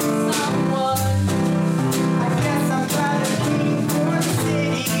certain someone? I guess I'm trying to keep for the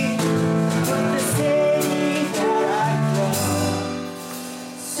city, but the city that I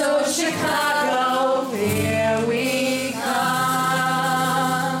love. So Chicago, here we come.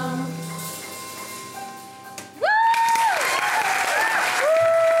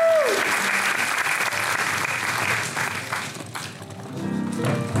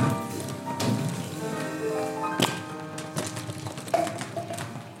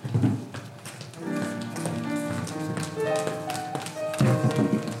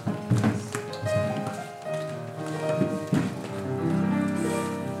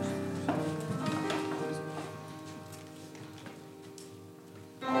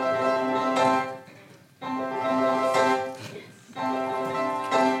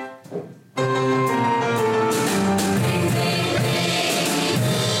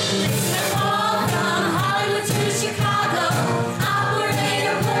 All from Hollywood to Chicago,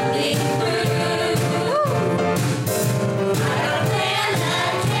 operator working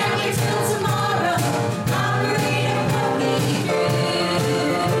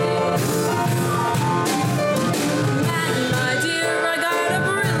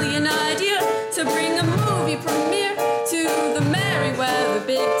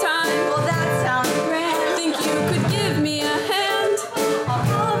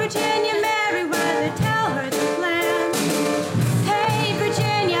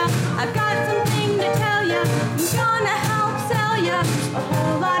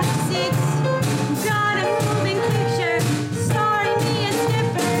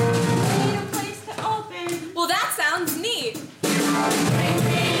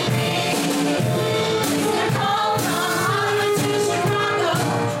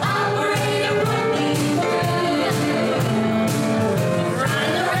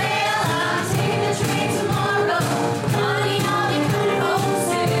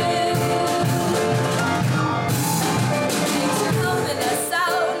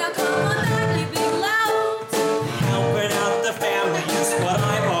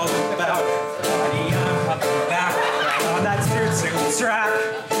racetrack.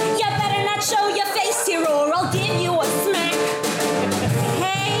 You better not show your face here or I'll give you a smack.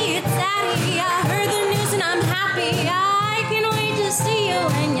 Hey, it's Daddy. I heard the news and I'm happy. I can wait to see you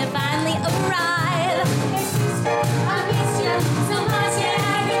when you finally arrive. Hey, sister, I miss you so much. Yeah,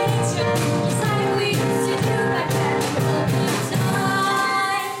 I miss you. Just like we used to do back then.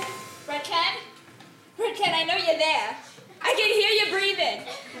 Red Ken? Red Ken, I know you're there. I can hear you breathing.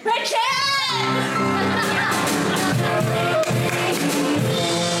 Red Ken!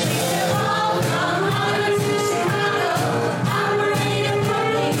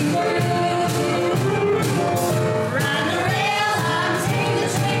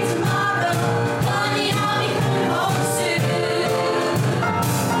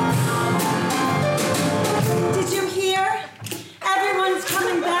 Did you hear? Everyone's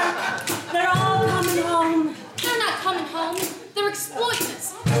coming back. They're all coming home. They're not coming home. They're exploiting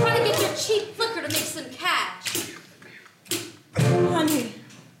us, trying to get their cheap flicker to make some cash. Honey,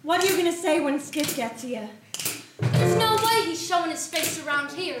 what are you gonna say when Skip gets here? There's no way he's showing his face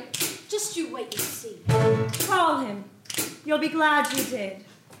around here. Just you wait and see. Call him. You'll be glad you did.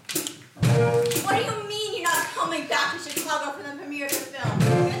 What do you mean you're not coming back to Chicago for the premiere of the film?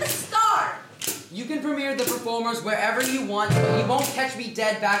 You're the star! You can premiere the performers wherever you want, but you won't catch me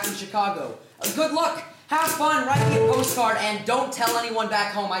dead back in Chicago. Good luck! Have fun, write me a postcard, and don't tell anyone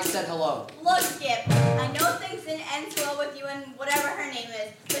back home I said hello. Look, Skip, I know things didn't end so well with you and whatever her name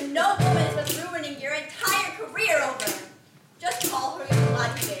is, but no woman is what's ruining your entire career over. Just call her, you're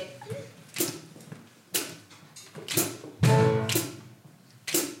glad you did.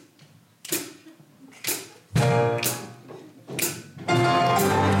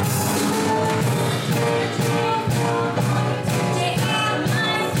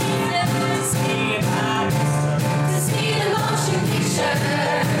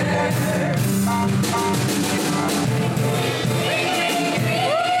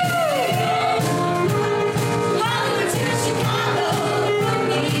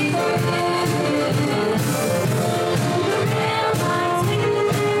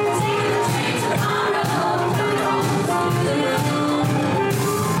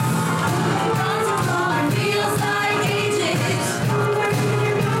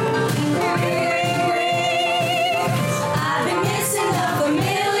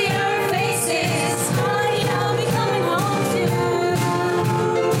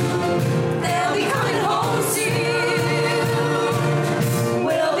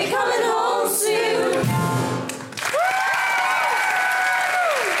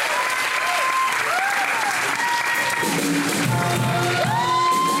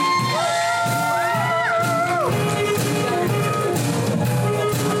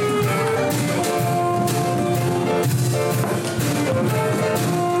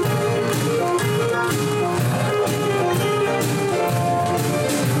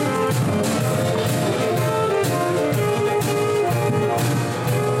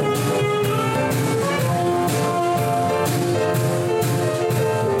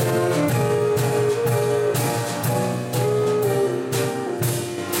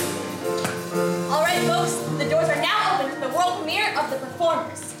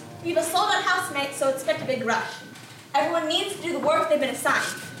 We have a sold-out house tonight, so expect a big rush. Everyone needs to do the work they've been assigned.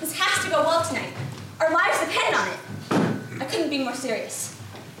 This has to go well tonight. Our lives depend on it. I couldn't be more serious.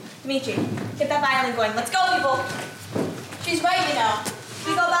 Dimitri, get that violin going. Let's go, people. She's right, you know.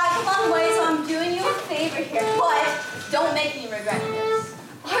 We go back a long way, so I'm doing you a favor here. But don't make me regret this.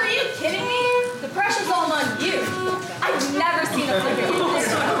 Are you kidding me? The pressure's all on you. I've never seen a flicker like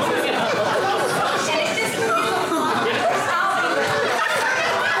this. And if this is I'll be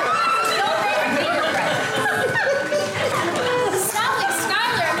Sally,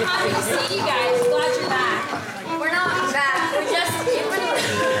 Skylar, I'm happy to see you guys. Glad you're back. We're not back. We're just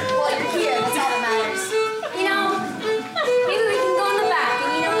well, you're here. That's all that matters. You know, maybe we can go in the back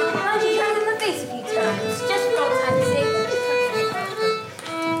and, you know, punch each other in the face a few times. Just for old time's sake.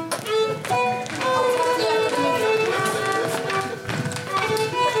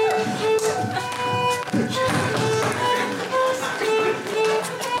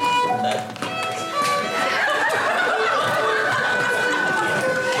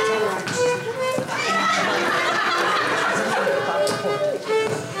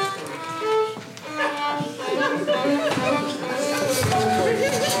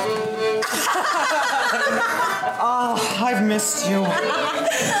 Oh, I've missed you. I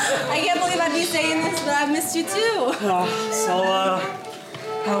can't believe I'd be saying this, but I've missed you too. How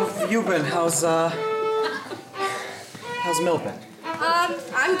have you been? How's Mill been?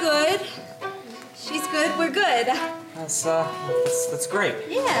 I'm good. She's good. We're good. That's great.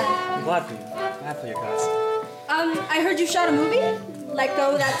 Yeah. I'm glad for you. Glad for you guys. I heard you shot a movie? Let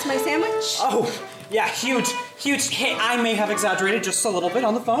go, that's my sandwich. Oh, yeah, huge hit. I may have exaggerated just a little bit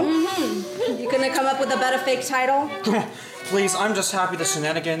on the phone. You gonna come up with a better fake title? Please, I'm just happy the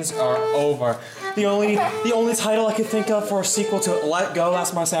shenanigans are over. The only title I could think of for a sequel to Let Go,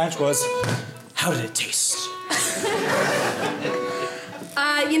 That's My Sandwich was How Did It Taste?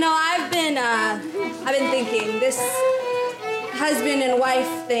 I've been thinking this husband and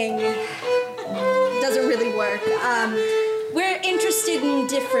wife thing doesn't really work. We're interested in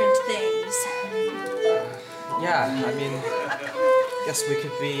different things. Yeah, I mean, guess we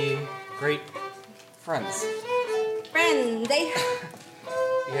could be great friends. Friends, eh?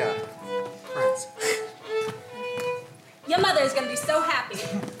 Yeah, friends. Your mother's gonna be so happy.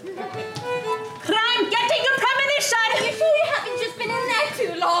 I'm getting your premonition! You sure you haven't just been in there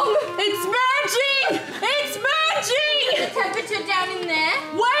too long? It's merging! It's merging! Is the temperature down in there?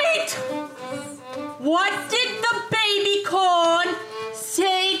 Wait! What did the baby corn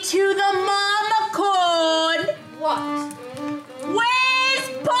say to the mama corn? What? Where's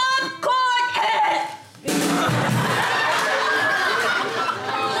popcorn?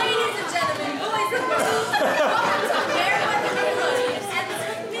 Ladies and gentlemen, boys and girls, welcome to Merriwether Neighborhood and the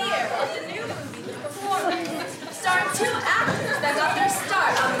premiere of the new movie, The Performance, starring two actors that got their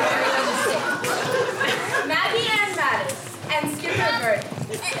start on the Merriwether stage. Maggie Ann Mattis and Skipper Bird,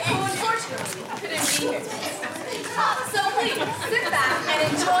 who unfortunately couldn't be here today. So please, sit back and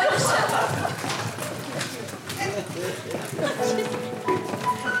enjoy the show.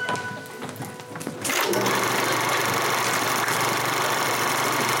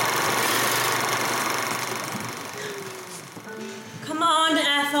 Come on,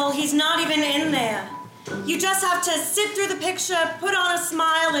 Ethel. He's not even in there. You just have to sit through the picture, put on a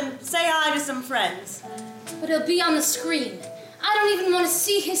smile, and say hi to some friends. But he'll be on the screen. I don't even want to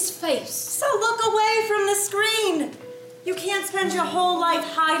see his face. So look away from the screen. You can't spend your whole life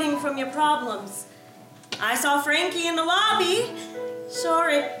hiding from your problems. I saw Frankie in the lobby. Sure,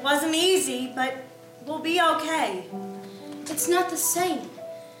 it wasn't easy, but we'll be okay. It's not the same.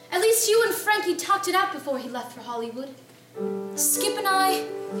 At least you and Frankie talked it out before he left for Hollywood. Skip and I,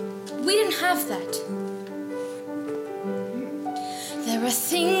 we didn't have that. There are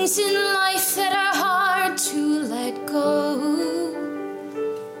things in life that are hard to let go.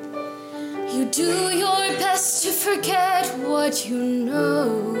 You do your best to forget what you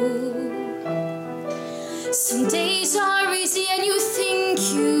know. Some days are easy and you think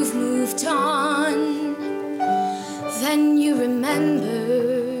you've moved on. Then you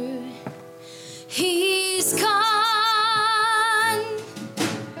remember he's gone.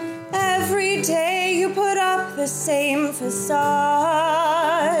 Every day you put up the same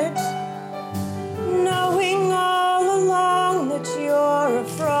facade, knowing all along that you're a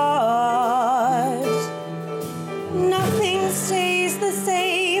fraud. Nothing stays the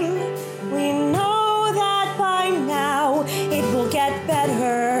same. We know that by now it will get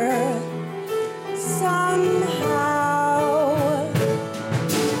better somehow.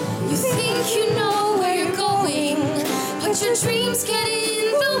 You think you know where you're going, but your dreams get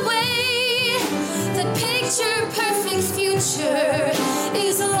in the way. The picture perfect future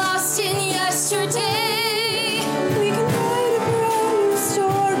is lost in yesterday. We can write a brand new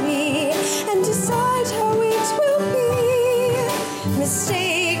story and decide how it will be.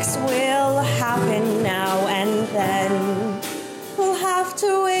 Mistakes will happen now and then. We'll have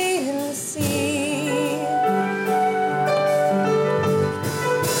to wait and see.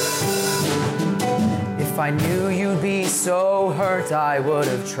 If I knew you'd be so hurt, I would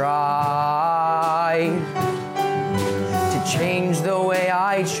have tried to change the way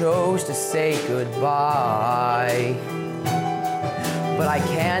I chose to say goodbye. But I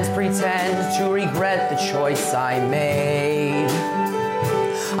can't pretend to regret the choice I made.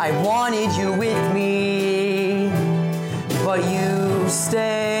 I wanted you with me, but you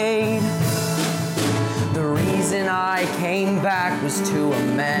stayed. The reason I came back was to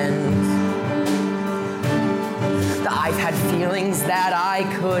amend. I've had feelings that I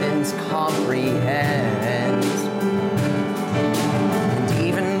couldn't comprehend. And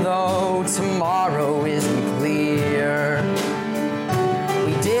even though tomorrow isn't clear,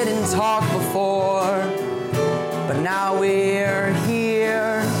 we didn't talk before, but now we're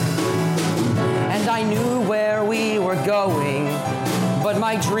here. And I knew where we were going, but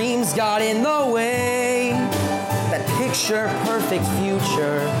my dreams got in the way. That picture perfect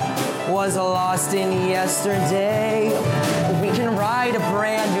future was lost in yesterday. We can write a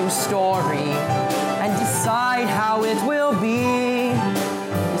brand new story and decide how it will be.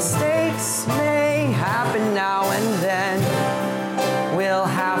 Mistakes may happen now and then. We'll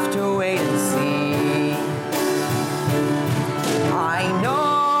have to wait and see. I I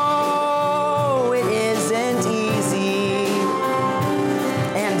know it isn't easy,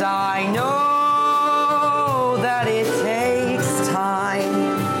 and I know that it takes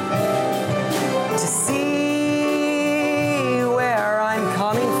time to see where I'm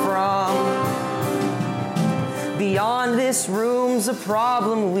coming from. Beyond this room's a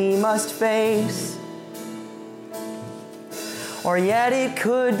problem we must face, or yet it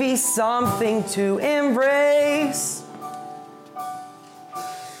could be something to embrace.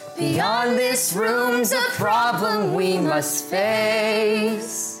 Beyond this room's a problem we must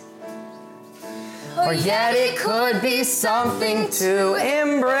face, or yet it could be something to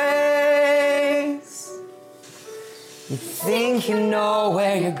embrace. You think you know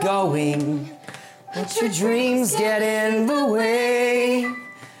where you're going, but your dreams get in the way.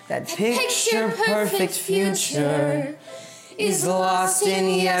 That picture-perfect future is lost in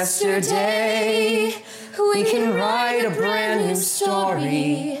yesterday. We can write a brand new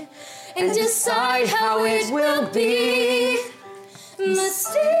story and decide how it will be.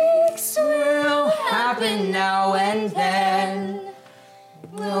 Mistakes will happen now and then.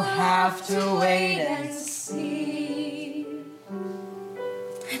 We'll have to wait and see.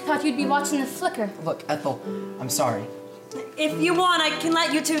 I thought you'd be watching the flicker. Look, Ethel, I'm sorry. If you want, I can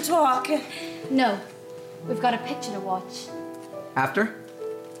let you two talk. No, we've got a picture to watch. After?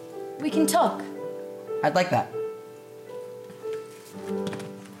 We can talk. I'd like that.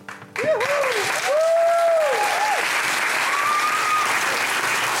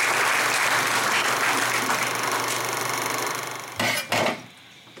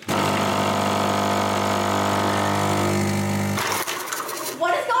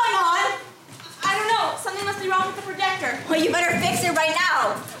 What is going on? I don't know. Something must be wrong with the projector. Well, you better fix it right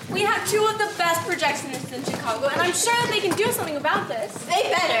now. We have two of the best projectionists in Chicago, and I'm sure that they can do something about this. They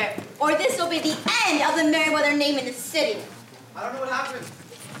better, or this will be the end of the Merriwether name in the city. I don't know what happened.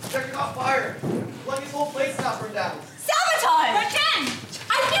 The projector caught fire. Like this whole place now burned down. Sabotage! Again!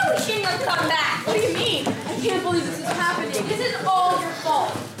 I knew we shouldn't have come back. What do you mean? I can't believe this is happening. This is all your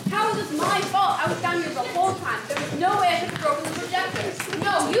fault. How is this my fault? I was down here the whole time. There was no way I could have broken the projector.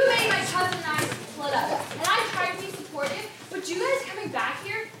 No, you made my cousin and I split up. And I tried to be supportive, but you guys coming back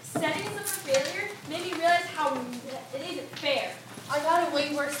here, setting us up for failure, made me realize how it isn't fair. I got it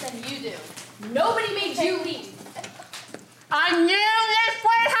way worse than you do. Nobody made you leave. I knew this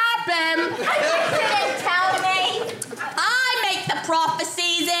would happen. You didn't tell me. I make the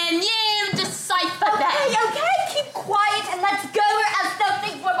prophecies and you decipher them. Okay, keep quiet and let's go as though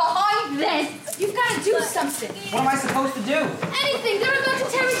things were behind this. You've got to do something. What am I supposed to do? Anything. They're about to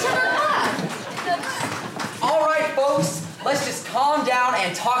tear each other apart. All right, folks, let's just calm down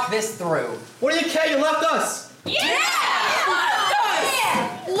and talk this through. What do you care? You left us.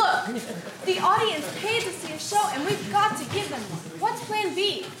 Look, the audience paid to see a show, and we've got to give them one. What's plan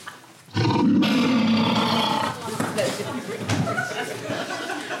B?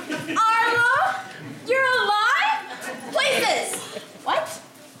 Arlo, you're alive? Places. What?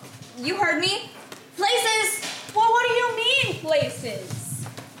 You heard me? Places. Well, what do you mean, places?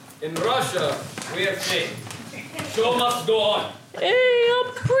 In Russia, we have saying, show must go on. Hey,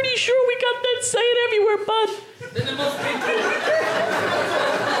 I'm pretty sure we got that saying everywhere, bud. Then it must be true.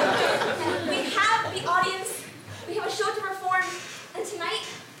 We have the audience, we have a show to perform, and tonight,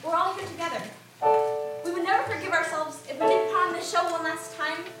 we're all here together. We would never forgive ourselves if we didn't put on this show one last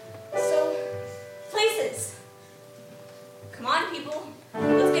time. So, places. Come on, people.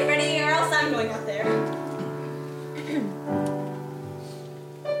 Let's get ready, or else I'm going out there.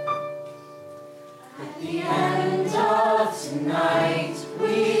 At the end of tonight,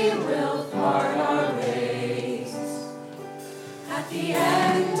 we will part our ways. At the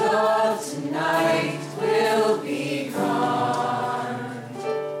end of tonight, we'll be gone.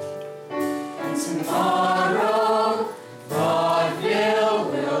 And tomorrow, vaudeville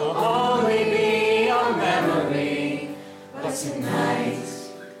will only be a memory. But tonight,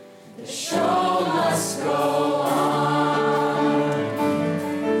 the show must go on.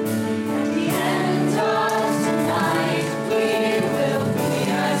 At the end of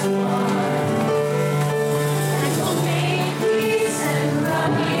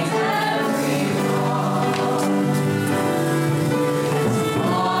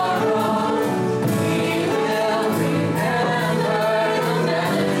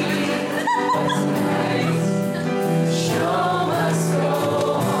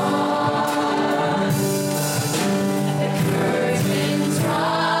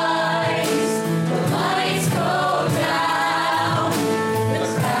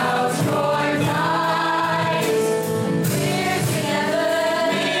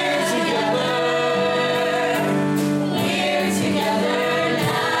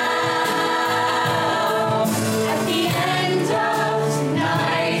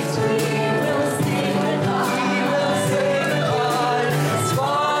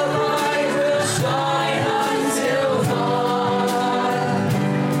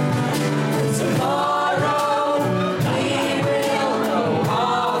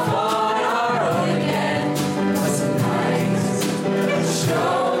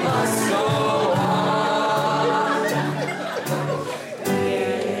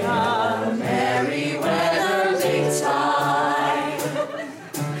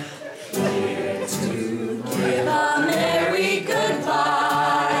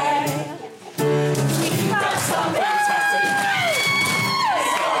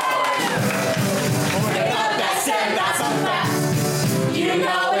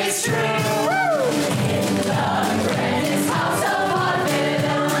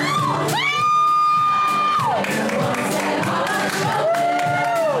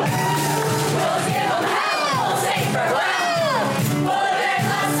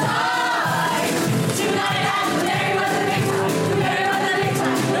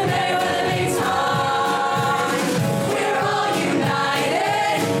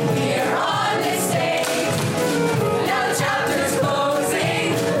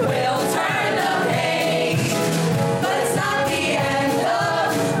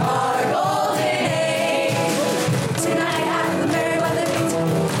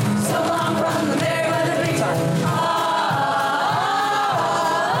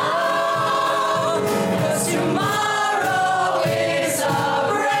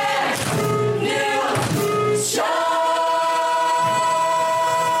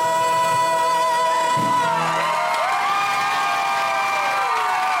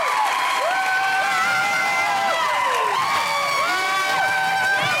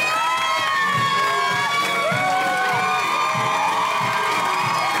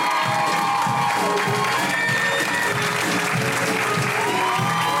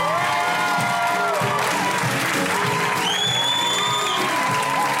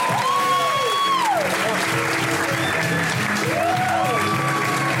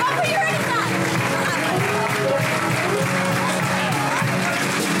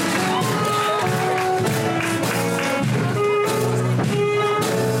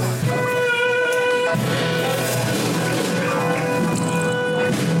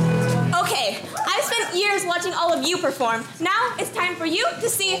you performed. Now it's time for you to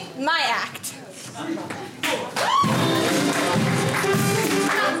see my act.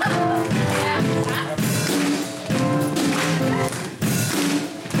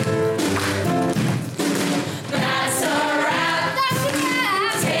 That's a wrap. That's a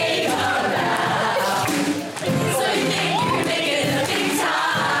wrap. Take a bow. So you think you can make it in a big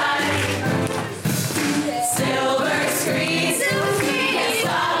time? Silver screen can't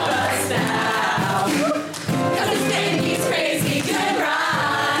stop us now. 'Cause it's been these crazy good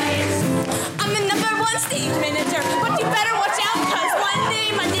rides. I'm the #1 stage manager, but you better watch out, cause one day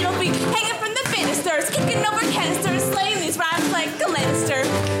my knee will be hanging from the banisters, kicking over canisters, slaying these rhymes like a Lannister.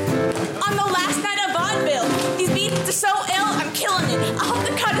 On the last night of vaudeville, these beats are so ill, I'm killing it. I hope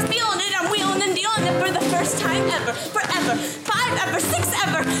the crowd is feeling it, I'm wheeling and dealing it for the first time ever, forever, 5 ever, 6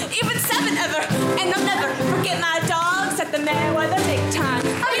 ever, even 7 ever, and I'll never forget my dogs at the Merriwether big time.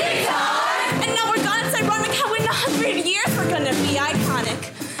 Big time! And now we're gone, it's ironic how in 100 years we're gonna be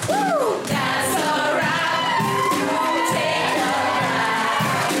iconic. Woo! That's a wrap. Take a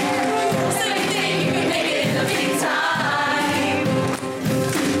bow. So you think you can make it in a big time?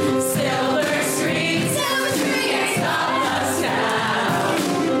 Silver screens can't stop us now.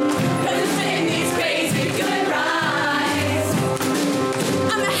 'Cause it's been these crazy good rides.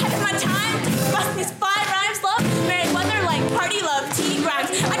 I'm ahead of my time, bust these 5 rhymes, love, Merriwether like party love, tea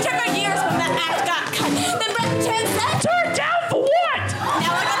grinds. I took my years when that act got cut, then Brett Chan said, "Turn down for what?"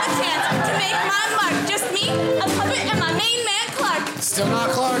 Now I got the chance to make my mark, just me, a puppet, and my main man Clark. Still not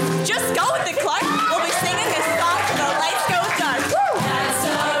Clark. Just go with it, Clark. We'll be singing this song till the lights go dark. Woo! That's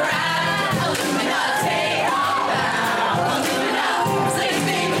a wrap. Illuminati, bow. Illuminati, so you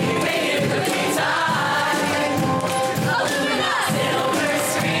think you can make it in a big time? Illuminati, silver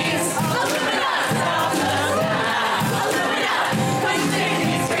screens. Illuminati, stop us now. Illuminati, 'cause you think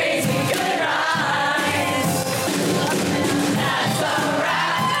these crazy good rides. That's a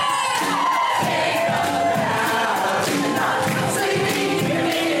wrap. Take a bow. Illuminati, so you think you can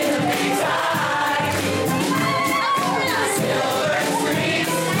make it in a big time? Illuminati, silver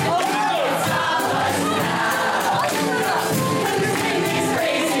screens. Illuminati, stop us now. Illuminati, 'cause you think these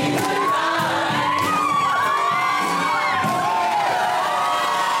crazy good rides.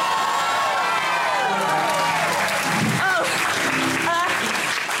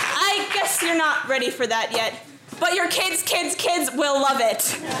 I guess you're not ready for that yet, but your kids will love it.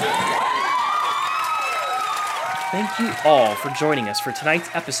 Thank you all for joining us for tonight's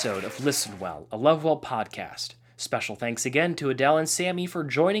episode of Listen Well, a Lovewell podcast. Special thanks again to Adele and Sammy for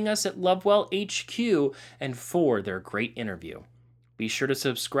joining us at Lovewell HQ and for their great interview. Be sure to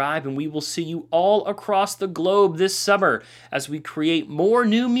subscribe, and we will see you all across the globe this summer as we create more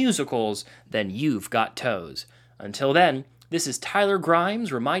new musicals than You've Got Toes. Until then, this is Tyler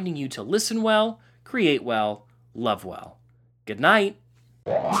Grimes reminding you to listen well, create well, love well. Good night.